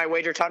with some of my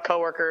Wager Talk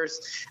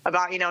coworkers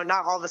about,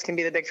 not all of us can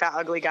be the big, fat,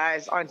 ugly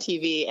guys on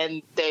TV,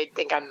 and they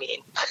think I'm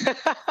mean.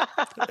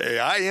 Hey,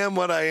 I am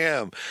what I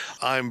am.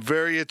 I'm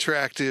very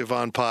attractive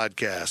on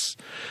podcasts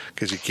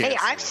because you can't. Hey,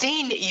 I've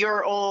seen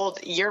your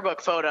old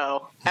yearbook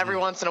photo every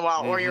once in a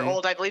while, or your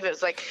old, I believe it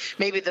was like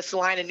maybe the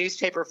Salina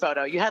newspaper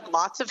photo. You had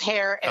lots of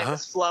hair, and it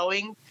was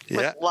flowing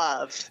with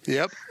love.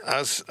 Yep.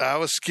 I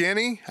was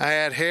skinny. I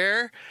had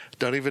hair.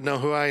 Don't even know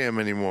who I am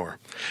anymore.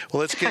 Well,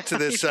 let's get to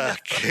this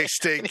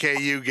K-State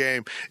KU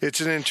game. It's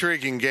an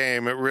intriguing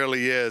game. It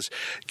really is.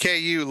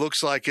 KU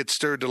looks like it's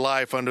stirred to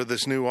life under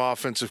this new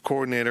offensive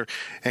coordinator,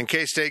 and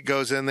K-State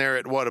goes in there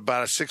at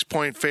about a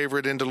 6-point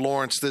favorite into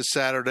Lawrence this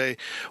Saturday.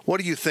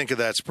 What do you think of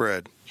that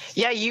spread?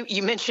 Yeah,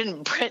 you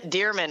mentioned Brent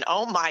Dearman.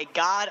 Oh, my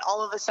God.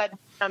 All of a sudden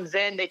comes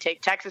in. They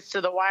take Texas to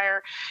the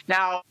wire.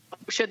 Now,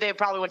 should they have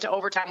probably went to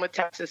overtime with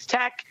Texas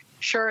Tech?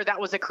 Sure, that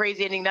was a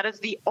crazy ending. That is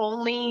the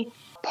only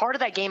part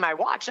of that game I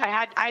watched.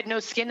 I had no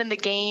skin in the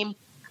game.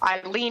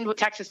 I leaned with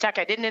Texas Tech.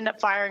 I didn't end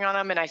up firing on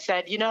them, and I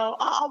said,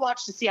 I'll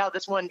watch to see how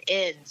this one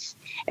ends.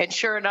 And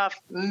sure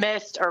enough,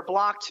 missed or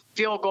blocked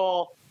field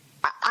goal.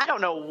 I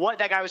don't know what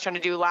that guy was trying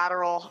to do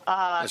lateral.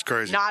 That's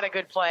crazy. Not a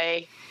good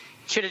play.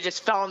 Should have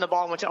just fell on the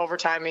ball and went to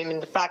overtime. I mean,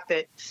 the fact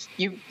that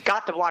you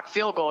got the blocked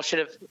field goal should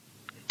have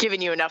given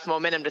you enough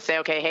momentum to say,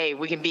 okay, hey,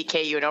 we can beat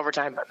KU in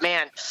overtime. But,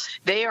 man,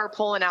 they are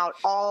pulling out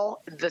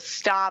all the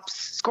stops,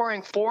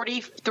 scoring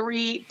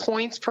 43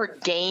 points per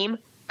game,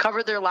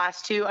 covered their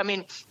last two. I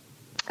mean,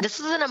 this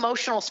is an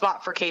emotional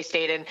spot for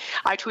K-State, and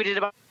I tweeted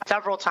about it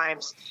several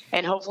times.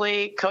 And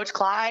hopefully Coach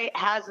Cly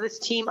has this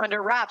team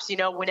under wraps.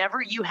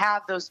 Whenever you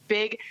have those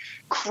big,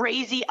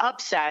 crazy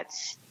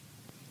upsets,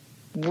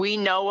 we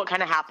know what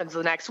kind of happens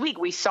the next week.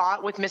 We saw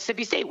it with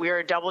Mississippi State. We were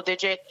a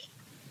double-digit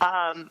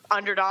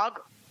underdog.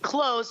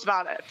 Closed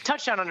about a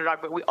touchdown underdog,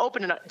 but we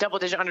opened a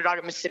double-digit underdog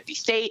at Mississippi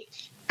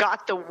State,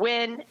 got the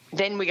win,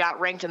 then we got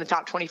ranked in the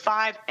top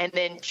 25, and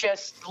then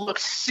just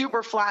looked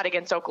super flat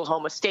against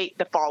Oklahoma State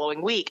the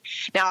following week.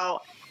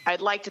 Now,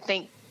 I'd like to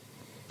think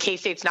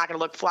K-State's not going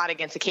to look flat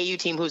against a KU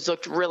team who's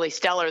looked really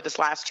stellar this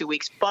last 2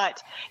 weeks,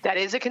 but that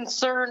is a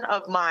concern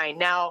of mine.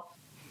 Now,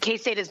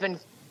 K-State has been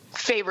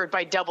favored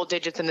by double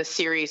digits in this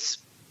series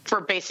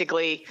for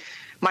basically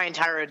my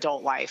entire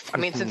adult life. I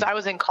mean, since I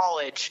was in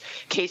college,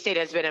 K-State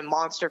has been a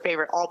monster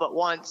favorite all but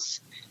once.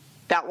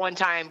 That one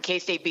time,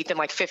 K-State beat them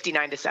like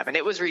 59-7.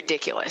 It was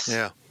ridiculous.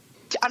 Yeah.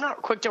 I'm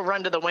not quick to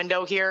run to the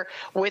window here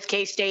with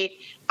K-State.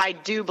 I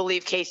do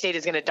believe K-State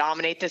is going to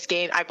dominate this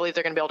game. I believe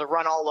they're going to be able to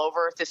run all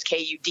over this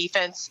KU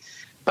defense.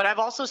 But I've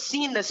also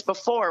seen this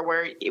before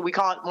where we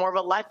call it more of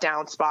a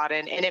letdown spot,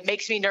 and it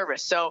makes me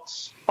nervous. So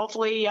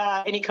hopefully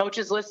any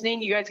coaches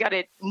listening, you guys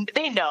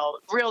they know,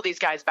 reel these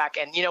guys back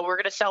in. We're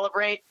going to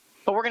celebrate.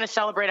 But we're going to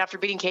celebrate after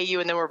beating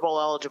KU, and then we're bowl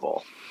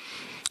eligible.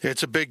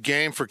 It's a big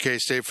game for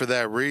K-State for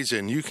that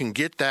reason. You can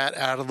get that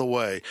out of the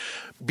way.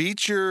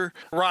 Beat your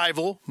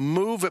rival,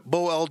 move at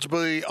bowl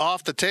eligibility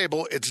off the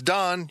table. It's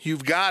done.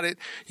 You've got it.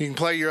 You can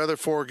play your other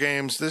 4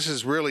 games. This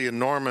is really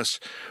enormous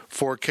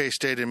for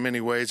K-State in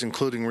many ways,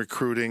 including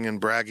recruiting and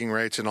bragging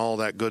rights and all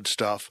that good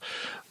stuff.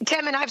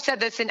 Tim, and I've said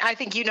this, and I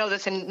think you know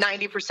this, and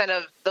 90%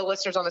 of the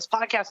listeners on this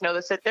podcast know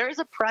this, that there is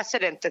a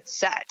precedent that's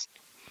set.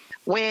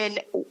 When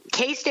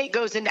K-State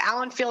goes into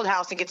Allen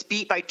Fieldhouse and gets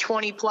beat by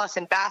 20-plus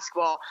in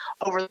basketball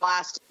over the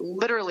last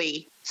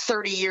literally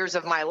 30 years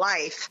of my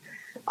life,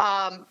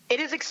 it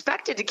is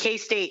expected to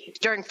K-State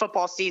during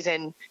football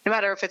season, no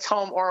matter if it's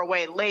home or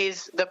away,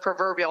 lays the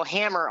proverbial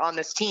hammer on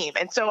this team.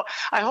 And so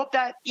I hope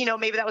that,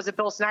 maybe that was a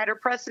Bill Snyder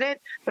precedent,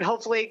 but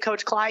hopefully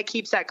Coach Cly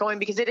keeps that going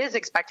because it is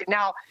expected.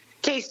 Now,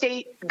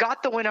 K-State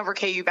got the win over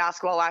KU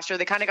basketball last year.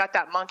 They kind of got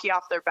that monkey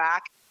off their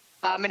back,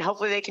 and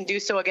hopefully they can do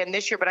so again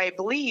this year. But I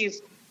believe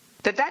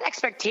that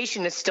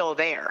expectation is still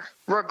there,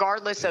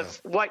 regardless of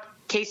what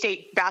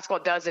K-State basketball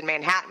does in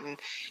Manhattan.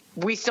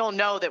 We still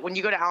know that when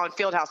you go to Allen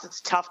Fieldhouse, it's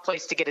a tough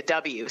place to get a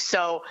W.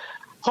 So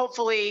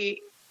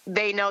hopefully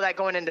they know that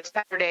going into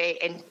Saturday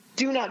and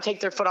do not take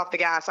their foot off the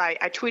gas. I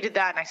tweeted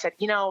that and I said,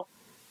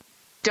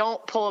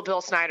 don't pull a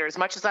Bill Snyder. As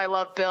much as I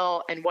love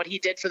Bill and what he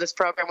did for this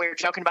program, we were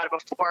joking about it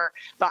before,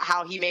 about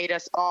how he made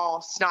us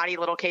all snotty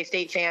little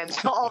K-State fans,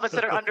 all of us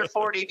that are under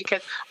 40,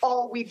 because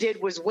all we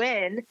did was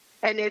win.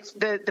 And it's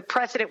the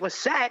precedent was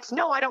set.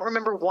 No, I don't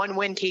remember 1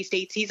 win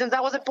K-State seasons. I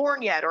wasn't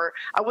born yet, or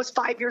I was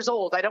 5 years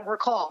old. I don't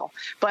recall.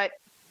 But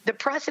the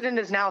precedent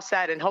is now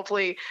set, and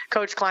hopefully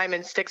Coach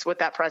Kleiman sticks with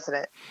that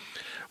precedent.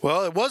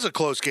 Well, it was a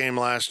close game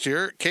last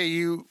year.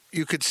 KU,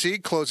 you could see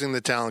closing the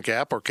talent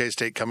gap, or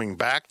K-State coming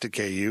back to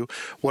KU.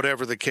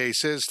 Whatever the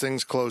case is,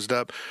 things closed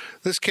up.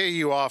 This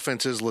KU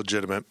offense is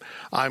legitimate.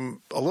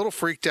 I'm a little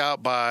freaked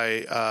out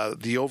by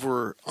the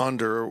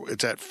over-under.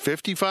 It's at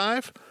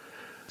 55?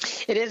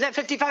 It is at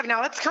 55.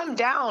 Now, it's come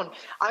down.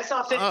 I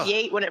saw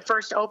 58 when it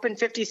first opened,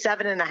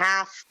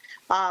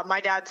 57.5.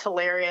 My dad's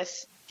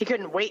hilarious. He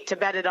couldn't wait to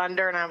bet it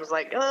under, and I was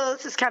like, oh,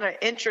 this is kind of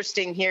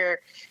interesting here.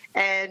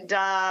 And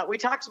we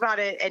talked about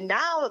it, and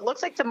now it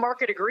looks like the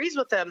market agrees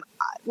with them.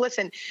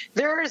 Listen,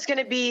 there is going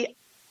to be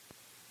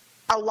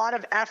a lot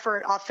of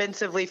effort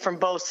offensively from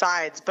both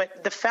sides,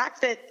 but the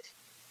fact that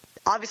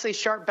obviously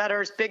sharp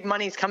bettors, big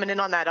money's coming in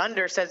on that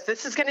under says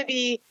this is going to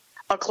be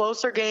a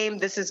closer game.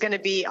 This is going to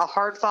be a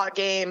hard-fought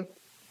game.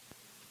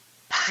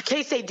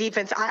 K-State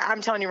defense,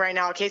 I'm telling you right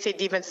now, K-State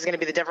defense is going to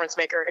be the difference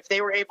maker. If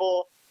they were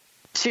able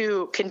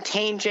to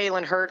contain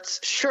Jalen Hurts,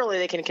 surely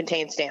they can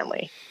contain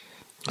Stanley.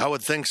 I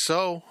would think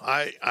so.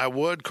 I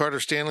would.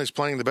 Carter Stanley's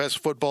playing the best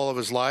football of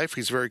his life.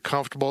 He's very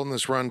comfortable in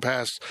this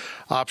run-pass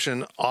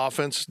option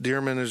offense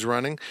Dearman is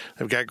running.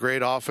 They've got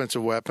great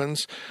offensive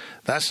weapons.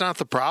 That's not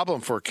the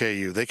problem for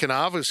KU. They can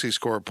obviously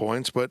score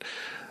points, but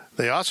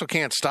they also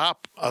can't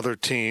stop other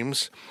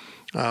teams.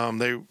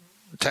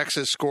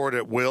 Texas scored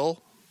at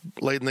will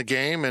late in the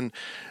game, and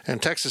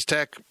Texas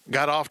Tech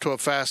got off to a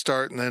fast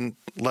start and then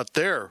let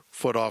their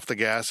foot off the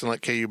gas and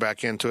let KU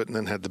back into it, and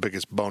then had the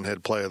biggest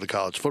bonehead play of the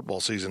college football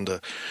season to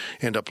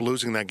end up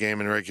losing that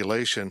game in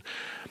regulation.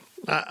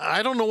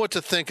 I don't know what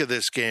to think of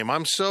this game.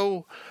 I'm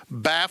so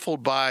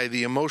baffled by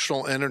the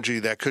emotional energy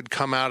that could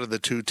come out of the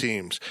two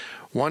teams.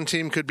 One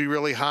team could be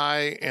really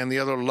high and the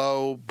other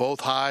low, both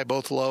high,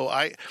 both low.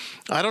 I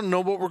don't know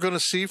what we're going to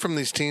see from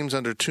these teams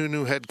under two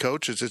new head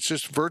coaches. It's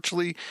just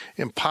virtually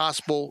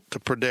impossible to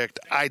predict.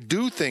 I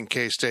do think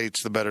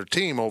K-State's the better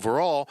team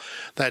overall.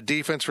 That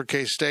defense for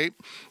K-State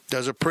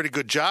does a pretty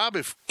good job.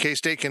 If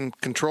K-State can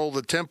control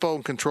the tempo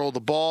and control the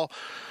ball,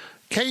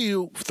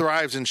 KU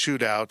thrives in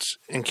shootouts,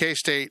 and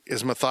K-State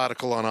is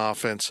methodical on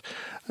offense.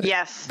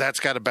 Yes. That's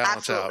got to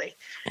balance absolutely.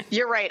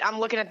 You're right. I'm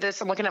looking at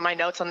this. I'm looking at my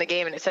notes on the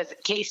game, and it says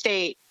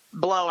K-State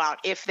blowout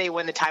if they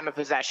win the time of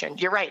possession.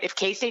 You're right. If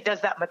K-State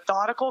does that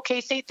methodical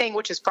K-State thing,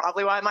 which is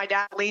probably why my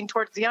dad leaned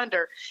towards the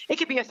under, it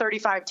could be a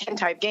 35-10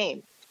 type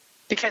game.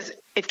 Because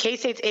if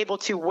K-State's able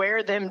to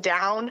wear them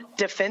down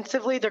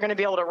defensively, they're going to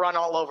be able to run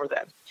all over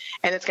them.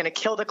 And it's going to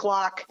kill the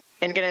clock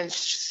and going to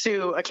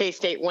ensue a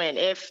K-State win.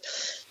 If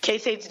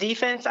K-State's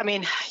defense, I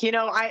mean, you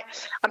know,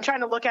 I'm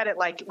trying to look at it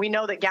like we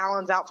know that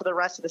Gallen's out for the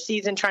rest of the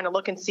season, trying to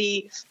look and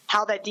see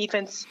how that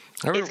defense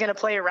is going to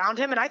play around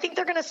him. And I think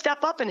they're going to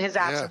step up in his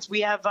absence. Yeah.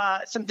 We have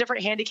some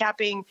different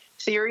handicapping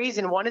theories,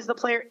 and one is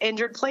the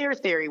injured player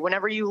theory.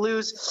 Whenever you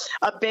lose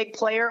a big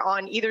player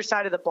on either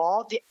side of the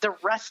ball, the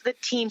rest of the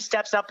team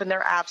steps up in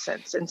their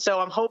absence. And so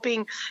I'm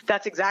hoping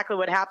that's exactly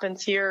what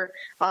happens here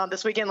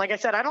this weekend. Like I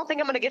said, I don't think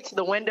I'm going to get to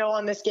the window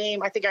on this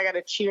game. I think I got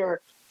to cheer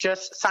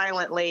just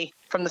silently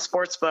from the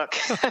sports book.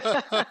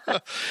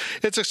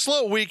 It's a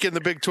slow week in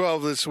the Big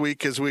 12 this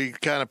week as we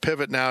kind of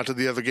pivot now to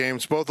the other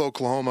games. Both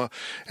Oklahoma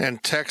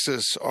and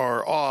Texas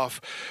are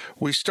off.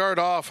 We start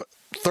off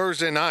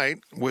Thursday night,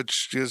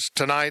 which is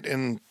tonight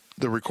in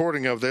the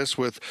recording of this,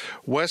 with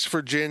West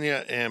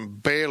Virginia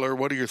and Baylor.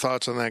 What are your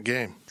thoughts on that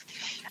game?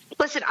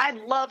 Listen, I'd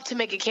love to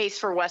make a case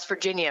for West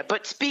Virginia,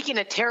 but speaking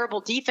of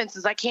terrible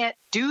defenses, I can't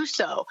do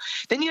so.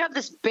 Then you have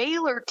this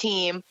Baylor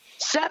team,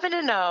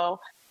 7-0,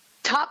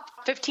 top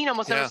 15,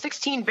 almost number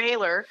 16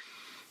 Baylor,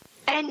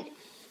 and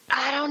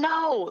I don't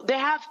know. They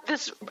have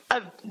this.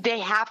 They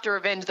have to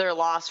revenge their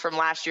loss from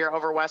last year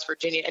over West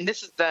Virginia, and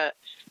this is the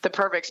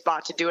perfect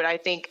spot to do it. I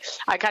think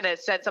I kind of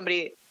said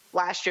somebody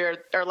last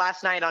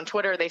night on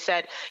Twitter. They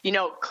said, you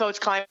know, Coach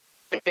Kleiman,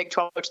 Big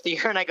 12 Coach of the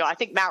Year, and I go, I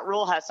think Matt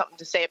Rule has something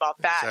to say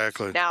about that.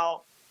 Exactly.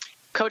 Now,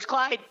 Coach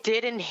Clyde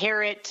did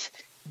inherit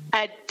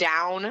a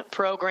down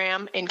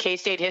program in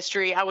K-State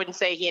history. I wouldn't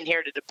say he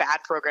inherited a bad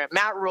program.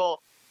 Matt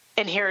Rule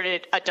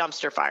inherited a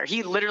dumpster fire.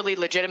 He literally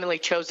legitimately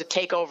chose to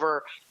take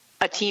over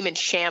a team in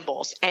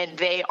shambles, and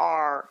they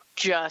are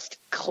just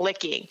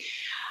clicking.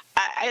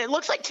 It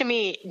looks like to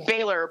me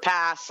Baylor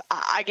pass.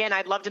 Again,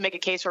 I'd love to make a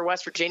case for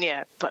West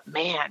Virginia, but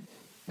man,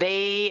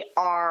 they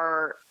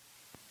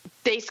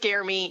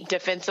scare me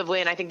defensively,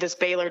 and I think this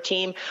Baylor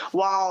team,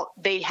 while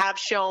they have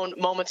shown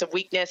moments of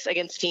weakness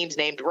against teams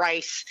named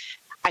Rice,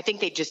 I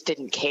think they just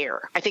didn't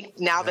care. I think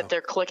now that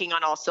they're clicking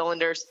on all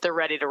cylinders, they're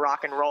ready to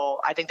rock and roll.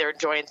 I think they're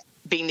enjoying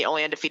being the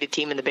only undefeated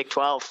team in the Big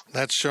 12.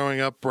 That's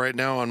showing up right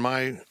now on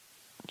my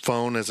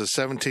phone as a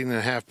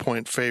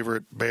 17.5-point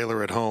favorite,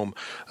 Baylor at home.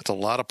 That's a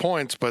lot of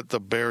points, but the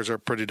Bears are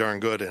pretty darn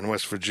good, and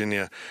West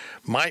Virginia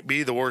might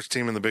be the worst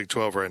team in the Big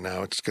 12 right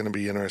now. It's going to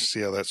be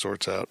interesting to see how that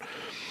sorts out.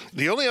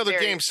 The only other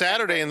game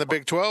Saturday in the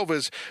Big 12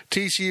 is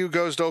TCU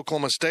goes to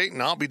Oklahoma State,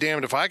 and I'll be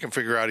damned if I can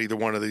figure out either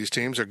one of these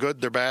teams. They're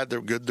good, they're bad,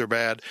 they're good, they're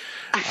bad.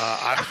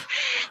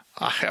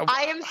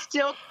 I am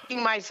still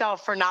kicking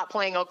myself for not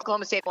playing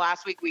Oklahoma State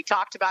last week. We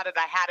talked about it.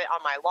 I had it on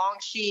my long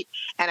sheet,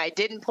 and I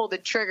didn't pull the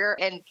trigger.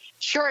 And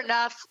sure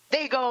enough,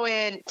 they go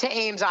in to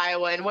Ames,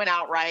 Iowa, and win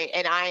outright.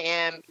 And I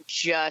am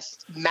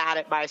just mad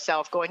at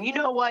myself, going, you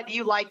know what?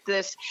 You like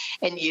this,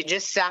 and you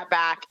just sat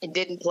back and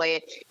didn't play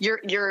it. You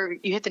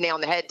hit the nail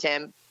on the head,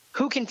 Tim.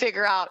 Who can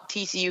figure out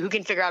TCU? Who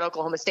can figure out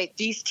Oklahoma State?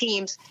 These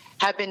teams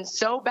have been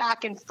so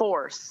back and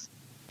forth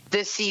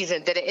this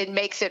season that it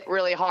makes it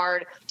really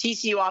hard.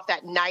 TCU off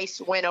that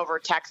nice win over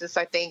Texas,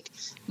 I think,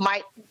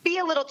 might be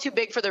a little too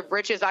big for their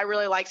britches. I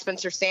really like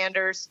Spencer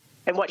Sanders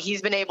and what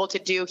he's been able to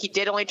do. He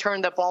did only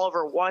turn the ball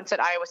over once at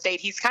Iowa State.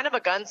 He's kind of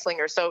a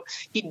gunslinger, so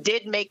he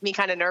did make me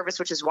kind of nervous,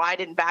 which is why I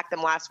didn't back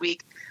them last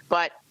week.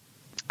 But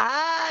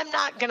I'm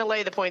not going to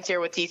lay the points here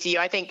with TCU.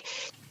 I think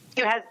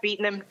TCU has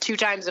beaten them 2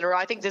 times in a row.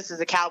 I think this is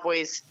the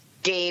Cowboys'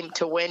 game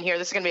to win here.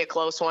 This is going to be a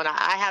close one.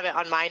 I have it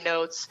on my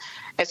notes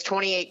as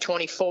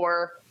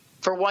 28-24.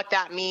 For what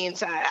that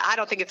means, I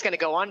don't think it's going to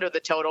go under the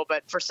total,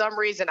 but for some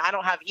reason, I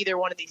don't have either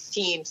one of these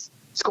teams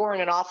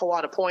scoring an awful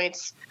lot of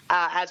points.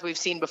 As we've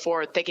seen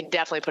before, they can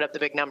definitely put up the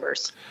big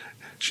numbers.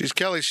 She's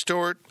Kelly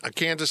Stewart, a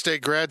Kansas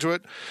State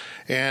graduate,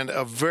 and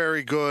a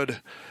very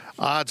good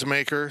odds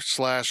maker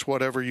 /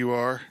 whatever you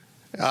are.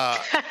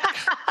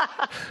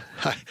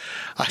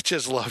 I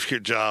just love your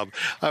job.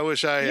 I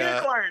wish I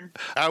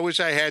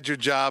had your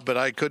job, but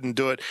I couldn't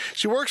do it.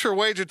 She works for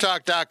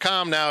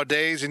WagerTalk.com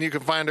nowadays, and you can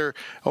find her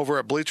over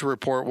at Bleacher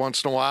Report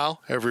once in a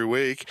while, every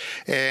week.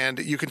 And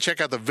you can check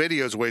out the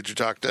videos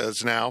WagerTalk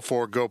does now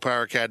for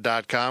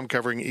GoPowerCat.com,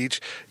 covering each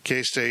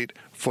K-State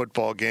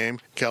football game.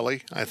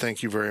 Kelly, I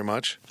thank you very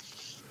much.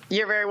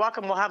 You're very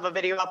welcome. We'll have a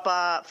video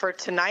up for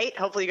tonight.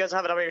 Hopefully you guys will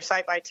have it on your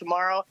site by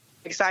tomorrow.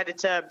 Excited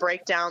to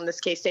break down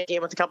this K-State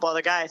game with a couple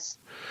other guys.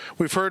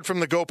 We've heard from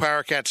the Go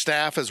PowerCat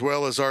staff as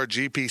well as our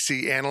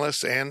GPC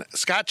analysts and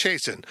Scott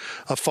Chasen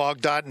of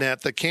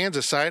Fog.net, the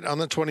Kansas site on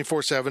the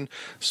 24/7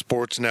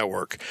 Sports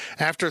Network.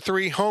 After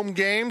 3 home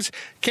games,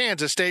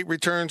 Kansas State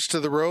returns to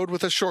the road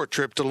with a short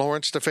trip to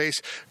Lawrence to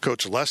face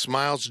Coach Les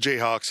Miles'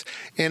 Jayhawks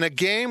in a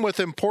game with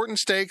important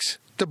stakes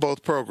to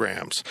both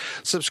programs.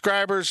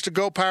 Subscribers to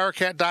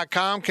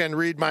GoPowerCat.com can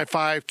read my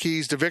 5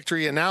 keys to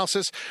victory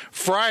analysis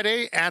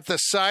Friday at the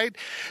site,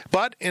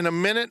 but in a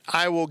minute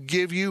I will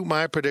give you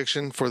my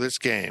prediction for this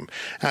game.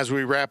 As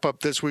we wrap up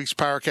this week's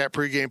PowerCat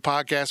pregame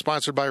podcast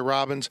sponsored by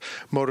Robbins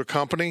Motor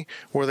Company,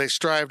 where they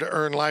strive to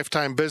earn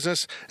lifetime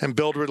business and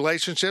build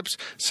relationships,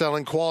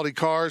 selling quality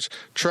cars,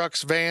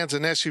 trucks, vans,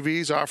 and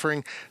SUVs,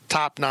 offering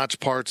top-notch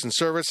parts and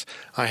service,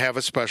 I have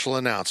a special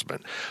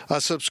announcement.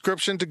 A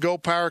subscription to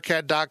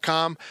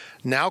GoPowerCat.com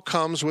now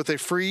comes with a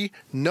free,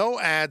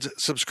 no-ads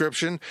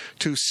subscription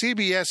to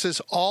CBS's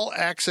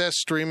all-access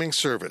streaming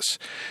service.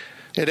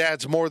 It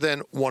adds more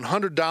than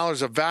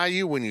 $100 of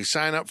value when you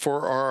sign up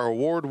for our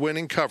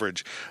award-winning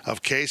coverage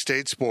of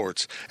K-State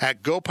sports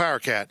at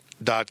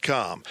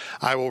GoPowerCat.com.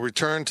 I will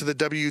return to the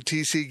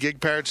WTC Gig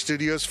Parrot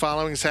Studios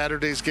following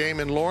Saturday's game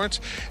in Lawrence,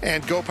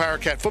 and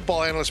GoPowerCat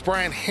football analyst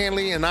Brian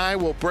Hanley and I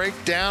will break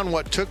down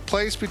what took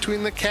place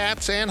between the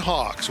Cats and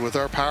Hawks with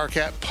our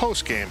PowerCat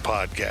postgame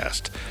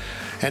podcast.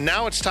 And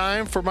now it's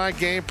time for my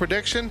game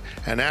prediction,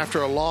 and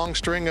after a long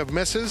string of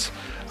misses,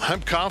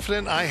 I'm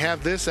confident I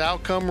have this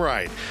outcome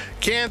right.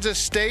 Kansas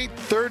State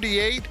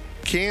 38,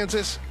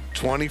 Kansas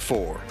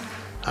 24.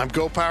 I'm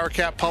Go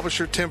PowerCat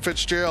publisher Tim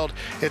Fitzgerald.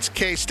 It's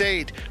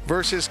K-State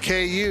versus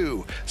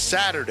KU,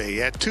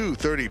 Saturday at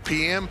 2:30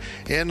 p.m.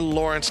 in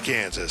Lawrence,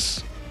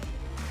 Kansas.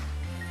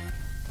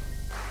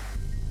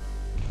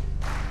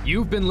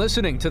 You've been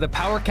listening to the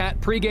PowerCat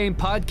pregame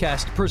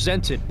podcast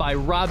presented by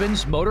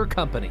Robbins Motor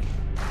Company.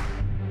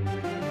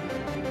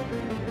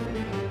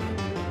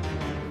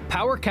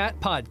 PowerCat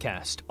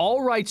Podcast.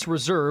 All rights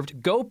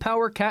reserved.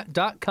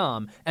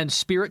 GoPowerCat.com and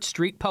Spirit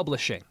Street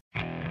Publishing.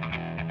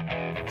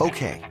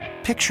 Okay,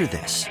 picture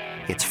this.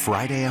 It's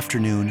Friday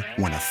afternoon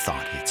when a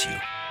thought hits you.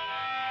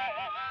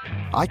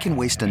 I can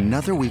waste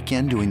another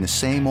weekend doing the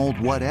same old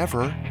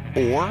whatever,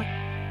 or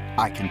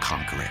I can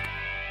conquer it.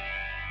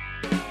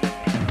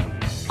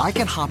 I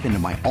can hop into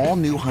my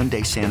all-new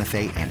Hyundai Santa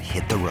Fe and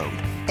hit the road.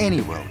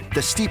 Any road.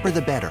 The steeper,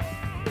 the better.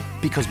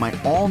 Because my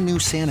all-new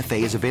Santa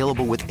Fe is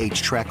available with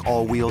H-Track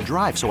all-wheel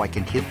drive, so I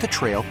can hit the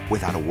trail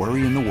without a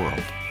worry in the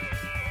world.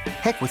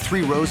 Heck, with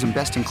 3 rows and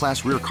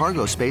best-in-class rear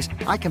cargo space,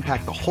 I can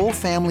pack the whole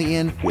family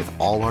in with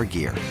all our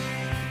gear.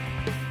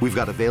 We've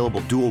got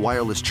available dual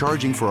wireless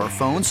charging for our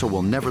phones, so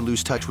we'll never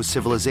lose touch with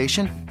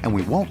civilization, and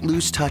we won't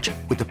lose touch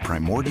with the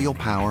primordial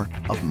power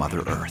of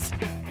Mother Earth.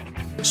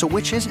 So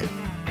which is it?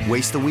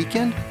 Waste the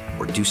weekend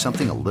or do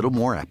something a little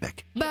more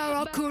epic?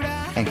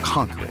 And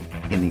conquer it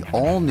in the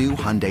all-new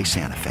Hyundai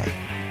Santa Fe.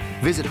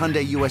 Visit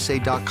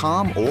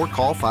HyundaiUSA.com or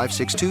call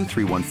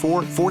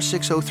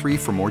 562-314-4603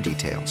 for more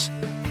details.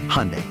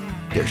 Hyundai,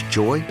 there's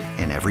joy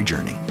in every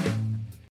journey.